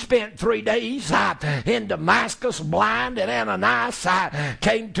 and he spent 3 days in Damascus blind, and Ananias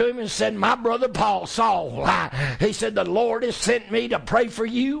came to him and said, my brother Paul, Saul, he said, the Lord has sent me to pray for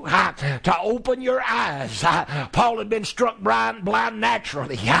you, to open your eyes. Paul had been struck blind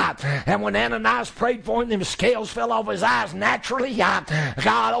naturally, and when Ananias prayed for him, them scales fell off his eyes naturally.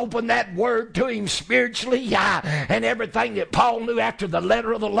 God opened that word to him spiritually, and everything that Paul knew after the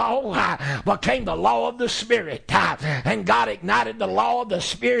letter of the law became the law of the Spirit, and God ignited the law of the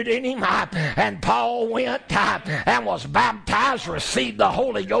Spirit in him, and Paul went and was baptized, received the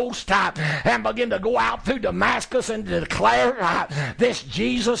Holy Ghost, and began to go out through Damascus and to declare this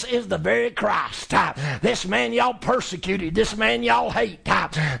Jesus is the very Christ. This man y'all persecuted, this man y'all hate,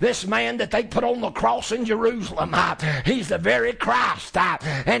 this man that they put on the cross in Jerusalem, he's the very Christ.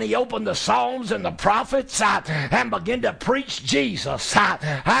 And he opened the Psalms and the prophets and began to preach Jesus.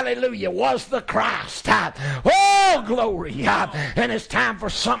 Hallelujah, was the Christ. Oh, glory. And it's time for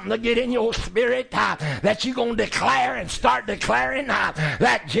something to get in your spirit that you're going to declare and start declaring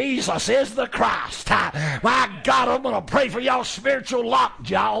that Jesus is the Christ. My God, I'm going to pray for y'all spiritual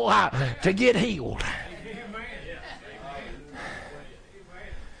lockjaw to get healed.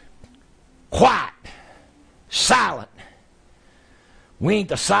 Quiet. Silent. We ain't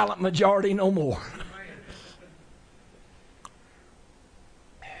the silent majority no more.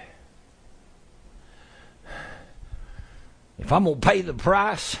 If I'm going to pay the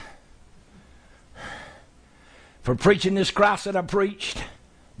price for preaching this Christ that I preached,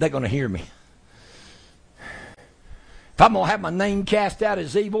 they're going to hear me. If I'm going to have my name cast out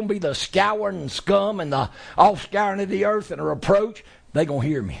as evil and be the scouring and scum and the offscouring of the earth and a reproach, they're going to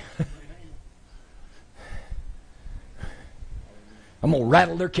hear me. I'm going to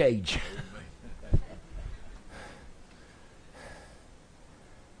rattle their cage.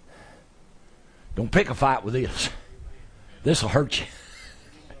 Don't pick a fight with this. This will hurt you.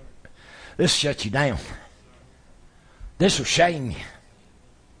 This will shut you down. This will shame you.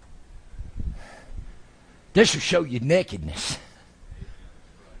 This will show you nakedness.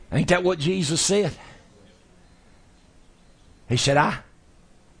 Ain't that what Jesus said? He said, I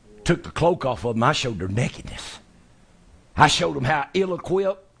took the cloak off of them. I showed their nakedness. I showed them how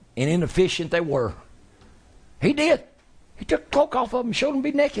ill-equipped and inefficient they were. He did. He took the cloak off of them and showed them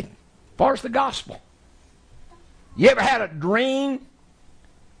to be naked. As far as the gospel. You ever had a dream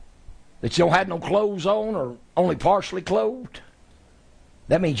that you don't have no clothes on or only partially clothed?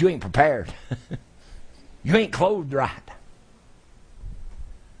 That means you ain't prepared. You ain't clothed right.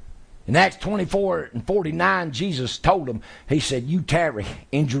 In Acts 24:49, Jesus told them, he said, you tarry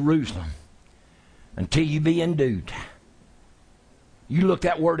in Jerusalem until you be endued. You look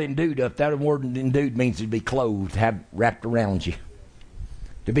that word endued up. That word endued means to be clothed, have wrapped around you.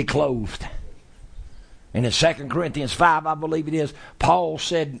 To be clothed. And in 2 Corinthians 5, I believe it is, Paul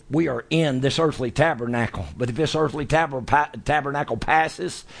said we are in this earthly tabernacle. But if this earthly tabernacle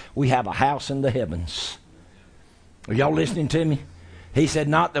passes, we have a house in the heavens. Are y'all listening to me? He said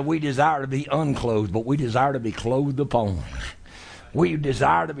not that we desire to be unclothed, but we desire to be clothed upon. We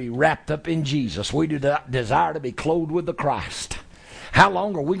desire to be wrapped up in Jesus. We desire to be clothed with the Christ. How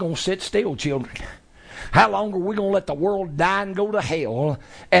long are we going to sit still, children? How long are we going to let the world die and go to hell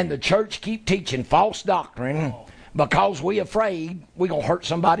and the church keep teaching false doctrine because we're afraid we're going to hurt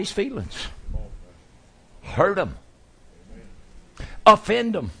somebody's feelings? Hurt them.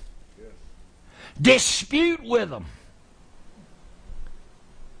 offend them, dispute with them.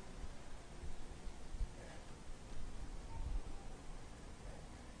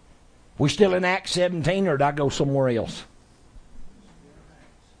 We still in Acts 17, or did I go somewhere else?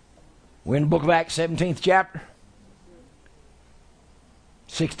 We're in the book of Acts, 17th chapter,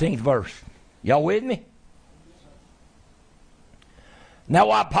 16th verse. Y'all with me? Now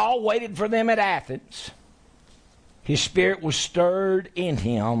while Paul waited for them at Athens, his spirit was stirred in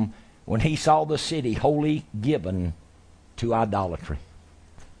him when he saw the city wholly given to idolatry.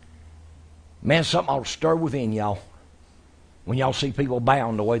 Man, something ought to stir within y'all when y'all see people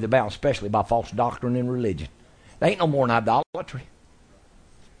bound the way they're bound, especially by false doctrine and religion. There ain't no more than idolatry.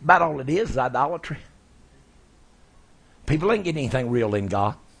 About all it is idolatry. People ain't getting anything real in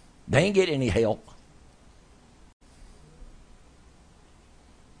God. They ain't getting any help.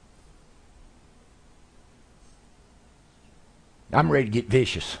 I'm ready to get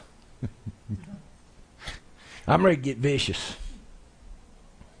vicious. I'm ready to get vicious.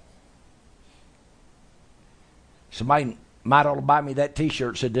 Somebody might ought to buy me that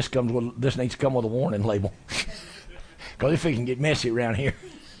T-shirt that said this needs to come with a warning label. Because if it can get messy around here.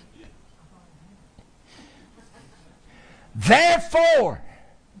 Therefore,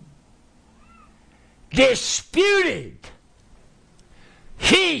 disputed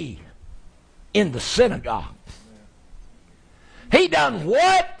he in the synagogue. He done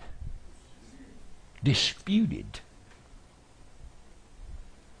what? Disputed.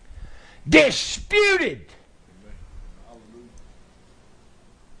 Disputed.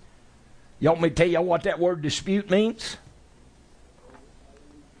 You want me to tell you what that word dispute means?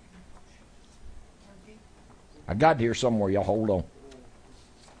 I got it here somewhere. Y'all hold on.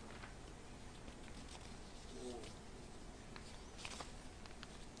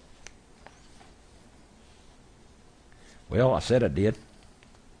 Well, I said I did.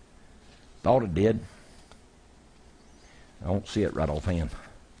 Thought I did. I don't see it right offhand.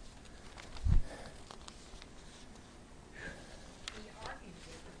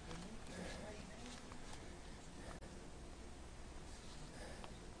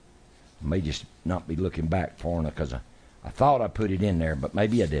 I may just not be looking back far enough because I thought I put it in there, but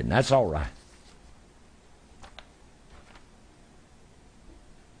maybe I didn't. That's all right.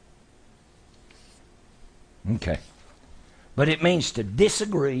 Okay. But it means to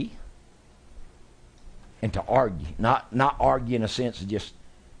disagree and to argue. Not argue in a sense of just,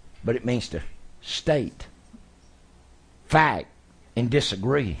 but it means to state fact and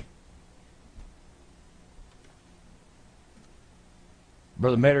disagree.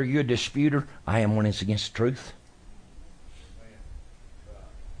 Brother Metter, are you a disputer? I am one that's against the truth.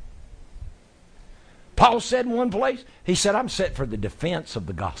 Paul said in one place, he said, I'm set for the defense of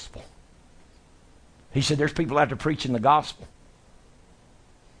the gospel. He said, there's people out there preaching the gospel.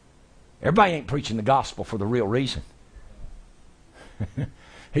 Everybody ain't preaching the gospel for the real reason.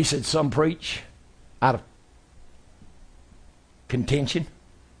 He said, some preach out of contention.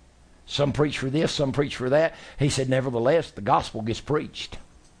 Some preach for this, some preach for that. He said, nevertheless, the gospel gets preached.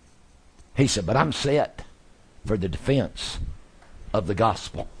 He said, but I'm set for the defense of the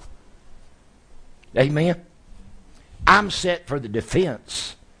gospel. Amen? I'm set for the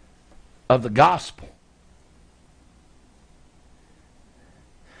defense of the gospel.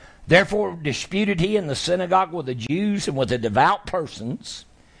 Therefore disputed he in the synagogue with the Jews and with the devout persons,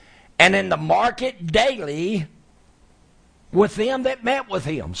 and in the market daily with them that met with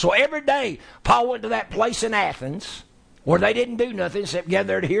him. So every day, Paul went to that place in Athens where they didn't do nothing except gather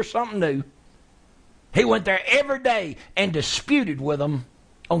there to hear something new. He went there every day and disputed with them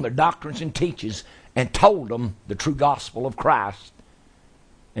on their doctrines and teachings and told them the true gospel of Christ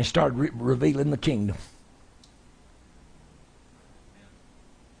and started revealing the kingdom.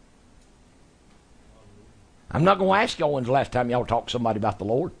 I'm not going to ask y'all when's the last time y'all talked to somebody about the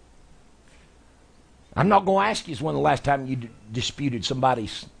Lord. I'm not going to ask you when the last time you disputed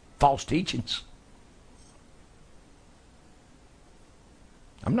somebody's false teachings.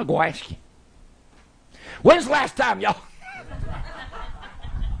 I'm not going to ask you. When's the last time y'all...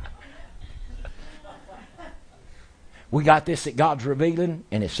 We got this that God's revealing,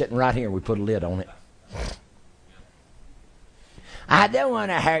 and it's sitting right here. We put a lid on it. I don't want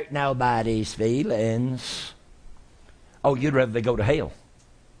to hurt nobody's feelings. Oh, you'd rather they go to hell.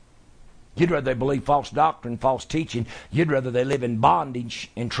 You'd rather they believe false doctrine, false teaching. You'd rather they live in bondage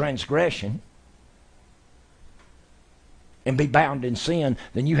and transgression and be bound in sin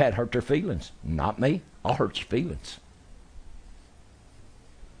than you had hurt their feelings. Not me. I'll hurt your feelings.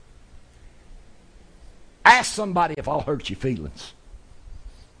 Ask somebody if I'll hurt your feelings.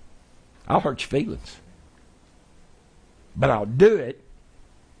 I'll hurt your feelings. But I'll do it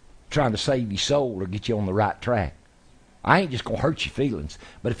trying to save your soul or get you on the right track. I ain't just going to hurt your feelings.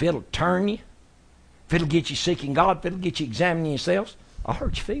 But if it'll turn you, if it'll get you seeking God, if it'll get you examining yourselves, I'll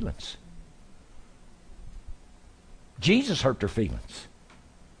hurt your feelings. Jesus hurt their feelings.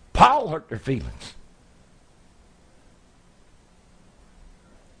 Paul hurt their feelings.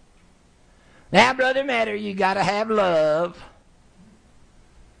 Now, Brother Matter, you got to have love.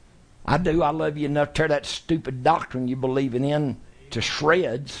 I do. I love you enough to tear that stupid doctrine you're believing in to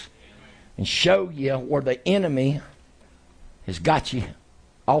shreds and show you where the enemy has got you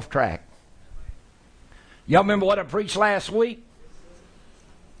off track. Y'all remember what I preached last week?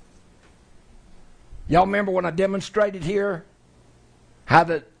 Y'all remember when I demonstrated here how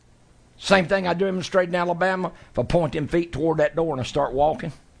the same thing I demonstrated in Alabama? If I point them feet toward that door and I start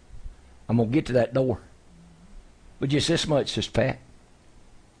walking, I'm going to get to that door. But just this much, Sister Pat.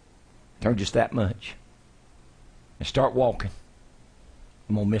 Turn just that much. And start walking.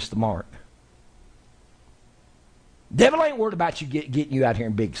 I'm going to miss the mark. Devil ain't worried about you getting you out here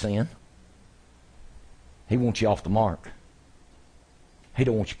in big sin. He wants you off the mark. He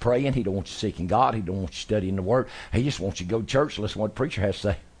don't want you praying. He don't want you seeking God. He don't want you studying the Word. He just wants you to go to church and listen to what the preacher has to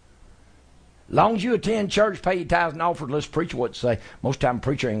say. As long as you attend church, pay your tithes and offers, listen to the preacher what to say. Most of the time, the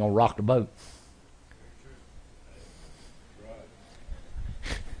preacher ain't going to rock the boat.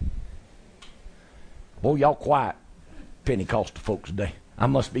 Boy, y'all quiet Pentecostal folks today. I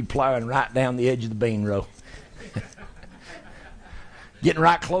must be plowing right down the edge of the bean row. Getting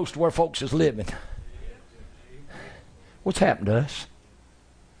right close to where folks is living. What's happened to us?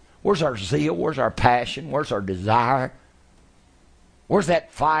 Where's our zeal? Where's our passion? Where's our desire? Where's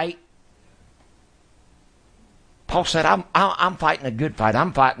that fight? Paul said, I'm fighting a good fight.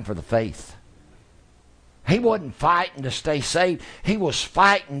 I'm fighting for the faith. He wasn't fighting to stay saved. He was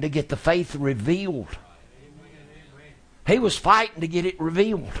fighting to get the faith revealed. He was fighting to get it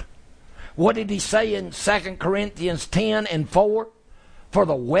revealed. What did he say in 2 Corinthians 10:4? For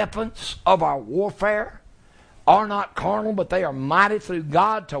the weapons of our warfare are not carnal, but they are mighty through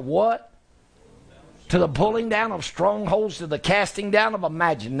God to what? To the pulling down of strongholds, to the casting down of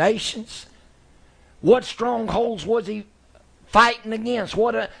imaginations. What strongholds was he fighting against?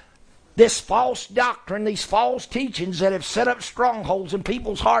 This false doctrine, these false teachings that have set up strongholds in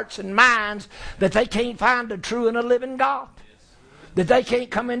people's hearts and minds that they can't find the true and a living God. That they can't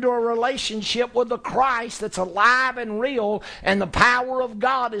come into a relationship with the Christ that's alive and real, and the power of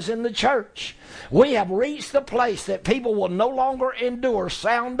God is in the church. We have reached the place that people will no longer endure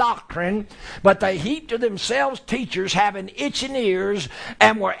sound doctrine, but they heap to themselves teachers having itching ears,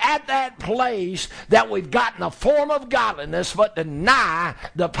 and we're at that place that we've gotten a form of godliness but deny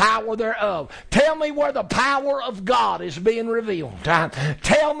the power thereof. Tell me where the power of God is being revealed.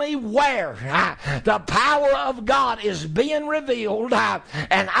 Tell me where the power of God is being revealed,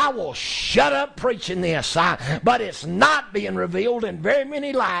 and I will shut up preaching this. But it's not being revealed in very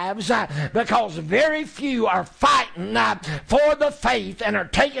many lives because very few are fighting for the faith and are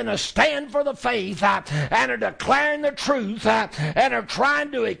taking a stand for the faith and are declaring the truth and are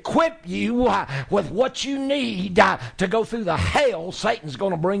trying to equip you with what you need to go through the hell Satan's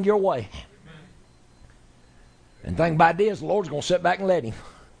going to bring your way. And the thing about it is, the Lord's going to sit back and let him.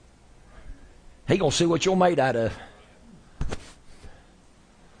 He's going to see what you're made out of.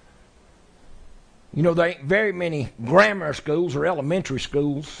 You know, there ain't very many grammar schools or elementary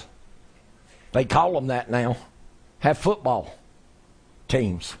schools, they call them that now, have football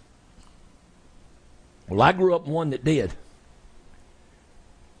teams. Well, I grew up in one that did.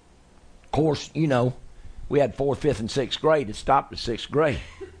 Of course, you know, we had 4th, 5th, and 6th grade. It stopped at 6th grade.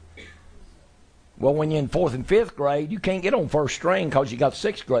 Well, when you're in 4th and 5th grade, you can't get on first string because you got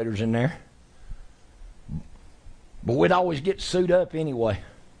 6th graders in there. But we'd always get to suit up anyway.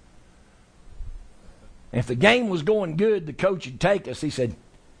 And if the game was going good, the coach would take us. He said,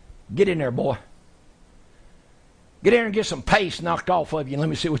 get in there, boy. Get in there and get some paste knocked off of you and let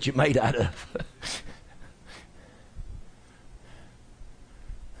me see what you're made out of.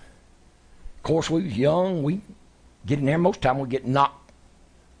 Of course, we was young. We get in there. Most of the time we get knocked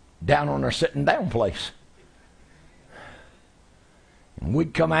down on our sitting down place. And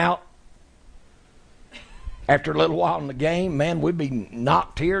we'd come out. After a little while in the game, man, we'd be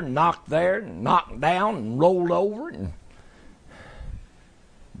knocked here, knocked there, knocked down, and rolled over.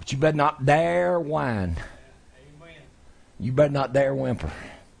 But you better not dare whine. Amen. You better not dare whimper.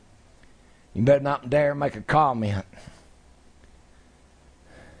 You better not dare make a comment.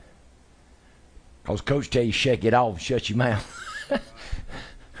 Because Coach tell you shake it off and shut your mouth.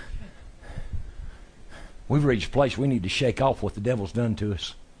 We've reached a place we need to shake off what the devil's done to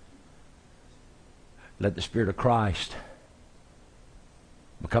us. Let the Spirit of Christ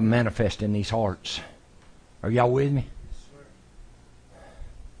become manifest in these hearts. Are y'all with me?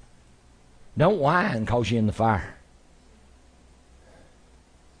 Don't whine because you're in the fire.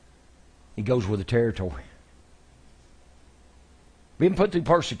 It goes with the territory. Being put through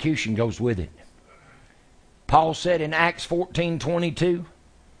persecution goes with it. Paul said in Acts 14:22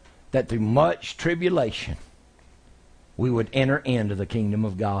 that through much tribulation we would enter into the kingdom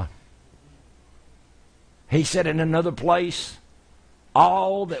of God. He said in another place,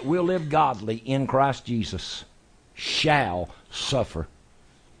 all that will live godly in Christ Jesus shall suffer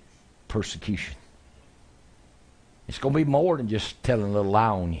persecution. It's going to be more than just telling a little lie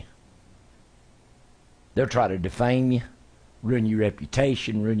on you. They'll try to defame you, ruin your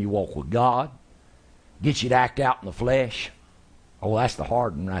reputation, ruin your walk with God, get you to act out in the flesh. Oh, that's the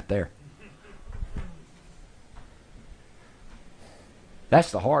hard one right there.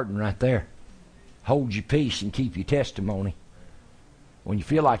 That's the hard one right there. Hold your peace and keep your testimony when you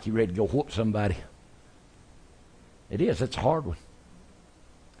feel like you're ready to go whoop somebody. It is. It's a hard one.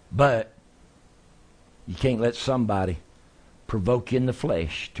 But you can't let somebody provoke you in the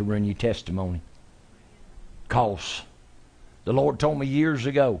flesh to ruin your testimony. Because the Lord told me years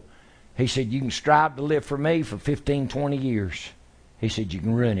ago, He said, you can strive to live for me for 15, 20 years. He said, you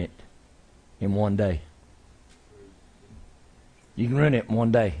can ruin it in one day. You can ruin it in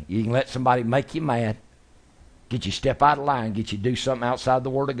one day. You can let somebody make you mad, get you step out of line, get you to do something outside the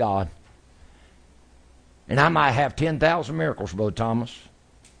Word of God. And I might have 10,000 miracles, Brother Thomas.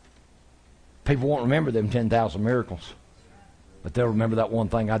 People won't remember them 10,000 miracles, but they'll remember that one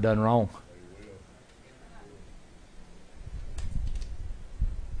thing I done wrong.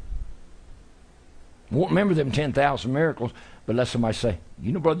 Won't remember them 10,000 miracles, but let somebody say,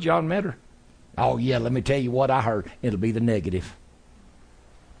 you know Brother John met her? Oh yeah, let me tell you what I heard. It'll be the negative.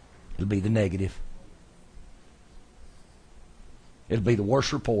 It'll be the negative. It'll be the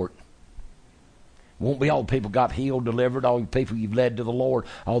worst report. Won't be all the people got healed, delivered, all the people you've led to the Lord,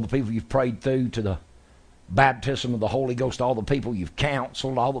 all the people you've prayed through to the baptism of the Holy Ghost, all the people you've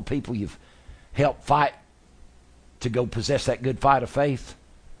counseled, all the people you've helped fight to go possess that good fight of faith.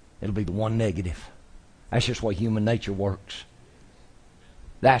 It'll be the one negative. That's just the way human nature works.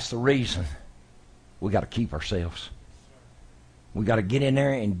 That's the reason we got to keep ourselves. We got to get in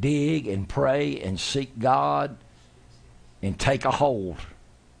there and dig and pray and seek God and take a hold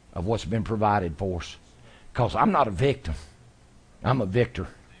of what's been provided for us. Because I'm not a victim. I'm a victor.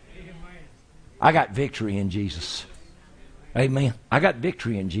 I got victory in Jesus. Amen. I got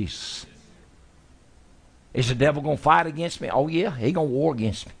victory in Jesus. Is the devil going to fight against me? Oh yeah, he's going to war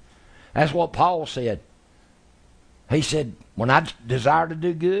against me. That's what Paul said. He said, when I desire to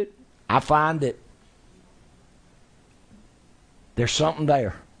do good, I find that there's something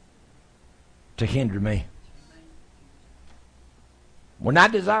there to hinder me. When I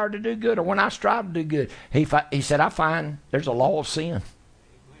desire to do good or when I strive to do good, he said, I find there's a law of sin.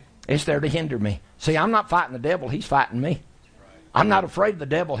 It's there to hinder me. See, I'm not fighting the devil. He's fighting me. I'm not afraid of the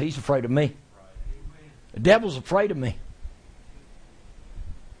devil. He's afraid of me. The devil's afraid of me.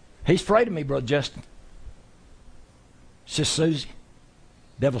 He's afraid of me, Brother Justin. Sister Susie,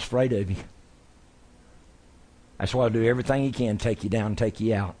 the devil's afraid of you. That's why I'll do everything he can to take you down and take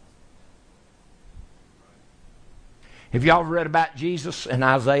you out. Have y'all read about Jesus in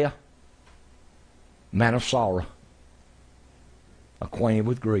Isaiah? Man of sorrow, acquainted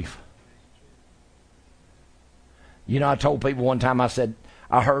with grief. You know, I told people one time, I said,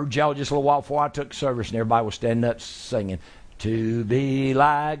 I heard y'all just a little while before I took service, and everybody was standing up singing, to be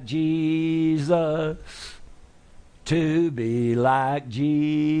like Jesus, to be like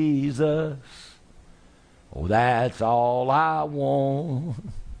Jesus. Oh, that's all I want,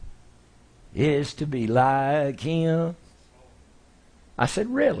 is to be like Him. I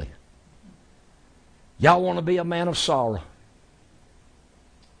said, really? Y'all want to be a man of sorrow,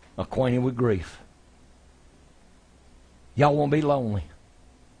 acquainted with grief? Y'all want to be lonely?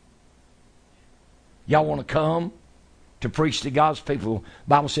 Y'all want to come to preach to God's people? The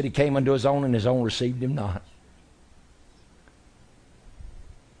Bible said He came unto His own, and His own received Him not.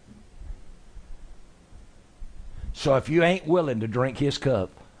 So if you ain't willing to drink His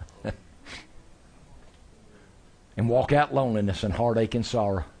cup and walk out loneliness and heartache and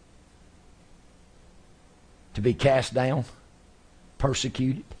sorrow, to be cast down,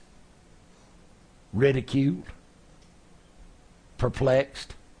 persecuted, ridiculed,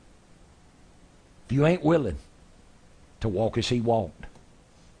 perplexed, if you ain't willing to walk as He walked,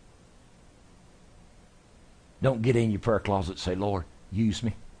 don't get in your prayer closet and say, Lord, use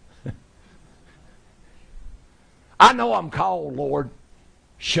me. I know I'm called, Lord.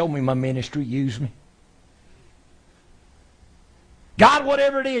 Show me my ministry. Use me. God,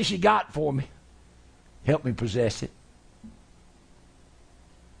 whatever it is you got for me, help me possess it.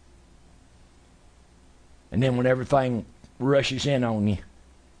 And then when everything rushes in on you,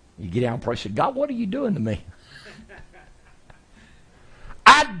 you get down and pray and say, God, what are you doing to me?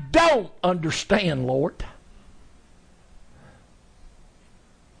 I don't understand, Lord,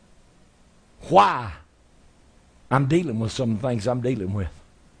 why I'm dealing with some of the things I'm dealing with.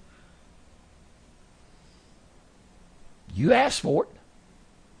 You asked for it.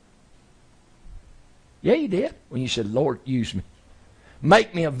 Yeah, you did. When you said, Lord, use me.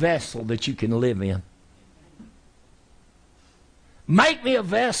 Make me a vessel that you can live in. Make me a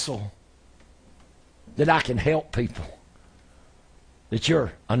vessel that I can help people. That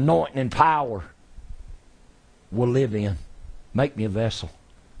your anointing and power will live in. Make me a vessel.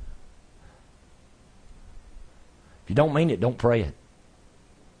 If you don't mean it, don't pray it.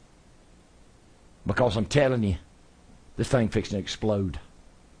 Because I'm telling you, this thing fixing to explode.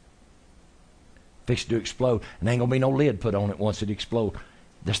 Fixing to explode. And there ain't going to be no lid put on it once it explodes.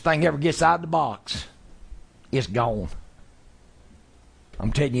 This thing ever gets out of the box, it's gone.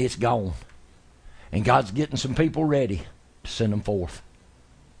 I'm telling you, it's gone. And God's getting some people ready to send them forth.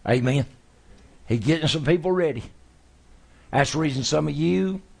 Amen. He's getting some people ready. That's the reason some of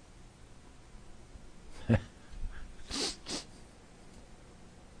you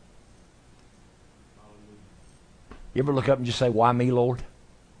you ever look up and just say, why me, Lord?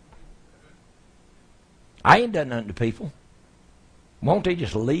 I ain't done nothing to people. Won't they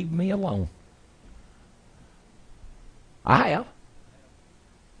just leave me alone? I have.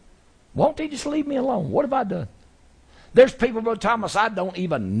 Won't they just leave me alone? What have I done? There's people, Brother Thomas, I don't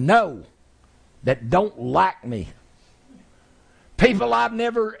even know that don't like me. People I've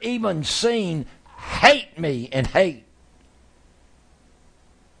never even seen hate me and hate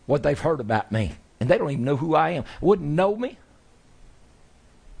what they've heard about me. And they don't even know who I am. Wouldn't know me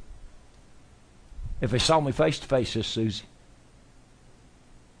if they saw me face to face, says Susie.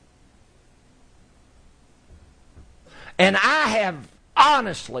 And I have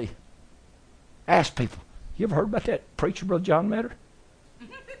honestly asked people, you ever heard about that preacher, Brother John Metter?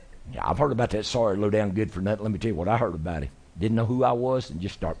 Yeah, I've heard about that sorry, low down, good for nothing. Let me tell you what I heard about him. Didn't know who I was and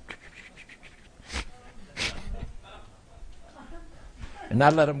just start. And I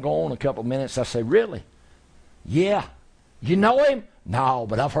let him go on a couple of minutes. I say, really? Yeah. You know him? No,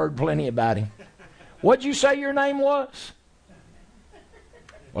 but I've heard plenty about him. What'd you say your name was?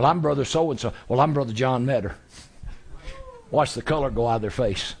 Well, I'm Brother so-and-so. Well, I'm Brother John Metter. Watch the color go out of their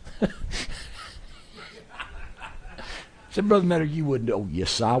face. I said, Brother Metter, you wouldn't. Oh,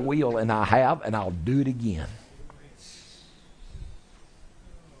 yes, I will, and I have, and I'll do it again.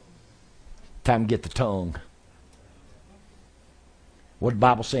 Time to get the tongue. What did the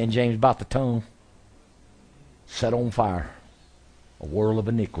Bible say in James about the tongue? Set on fire. A whirl of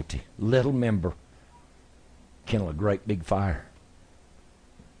iniquity. Little member. Kindle a great big fire.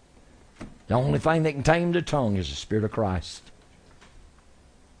 The only thing that can tame the tongue is the Spirit of Christ.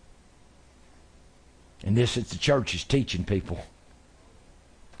 And this is the church is teaching people.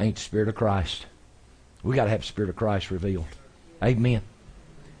 Ain't the Spirit of Christ. We got to have the Spirit of Christ revealed. Amen.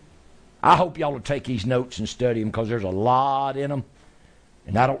 I hope y'all will take these notes and study them because there's a lot in them.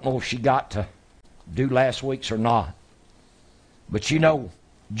 And I don't know if she got to do last week's or not. But you know,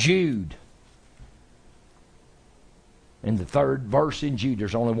 Jude, in the 3rd verse in Jude,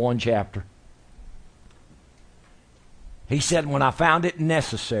 there's only one chapter. He said, when I found it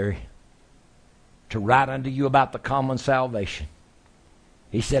necessary to write unto you about the common salvation,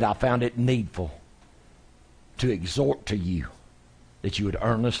 he said, I found it needful to exhort to you that you would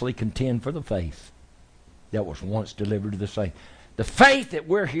earnestly contend for the faith that was once delivered to the saints. The faith that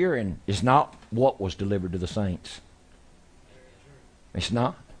we're hearing is not what was delivered to the saints. It's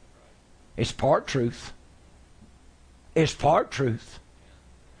not. It's part truth. It's part truth.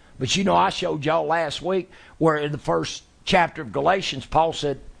 But you know, I showed y'all last week where in the 1st chapter of Galatians, Paul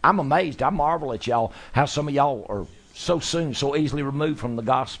said, I'm amazed, I marvel at y'all, how some of y'all are so soon, so easily removed from the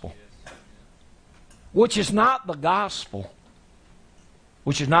gospel. Which is not the gospel.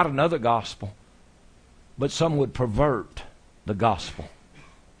 Which is not another gospel. But some would pervert the gospel.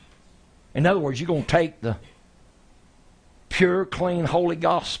 In other words, you're going to take the pure, clean, holy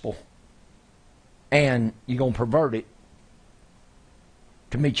gospel and you're going to pervert it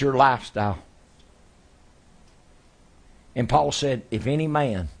to meet your lifestyle. And Paul said, if any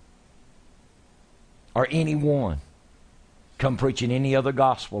man or anyone come preaching any other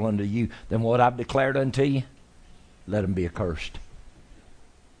gospel unto you than what I've declared unto you, let him be accursed.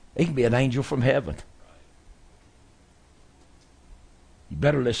 He can be an angel from heaven. You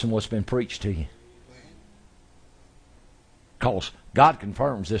better listen to what's been preached to you. Because God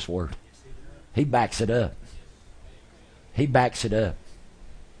confirms this word. He backs it up. He backs it up.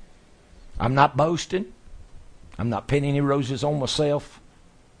 I'm not boasting. I'm not pinning any roses on myself.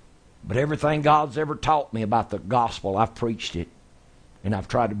 But everything God's ever taught me about the gospel, I've preached it. And I've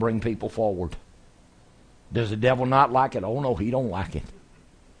tried to bring people forward. Does the devil not like it? Oh no, he don't like it.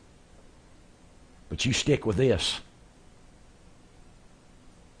 But you stick with this.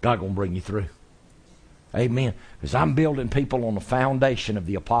 God gonna bring you through. Amen. Because I'm building people on the foundation of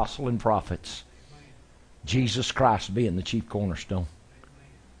the apostle and prophets. Jesus Christ being the chief cornerstone.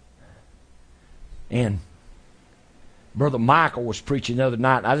 And Brother Michael was preaching the other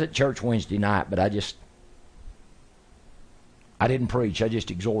night. I was at church Wednesday night, but I didn't preach. I just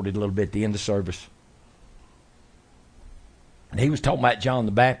exhorted a little bit at the end of the service. And he was talking about John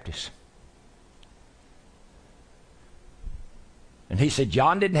the Baptist. And he said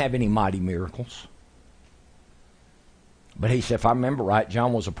John didn't have any mighty miracles. But he said, if I remember right,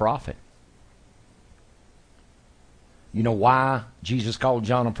 John was a prophet. You know why Jesus called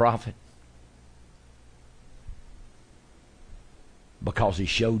John a prophet? Because he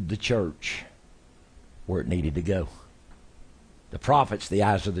showed the church where it needed to go. The prophet's the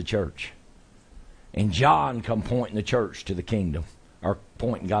eyes of the church. And John come pointing the church to the kingdom, or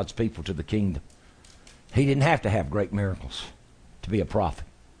pointing God's people to the kingdom. He didn't have to have great miracles to be a prophet.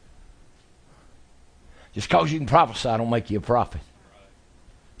 Just because you can prophesy don't make you a prophet.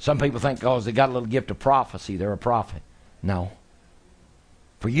 Some people think because they got a little gift of prophecy, they're a prophet. No.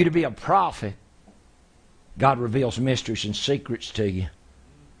 For you to be a prophet, God reveals mysteries and secrets to you.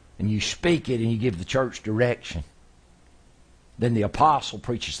 And you speak it and you give the church direction. Then the apostle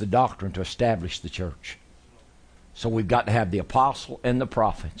preaches the doctrine to establish the church. So we've got to have the apostle and the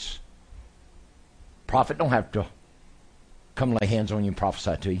prophets. Prophet don't have to come lay hands on you and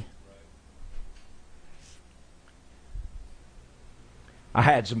prophesy to you. I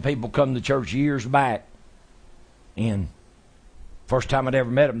had some people come to church years back, and first time I'd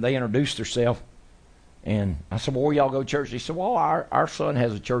ever met them, they introduced themselves. And I said, well, where y'all go to church? They said, well, our son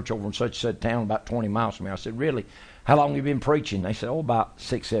has a church over in such and such town about 20 miles from here. I said, really? How long have you been preaching? They said, oh, about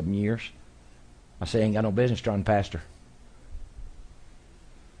 6-7 years. I said, ain't got no business trying to pastor.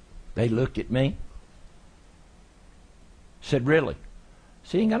 They looked at me. Said, really? I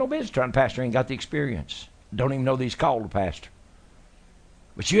said, ain't got no business trying to pastor. Ain't got the experience. Don't even know that he's called to pastor.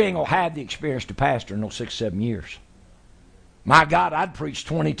 But you ain't going to have the experience to pastor in those 6-7 years. My God, I'd preached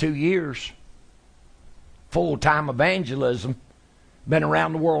 22 years. Full-time evangelism. Been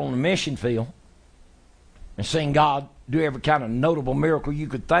around the world on the mission field. And seen God do every kind of notable miracle you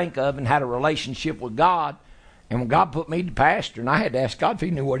could think of, and had a relationship with God. And when God put me to pastor, and I had to ask God if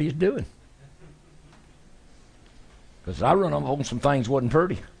he knew what he was doing. Because I run up on some things wasn't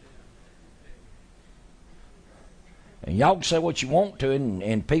pretty. And y'all can say what you want to,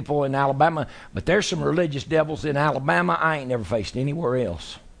 and people in Alabama, but there's some religious devils in Alabama I ain't never faced anywhere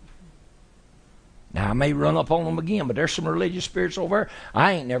else. Now, I may run up on them again, but there's some religious spirits over there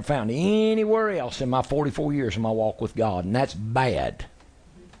I ain't never found anywhere else in my 44 years of my walk with God, and that's bad.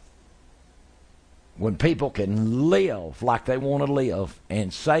 When people can live like they want to live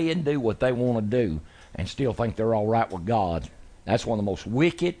and say and do what they want to do and still think they're all right with God, that's one of the most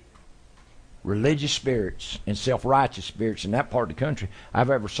wicked religious spirits and self-righteous spirits in that part of the country I've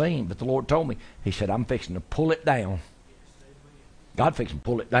ever seen. But the Lord told me, he said, I'm fixing to pull it down. God fixing to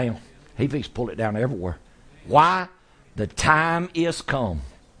pull it down. He fixing to pull it down everywhere. Why? The time is come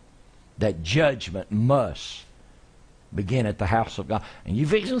that judgment must begin at the house of God. And you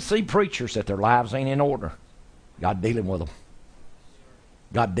fixing to see preachers that their lives ain't in order. God dealing with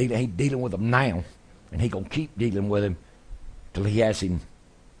them. He's dealing with them now. And he going to keep dealing with them till he has him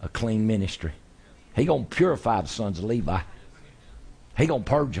a clean ministry. He going to purify the sons of Levi. He going to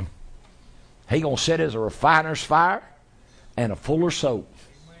purge them. He going to set as a refiner's fire and a fuller's soap.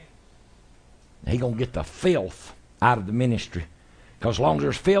 He going to get the filth out of the ministry. Because as long as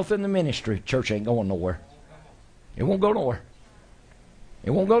there's filth in the ministry, church ain't going nowhere. It won't go nowhere. It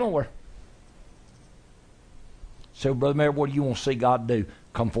won't go nowhere. So, Brother Mayor, what do you want to see God do?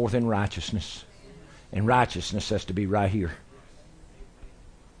 Come forth in righteousness. And righteousness has to be right here.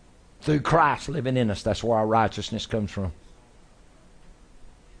 Through Christ living in us, that's where our righteousness comes from.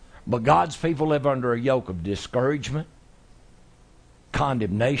 But God's people live under a yoke of discouragement,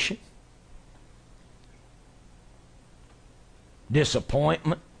 condemnation,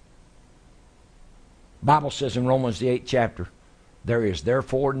 disappointment. The Bible says in Romans the 8th chapter, there is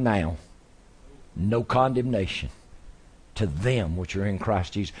therefore now no condemnation to them which are in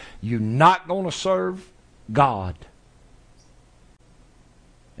Christ Jesus. You're not going to serve God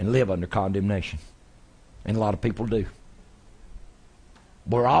and live under condemnation. And a lot of people do.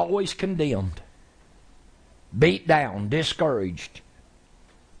 We're always condemned, beat down, discouraged,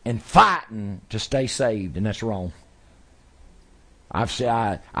 and fighting to stay saved, and that's wrong. I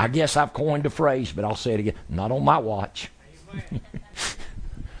guess I've coined the phrase, but I'll say it again. Not on my watch.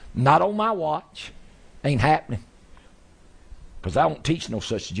 Not on my watch. Ain't happening. Because I don't teach no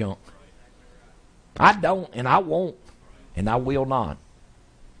such junk. I don't, and I won't, and I will not.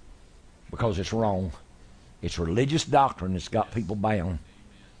 Because it's wrong. It's religious doctrine that's got people bound.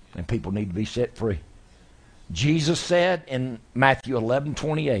 And people need to be set free. Jesus said in Matthew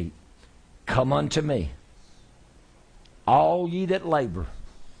 11:28, "Come unto me, all ye that labor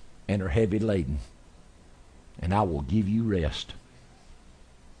and are heavy laden, and I will give you rest."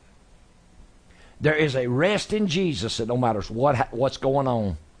 There is a rest in Jesus that no matter what's going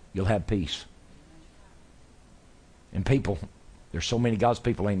on, you'll have peace. And people, there's so many God's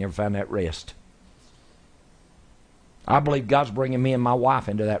people ain't never found that rest. I believe God's bringing me and my wife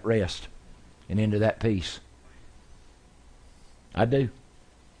into that rest and into that peace. I do.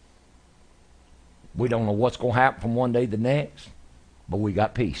 We don't know what's going to happen from one day to the next, but we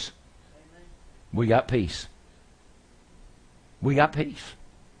got peace. We got peace. We got peace.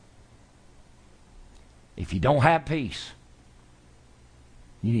 If you don't have peace,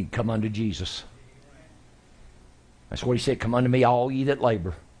 you need to come unto Jesus. That's what he said, "Come unto me, all ye that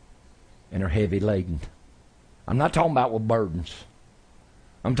labor and are heavy laden." I'm not talking about with burdens.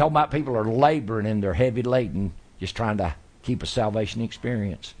 I'm talking about people who are laboring and they're heavy laden, just trying to keep a salvation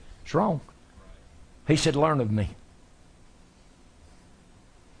experience. It's wrong. He said, "Learn of me."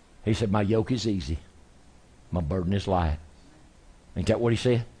 He said, "My yoke is easy. My burden is light." Ain't that what he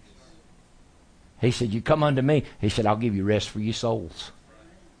said? He said, "You come unto me." He said, "I'll give you rest for your souls."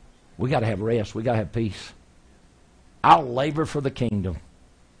 We got to have rest. We got to have peace. I'll labor for the kingdom.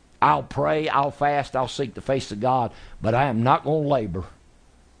 I'll pray. I'll fast. I'll seek the face of God. But I am not going to labor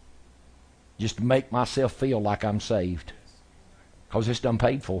just to make myself feel like I'm saved. Because it's done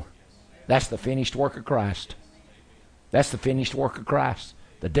paid for. That's the finished work of Christ. That's the finished work of Christ.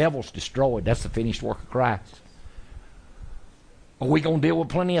 The devil's destroyed. That's the finished work of Christ. Are we going to deal with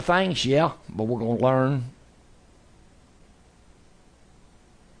plenty of things? Yeah. But we're going to learn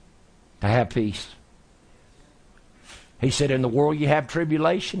to have peace. He said, "In the world you have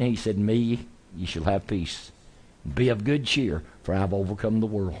tribulation." He said, "Me, you shall have peace. Be of good cheer, for I have overcome the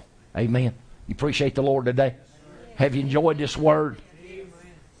world." Amen. You appreciate the Lord today? Have you enjoyed this word?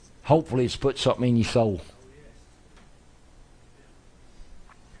 Hopefully it's put something in your soul.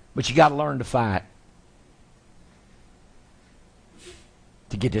 But you got to learn to fight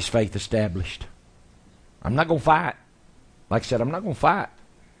to get this faith established. I'm not going to fight. Like I said, I'm not going to fight.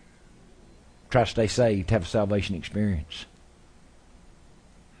 Try to stay saved, have a salvation experience.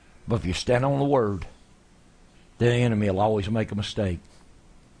 But if you stand on the Word, the enemy will always make a mistake.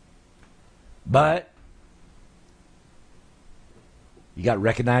 But you got to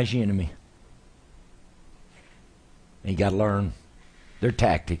recognize your enemy. And you got to learn their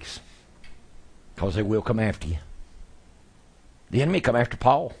tactics. Because they will come after you. The enemy come after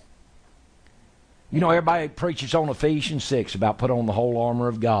Paul. You know, everybody preaches on Ephesians 6 about put on the whole armor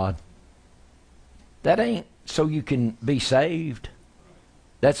of God. That ain't so you can be saved.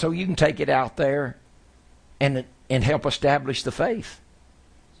 That's so you can take it out there and help establish the faith.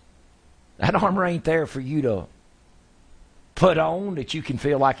 That armor ain't there for you to put on that you can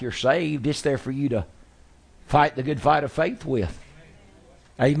feel like you're saved. It's there for you to fight the good fight of faith with.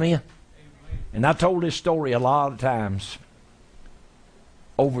 Amen. And I've told this story a lot of times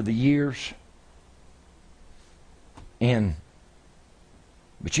over the years. But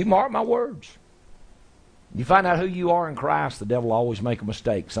you mark my words. You find out who you are in Christ, the devil will always make a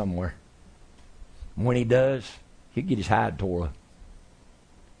mistake somewhere. And when he does, he'll get his hide tore up.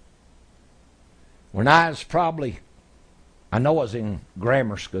 When I was I know I was in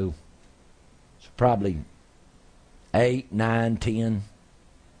grammar school. It's probably 8, 9, 10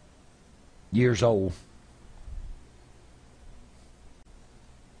 years old.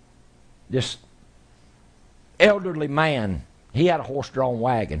 This elderly man, he had a horse-drawn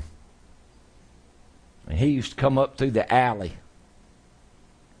wagon. And he used to come up through the alley,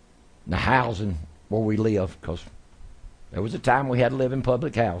 the housing where we lived, because there was a time we had to live in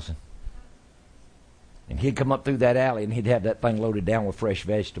public housing. And he'd come up through that alley, and he'd have that thing loaded down with fresh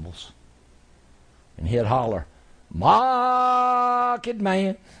vegetables. And he'd holler, "Market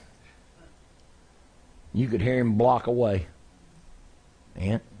man." You could hear him block away.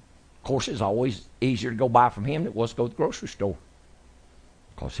 And, of course, it's always easier to go buy from him than it was to go to the grocery store.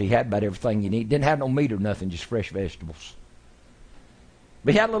 Because he had about everything you need. Didn't have no meat or nothing, just fresh vegetables.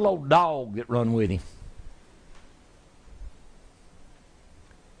 But he had a little old dog that run with him.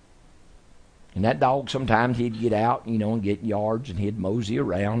 And that dog, sometimes he'd get out, and get yards, and he'd mosey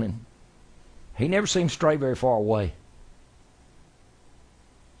around, and he never seemed to stray very far away.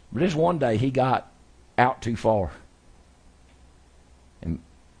 But this one day, he got out too far and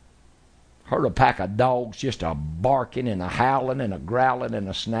heard a pack of dogs just a barking and a howling and a growling and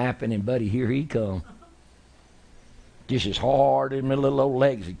a snapping, and buddy, here he come. Just as hard as my little old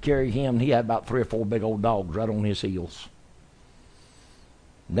legs would carry him, he had about 3 or 4 big old dogs right on his heels.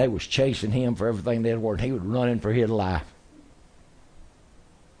 And they was chasing him for everything they were, and he was running for his life.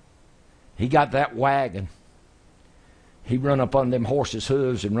 He got that wagon. He run up on them horses'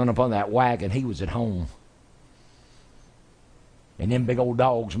 hooves and run up on that wagon. He was at home. And them big old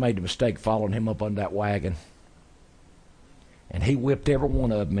dogs made the mistake following him up on that wagon. And he whipped every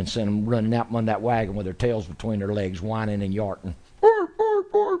one of them and sent them running out on that wagon with their tails between their legs, whining and yarking.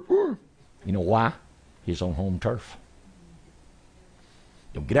 You know why? His own home turf.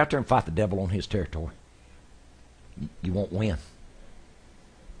 Don't get out there and fight the devil on his territory. You won't win.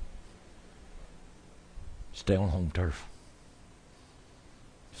 Stay on home turf.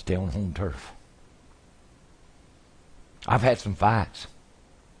 Stay on home turf. I've had some fights.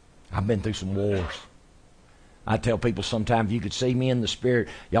 I've been through some wars. I tell people sometimes, if you could see me in the spirit,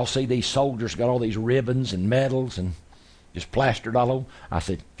 y'all see these soldiers got all these ribbons and medals and just plastered all over. I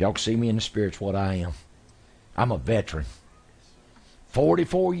said, if y'all could see me in the spirit, it's what I am. I'm a veteran.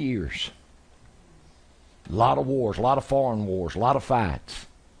 44 years. A lot of wars, a lot of foreign wars, a lot of fights.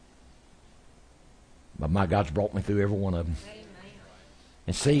 But my God's brought me through every one of them. Amen.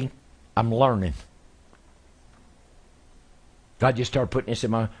 And see, I'm learning. God just started putting this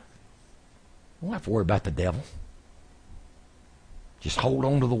in my... I don't have to worry about the devil. Just hold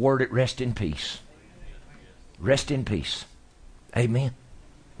on to the word at rest in peace. Rest in peace. Amen.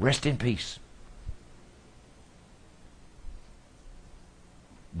 Rest in peace.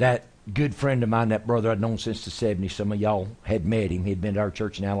 That good friend of mine, that brother I'd known since the 70s, some of y'all had met him. He'd been to our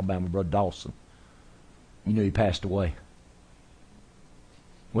church in Alabama, Brother Dawson. You knew he passed away.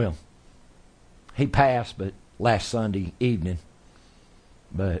 Well, he passed, but last Sunday evening.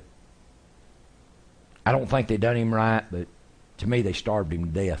 But I don't think they done him right, but to me they starved him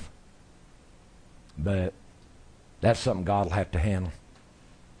to death. But that's something God will have to handle.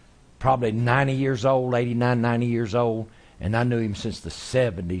 Probably 90 years old, 89, 90 years old, and I knew him since the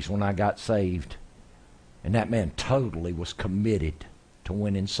 70s when I got saved. And that man totally was committed to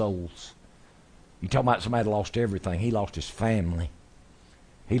winning souls. You talking about somebody that lost everything. He lost his family.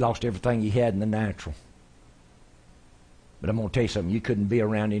 He lost everything he had in the natural. But I'm going to tell you something. You couldn't be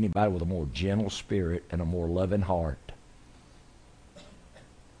around anybody with a more gentle spirit and a more loving heart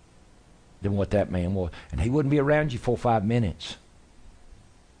than what that man was. And he wouldn't be around you 4 or 5 minutes.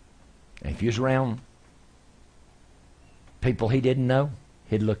 And if you was around people he didn't know,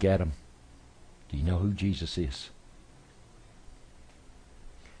 he'd look at them. Do you know who Jesus is?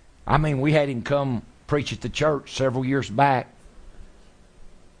 I mean, we had him come preach at the church several years back.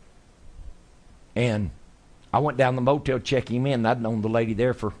 And I went down the motel to check him in, and I'd known the lady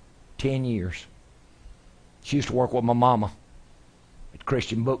there for 10 years. She used to work with my mama at the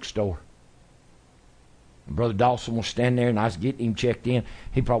Christian bookstore. And Brother Dawson was standing there, and I was getting him checked in.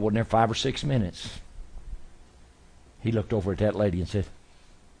 He probably wasn't there 5 or 6 minutes. He looked over at that lady and said,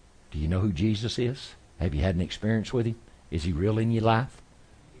 do you know who Jesus is? Have you had an experience with him? Is he real in your life?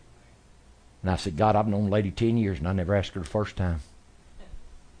 And I said, God, I've known the lady 10 years, and I never asked her the first time.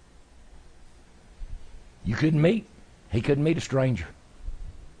 You couldn't meet. He couldn't meet a stranger.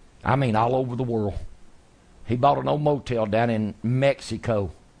 I mean, all over the world. He bought an old motel down in Mexico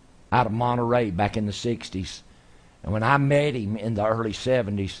out of Monterey back in the 60s. And when I met him in the early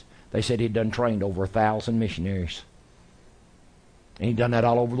 70s, they said he'd done trained over 1,000 missionaries. And he'd done that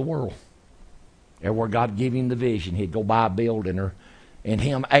all over the world. Everywhere God gave him the vision, he'd go buy a building. And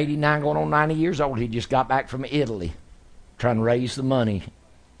him, 89 going on 90 years old, he just got back from Italy trying to raise the money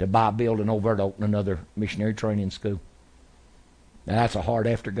to buy a building over to open another missionary training school. Now that's a heart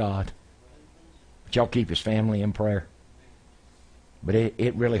after God. But y'all keep his family in prayer. But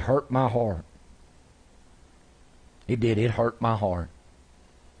it really hurt my heart. It did. It hurt my heart.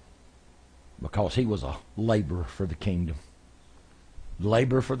 Because he was a laborer for the kingdom.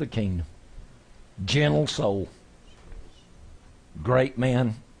 Laborer for the kingdom. Gentle soul. Great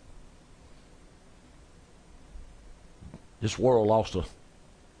man. This world lost a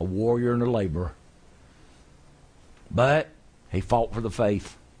warrior and a laborer. But he fought for the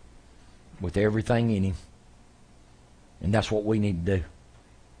faith with everything in him. And that's what we need to do.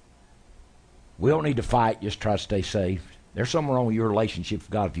 We don't need to fight, just try to stay saved. There's something wrong with your relationship with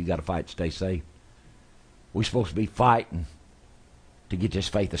God if you got to fight to stay saved. We're supposed to be fighting to get this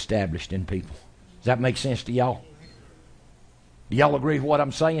faith established in people. Does that make sense to y'all? Do y'all agree with what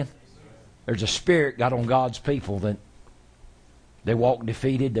I'm saying? There's a spirit got on God's people that they walk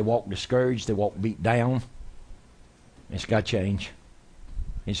defeated, they walk discouraged, they walk beat down. It's got to change.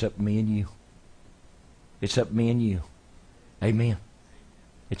 It's up to me and you. It's up to me and you. Amen.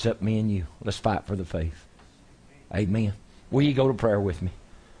 It's up to me and you. Let's fight for the faith. Amen. Will you go to prayer with me?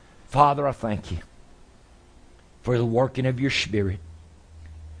 Father, I thank you for the working of your Spirit,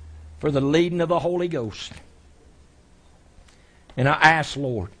 for the leading of the Holy Ghost. And I ask,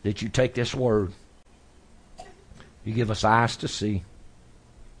 Lord, that you take this word. You give us eyes to see,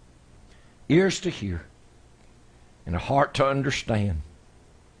 ears to hear, and a heart to understand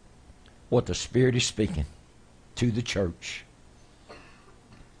what the Spirit is speaking to the church.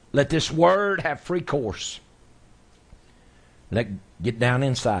 Let this word have free course. Let it get down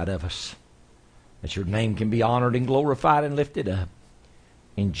inside of us, that your name can be honored and glorified and lifted up.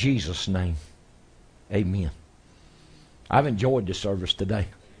 In Jesus' name, amen. I've enjoyed this service today.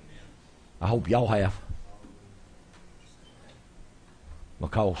 I hope y'all have.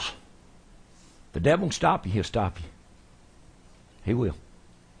 Because the devil can stop you, he'll stop you. He will.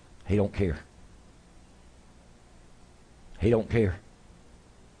 He don't care. He don't care.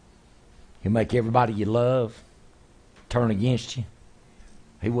 He'll make everybody you love turn against you.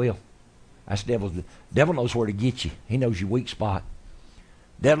 He will. That's the devil knows where to get you. He knows your weak spot.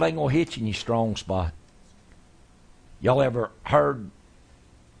 Devil ain't gonna hit you in your strong spot. Y'all ever heard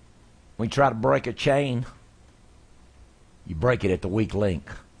when you try to break a chain, you break it at the weak link.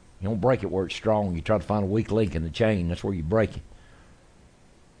 You don't break it where it's strong. You try to find a weak link in the chain. That's where you break it.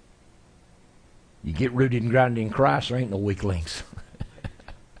 You get rooted and grounded in Christ, there ain't no weak links.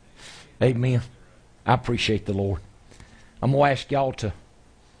 Amen. I appreciate the Lord. I'm going to ask y'all to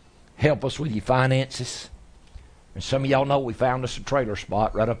help us with your finances. And some of y'all know we found us a trailer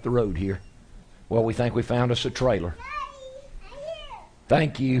spot right up the road here. Well, we think we found us a trailer.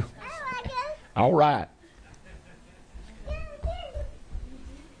 Thank you. All right.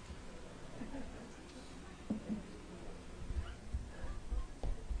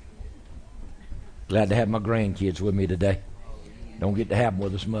 Glad to have my grandkids with me today. Don't get to have them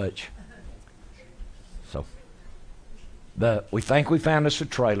with us much. So, we think we found us a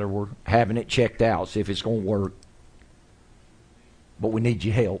trailer. We're having it checked out, see if it's going to work. But we need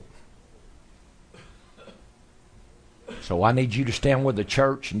your help. So I need you to stand with the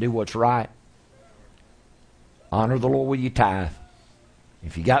church and do what's right. Honor the Lord with your tithe.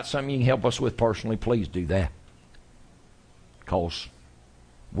 If you got something you can help us with personally, please do that. Because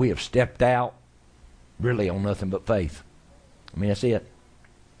we have stepped out really on nothing but faith. I mean, that's it.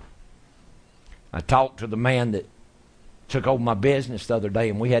 I talked to the man that took over my business the other day,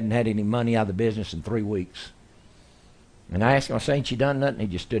 and we hadn't had any money out of the business in 3 weeks. And I asked him, I said, ain't you done nothing? He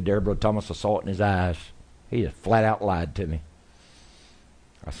just stood there, Brother Thomas. I saw it in his eyes. He just flat out lied to me.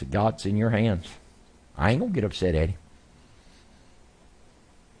 I said, God's in your hands. I ain't going to get upset at him.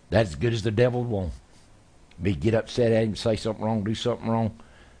 That's as good as the devil would want. Me get upset at him, say something wrong, do something wrong.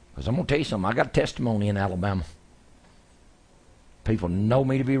 Because I'm going to tell you something. I got a testimony in Alabama. People know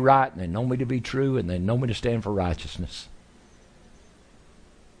me to be right, and they know me to be true, and they know me to stand for righteousness.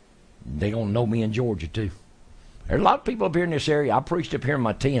 They're going to know me in Georgia, too. There's a lot of people up here in this area. I preached up here in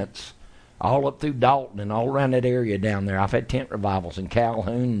my tents, all up through Dalton and all around that area down there. I've had tent revivals in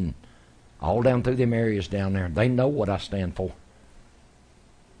Calhoun and all down through them areas down there. They know what I stand for.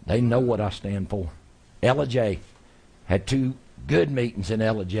 They know what I stand for. Ella J. Had 2 good meetings in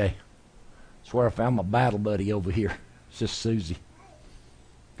Ella J. That's where I found my battle buddy over here. It's just Susie.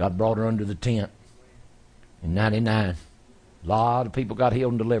 God brought her under the tent in 99. A lot of people got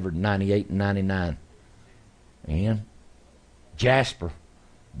healed and delivered in 98 and 99. And Jasper,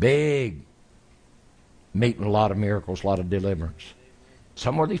 big meeting, a lot of miracles, a lot of deliverance.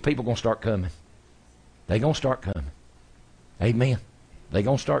 Somewhere these people going to start coming. They going to start coming. Amen. They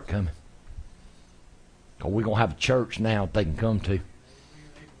going to start coming. Because we're going to have a church now that they can come to.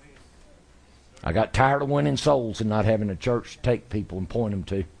 I got tired of winning souls and not having a church to take people and point them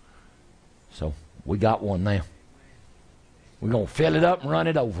to. So we got one now. We're going to fill it up and run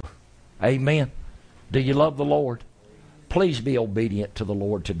it over. Amen. Do you love the Lord? Please be obedient to the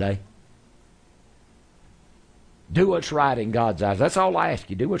Lord today. Do what's right in God's eyes. That's all I ask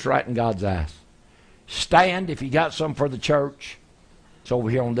you. Do what's right in God's eyes. Stand if you got something for the church. It's over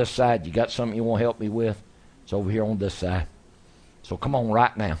here on this side. You got something you want to help me with? It's over here on this side. So come on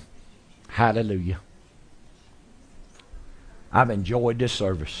right now. Hallelujah. I've enjoyed this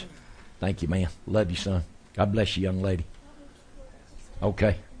service. Thank you, man. Love you, son. God bless you, young lady.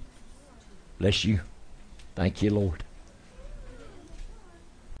 Okay. Bless you. Thank you, Lord.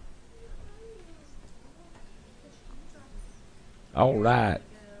 All right.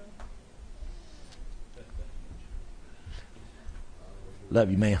 Love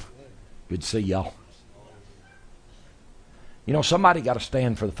you, man. Good to see y'all. You know, somebody got to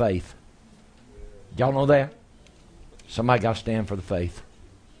stand for the faith. Y'all know that? Somebody got to stand for the faith.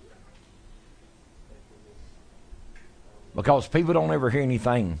 Because people don't ever hear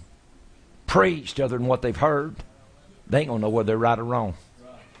anything preached other than what they've heard. They ain't going to know whether they're right or wrong.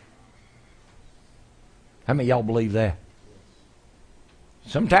 How many of y'all believe that?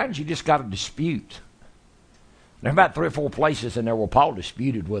 Sometimes you just got to dispute. There are about 3 or 4 places in there where Paul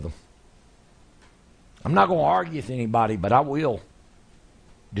disputed with them. I'm not going to argue with anybody, but I will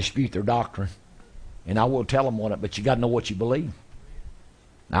dispute their doctrine. And I will tell them what it, but you got to know what you believe.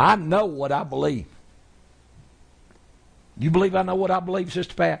 Now, I know what I believe. You believe I know what I believe,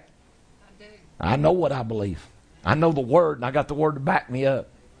 Sister Pat? I do. I know what I believe. I know the Word, and I got the Word to back me up.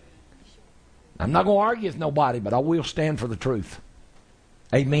 I'm not going to argue with nobody, but I will stand for the truth.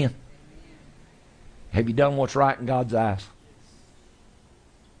 Amen. Have you done what's right in God's eyes?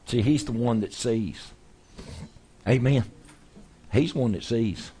 See, He's the one that sees. Amen. He's the one that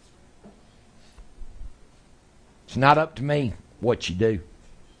sees. It's not up to me what you do.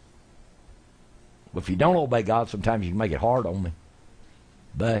 But if you don't obey God, sometimes you can make it hard on me.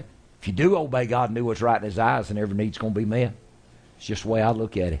 But if you do obey God and do what's right in His eyes, then every need's going to be met. It's just the way I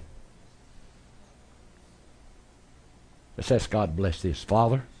look at it. Let's ask God to bless this.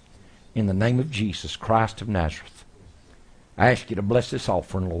 Father, in the name of Jesus Christ of Nazareth, I ask you to bless this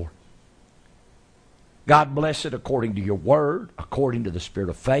offering, Lord. God, bless it according to your word, according to the spirit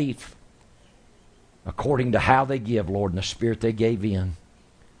of faith, according to how they give, Lord, and the spirit they gave in.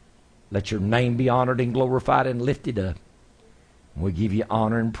 Let your name be honored and glorified and lifted up. We give you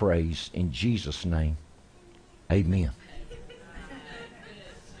honor and praise in Jesus' name. Amen.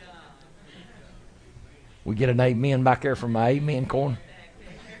 We get an amen back there from my amen corner.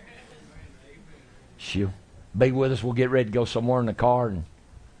 She'll be with us. We'll get ready to go somewhere in the car. And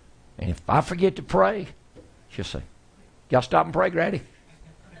if I forget to pray, she'll say, y'all stop and pray, Grady.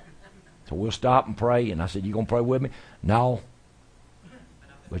 So we'll stop and pray. And I said, you going to pray with me? No.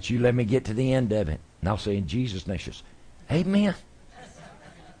 But you let me get to the end of it. And I'll say in Jesus' name, she'll say, amen.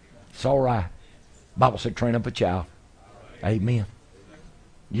 It's all right. The Bible said, train up a child. Amen.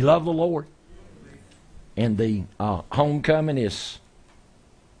 You love the Lord. And the homecoming is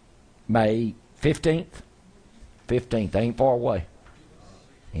May 15th. 15th. Ain't far away.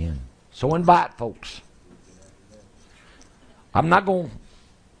 And so invite folks. I'm not going to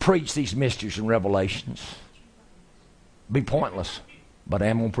preach these mysteries and revelations. Be pointless. But I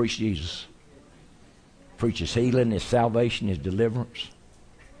am going to preach Jesus. Preach His healing, His salvation, His deliverance.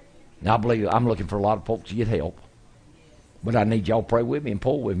 Now I believe I'm looking for a lot of folks to get help. But I need y'all to pray with me and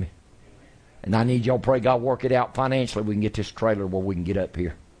pull with me. And I need y'all to pray God work it out financially. We can get this trailer where we can get up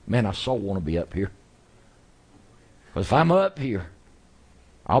here. Man, I so want to be up here. Because if I'm up here,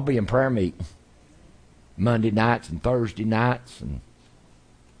 I'll be in prayer meeting Monday nights and Thursday nights. And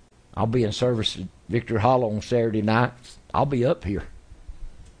I'll be in service at Victory Hollow on Saturday nights. I'll be up here.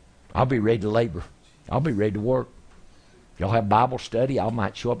 I'll be ready to labor. I'll be ready to work. If y'all have Bible study, I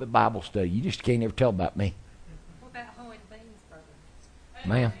might show up at Bible study. You just can't ever tell about me. What about hoeing beans, brother?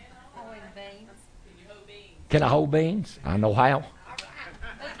 Ma'am. Hoeing beans. Can I hoe beans? I know how.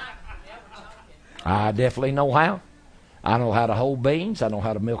 I definitely know how. I know how to hoe beans. I know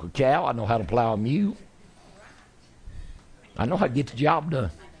how to milk a cow. I know how to plow a mule. I know how to get the job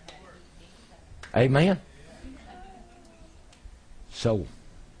done. Amen. So,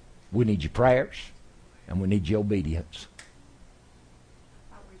 we need your prayers and we need your obedience.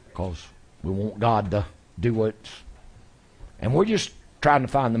 Because we want God to do what. And we're just trying to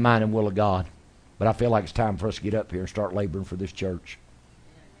find the mind and will of God. But I feel like it's time for us to get up here and start laboring for this church.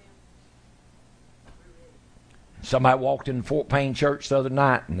 Somebody walked in the Fort Payne church the other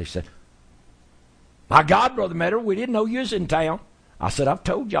night and they said, my God, Brother Metter, we didn't know you was in town. I said, I've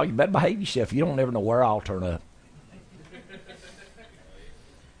told y'all, you better behave yourself. You don't ever know where I'll turn up.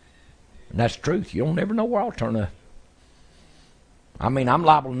 And that's the truth. You don't ever know where I'll turn up. I mean, I'm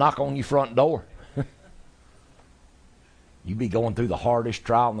liable to knock on your front door. You be going through the hardest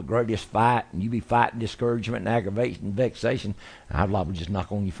trial and the greatest fight, and you be fighting discouragement and aggravation and vexation, and I'm liable to just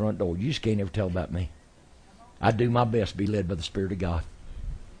knock on your front door. You just can't ever tell about me. I do my best to be led by the Spirit of God.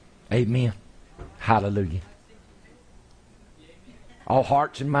 Amen. Hallelujah. All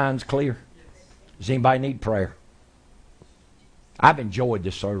hearts and minds clear. Does anybody need prayer? I've enjoyed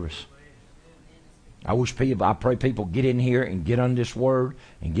this service. I pray people get in here and get on this word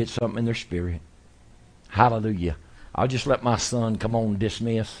and get something in their spirit. Hallelujah. I'll just let my son come on and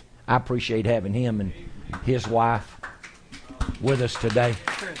dismiss. I appreciate having him and his wife. with us today.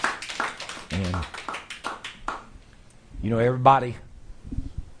 And, you know, everybody,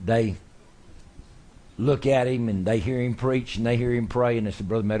 they look at him and they hear him preach and they hear him pray and they say,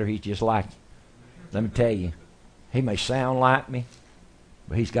 Brother Metter, he's just like you. Let me tell you, he may sound like me,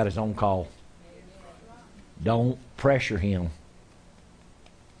 but he's got his own call. Don't pressure him.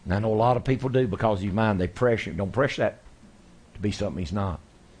 And I know a lot of people do because of your mind. They pressure him. Don't pressure that to be something he's not.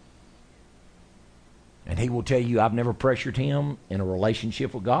 And he will tell you, I've never pressured him in a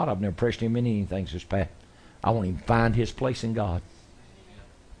relationship with God. I've never pressured him in anything this past. I want him to find his place in God.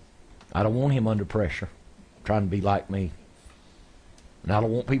 I don't want him under pressure, trying to be like me. And I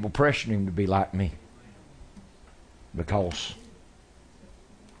don't want people pressuring him to be like me. Because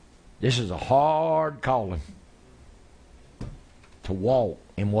this is a hard calling to walk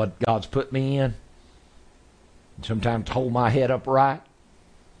in what God's put me in. And sometimes to hold my head upright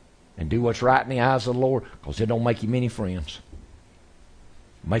and do what's right in the eyes of the Lord, because it don't make you many friends.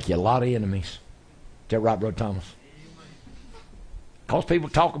 It'll make you a lot of enemies. Is that right, Brother Thomas? Because people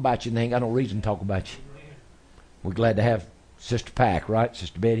talk about you and they ain't got no reason to talk about you. We're glad to have Sister Pack, right?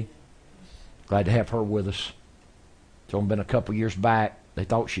 Sister Betty. Glad to have her with us. It's only been a couple years back. They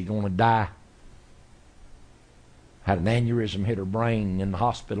thought she was going to die. Had an aneurysm hit her brain in the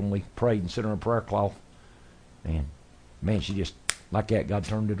hospital, and we prayed and sit on a prayer cloth. And, man, she just, like that, God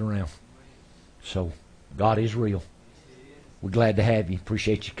turned it around. So, God is real. We're glad to have you.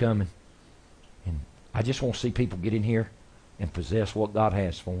 Appreciate you coming. And I just want to see people get in here and possess what God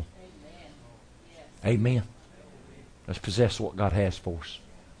has for them. Amen. Let's possess what God has for us.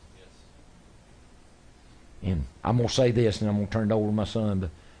 And I'm going to say this, and I'm going to turn it over to my son. But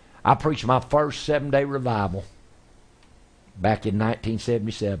I preached my first 7-day revival back in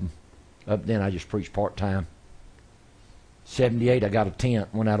 1977. Up then, I just preached part-time. 78, I got a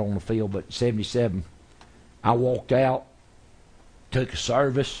tent, went out on the field. But 77, I walked out, took a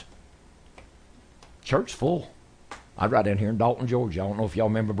service. Church full. I was right down here in Dalton, Georgia. I don't know if y'all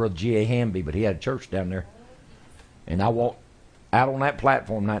remember Brother G.A. Hamby, but he had a church down there. And I walked out on that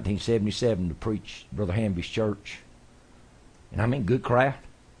platform in 1977 to preach Brother Hamby's church. And I mean, good crowd.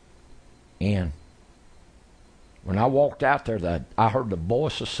 And when I walked out there, I heard the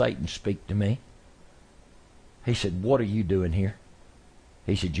voice of Satan speak to me. He said, what are you doing here?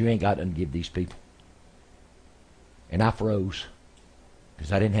 He said, you ain't got nothing to give these people. And I froze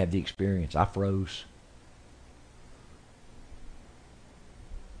because I didn't have the experience. I froze.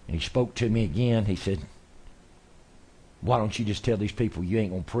 And he spoke to me again. He said, why don't you just tell these people you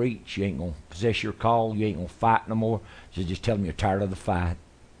ain't going to preach, you ain't going to possess your call, you ain't going to fight no more. So just tell them you're tired of the fight.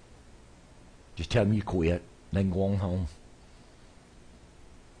 Just tell them you quit. They can go on home.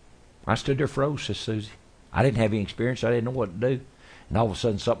 I stood there froze, says Susie. I didn't have any experience. I didn't know what to do. And all of a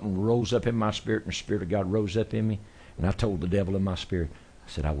sudden something rose up in my spirit, and the Spirit of God rose up in me. And I told the devil in my spirit, I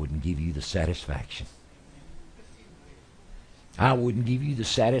said, I wouldn't give you the satisfaction. I wouldn't give you the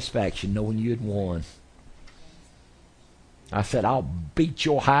satisfaction knowing you had won. I said, I'll beat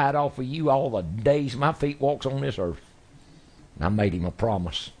your hide off of you all the days my feet walks on this earth. And I made him a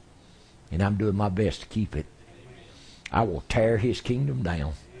promise. And I'm doing my best to keep it. I will tear his kingdom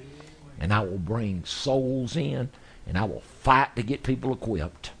down. And I will bring souls in. And I will fight to get people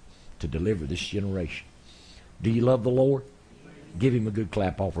equipped to deliver this generation. Do you love the Lord? Give him a good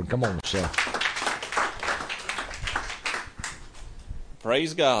clap offering. Come on, son.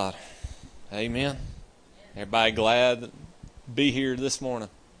 Praise God. Amen. Everybody glad to be here this morning?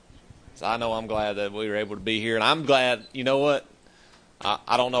 So I know I'm glad that we were able to be here. And I'm glad, you know what?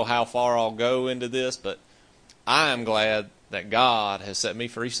 I don't know how far I'll go into this, but I am glad that God has set me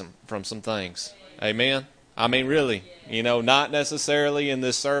free from some things. Amen? I mean, really, not necessarily in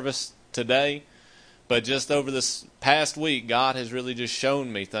this service today, but just over this past week, God has really just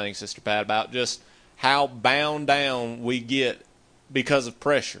shown me things, Sister Pat, about just how bound down we get because of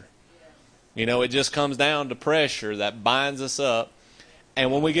pressure. It just comes down to pressure that binds us up.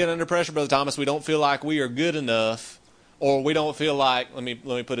 And when we get under pressure, Brother Thomas, we don't feel like we are good enough, or we don't feel like, let me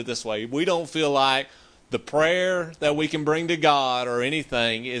put it this way, we don't feel like the prayer that we can bring to God or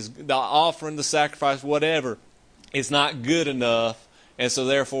anything is the offering, the sacrifice, whatever, is not good enough. And so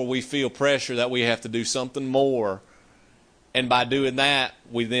therefore we feel pressure that we have to do something more. And by doing that,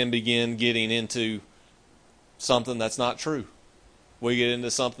 we then begin getting into something that's not true. We get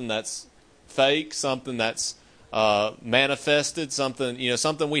into something that's fake, something that's manifested,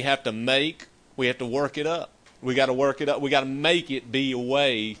 something we have to make. We have to work it up. We got to work it up. We got to make it be a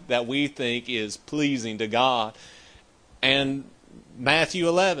way that we think is pleasing to God. And Matthew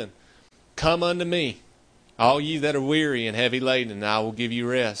 11, come unto me, all ye that are weary and heavy laden, and I will give you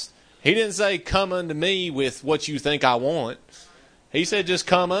rest. He didn't say, come unto me with what you think I want. He said, just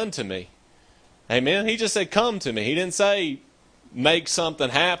come unto me. Amen. He just said, come to me. He didn't say, make something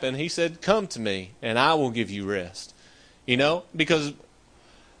happen. He said, come to me and I will give you rest. You know, because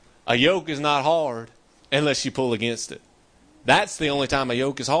a yoke is not hard unless you pull against it. That's the only time a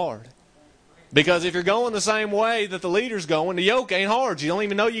yoke is hard. Because if you're going the same way that the leader's going, the yoke ain't hard. You don't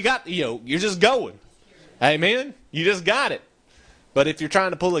even know you got the yoke. You're just going. Amen? You just got it. But if you're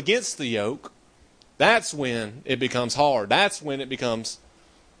trying to pull against the yoke, that's when it becomes hard. That's when it becomes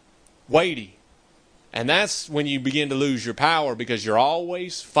weighty. And that's when you begin to lose your power, because you're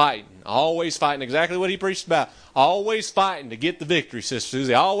always fighting. Exactly what he preached about. Always fighting to get the victory, Sister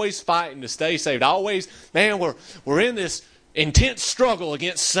Susie. Always fighting to stay saved. Always, man, we're in this intense struggle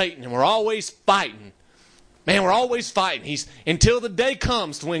against Satan, and we're always fighting. Man, we're always fighting. Until the day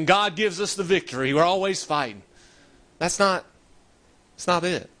comes to when God gives us the victory, we're always fighting. It's not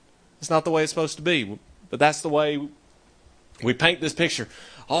it. It's not the way it's supposed to be. But that's the way we paint this picture.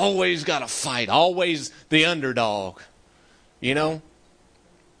 Always got to fight. Always the underdog. You know?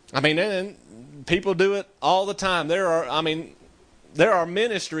 I mean, and people do it all the time. There are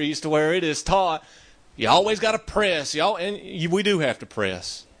ministries to where it is taught, you always got to press. We do have to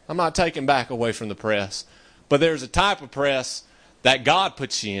press. I'm not taking back away from the press. But there's a type of press that God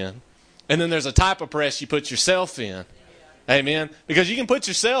puts you in. And then there's a type of press you put yourself in. Amen? Because you can put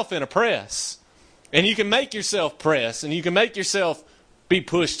yourself in a press. And you can make yourself press. And you can make yourself be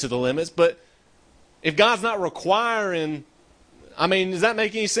pushed to the limits. But if God's not requiring, does that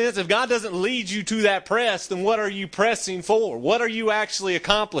make any sense? If God doesn't lead you to that press, then what are you pressing for? What are you actually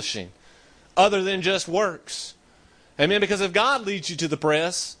accomplishing other than just works? Amen? Because if God leads you to the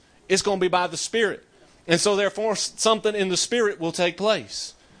press, it's going to be by the Spirit. And so therefore something in the Spirit will take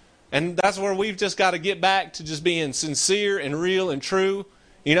place. And that's where we've just got to get back to just being sincere and real and true.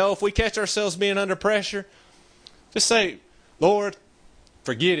 You know, if we catch ourselves being under pressure, just say, Lord,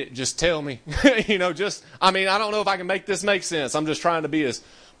 forget it. Just tell me. I don't know if I can make this make sense. I'm just trying to be as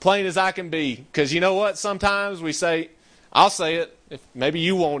plain as I can be. Because you know what? Sometimes we say, I'll say it. Maybe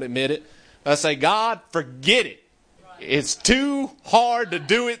you won't admit it. I say, God, forget it. It's too hard to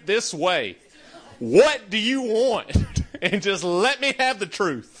do it this way. What do you want? And just let me have the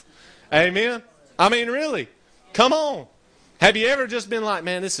truth. Amen? Really. Come on. Have you ever just been like,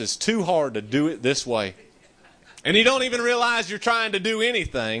 man, this is too hard to do it this way? And you don't even realize you're trying to do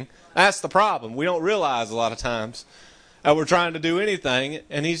anything. That's the problem. We don't realize a lot of times that we're trying to do anything.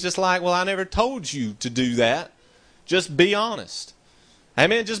 And he's just like, well, I never told you to do that. Just be honest.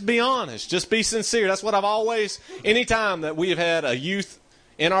 Amen. Just be honest. Just be sincere. That's what I've always, anytime that we have had a youth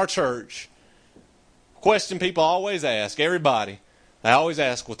in our church, question people always ask, everybody, they always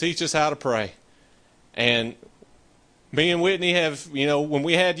ask, well, teach us how to pray. And me and Whitney have, when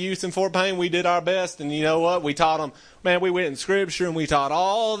we had youth in Fort Payne, we did our best. And you know what? We taught them, we went in Scripture and we taught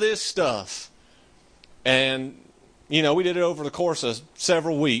all this stuff. And, we did it over the course of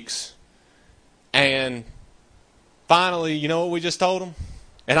several weeks. And finally, you know what we just told them?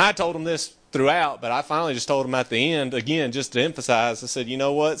 And I told them this throughout, but I finally just told them at the end, again, just to emphasize, I said, you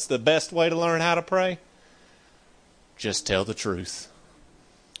know what's the best way to learn how to pray? Just tell the truth.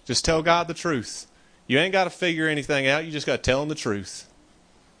 Just tell God the truth. You ain't got to figure anything out. You just got to tell him the truth.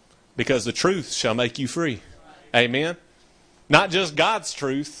 Because the truth shall make you free. Amen? Not just God's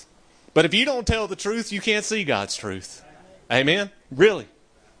truth, but if you don't tell the truth, you can't see God's truth. Amen? Really.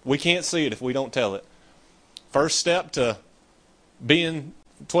 We can't see it if we don't tell it. First step to being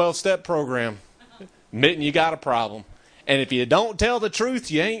 12-step program, admitting you got a problem. And if you don't tell the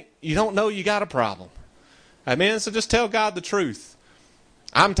truth, you don't know you got a problem. Amen? So just tell God the truth.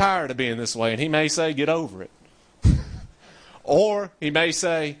 I'm tired of being this way. And he may say, get over it. Or he may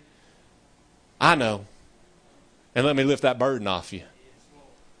say, I know. And let me lift that burden off you.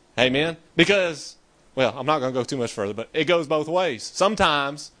 Amen? Because, I'm not going to go too much further, but it goes both ways.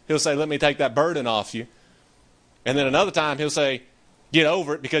 Sometimes he'll say, let me take that burden off you. And then another time he'll say, get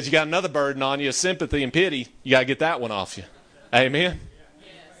over it because you got another burden on you, sympathy and pity. You got to get that one off you. Amen?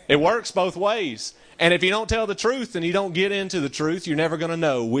 It works both ways. And if you don't tell the truth and you don't get into the truth, you're never going to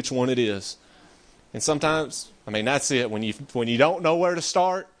know which one it is. And sometimes, that's it. When you don't know where to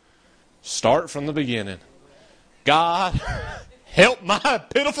start from the beginning. God, help my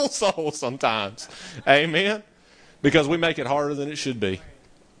pitiful soul sometimes. Amen? Because we make it harder than it should be.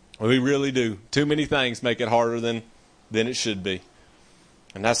 We really do. Too many things make it harder than it should be.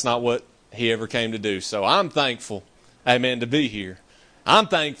 And that's not what he ever came to do. So I'm thankful, amen, to be here. I'm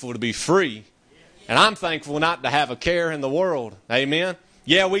thankful to be free. And I'm thankful not to have a care in the world. Amen?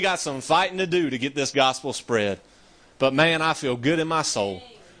 Yeah, we got some fighting to do to get this gospel spread. But man, I feel good in my soul.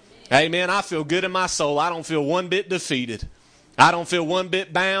 Amen. I feel good in my soul. I don't feel one bit defeated. I don't feel one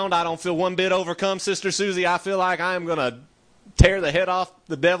bit bound. I don't feel one bit overcome, Sister Susie. I feel like I am going to tear the head off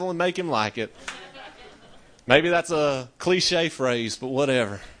the devil and make him like it. Maybe that's a cliche phrase, but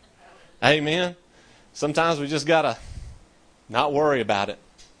whatever. Amen. Sometimes we just got to not worry about it.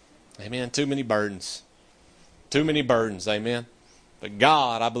 Amen. Too many burdens. Too many burdens. Amen. But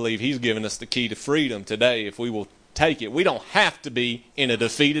God, I believe He's given us the key to freedom today if we will take it. We don't have to be in a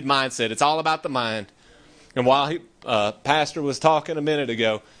defeated mindset. It's all about the mind. And while Pastor was talking a minute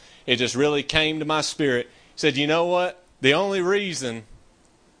ago, it just really came to my spirit. He said, you know what? The only reason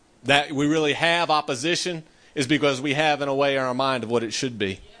that we really have opposition is because we have in a way in our mind of what it should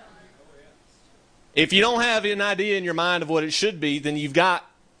be. If you don't have an idea in your mind of what it should be, then you've got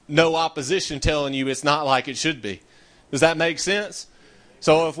no opposition telling you it's not like it should be. Does that make sense?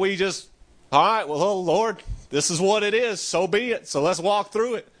 So if we just, all right, well, oh Lord, this is what it is, so be it. So let's walk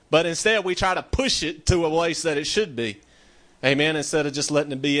through it. But instead we try to push it to a place that it should be. Amen. Instead of just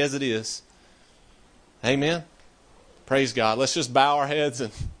letting it be as it is. Amen. Praise God. Let's just bow our heads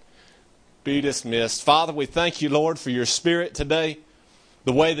and be dismissed. Father, we thank you, Lord, for your Spirit today.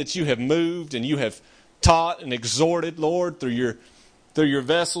 The way that you have moved and you have taught and exhorted, Lord, through your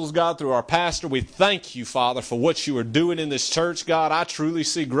vessels, God, through our pastor. We thank you, Father, for what you are doing in this church, God. I truly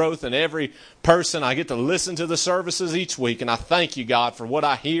see growth in every person. I get to listen to the services each week, and I thank you, God, for what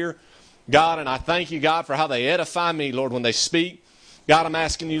I hear, God, and I thank you, God, for how they edify me, Lord, when they speak. God, I'm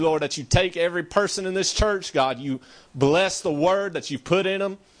asking you, Lord, that you take every person in this church, God. You bless the word that you put in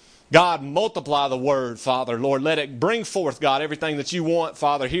them. God, multiply the word, Father. Lord, let it bring forth, God, everything that you want,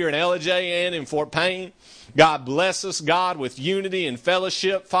 Father, here in LJ and in Fort Payne. God, bless us, God, with unity and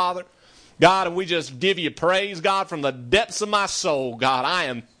fellowship, Father. God, and we just give you praise, God, from the depths of my soul, God. I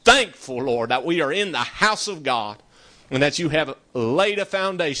am thankful, Lord, that we are in the house of God and that you have laid a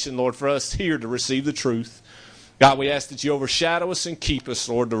foundation, Lord, for us here to receive the truth. God, we ask that you overshadow us and keep us,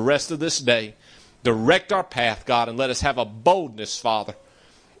 Lord, the rest of this day. Direct our path, God, and let us have a boldness, Father,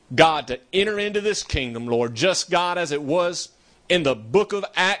 God, to enter into this kingdom, Lord, just, God, as it was in the book of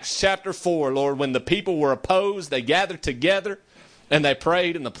Acts chapter 4, Lord, when the people were opposed, they gathered together and they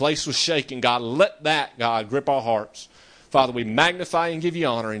prayed and the place was shaking. God, let that, God, grip our hearts. Father, we magnify and give you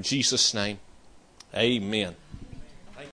honor in Jesus' name. Amen.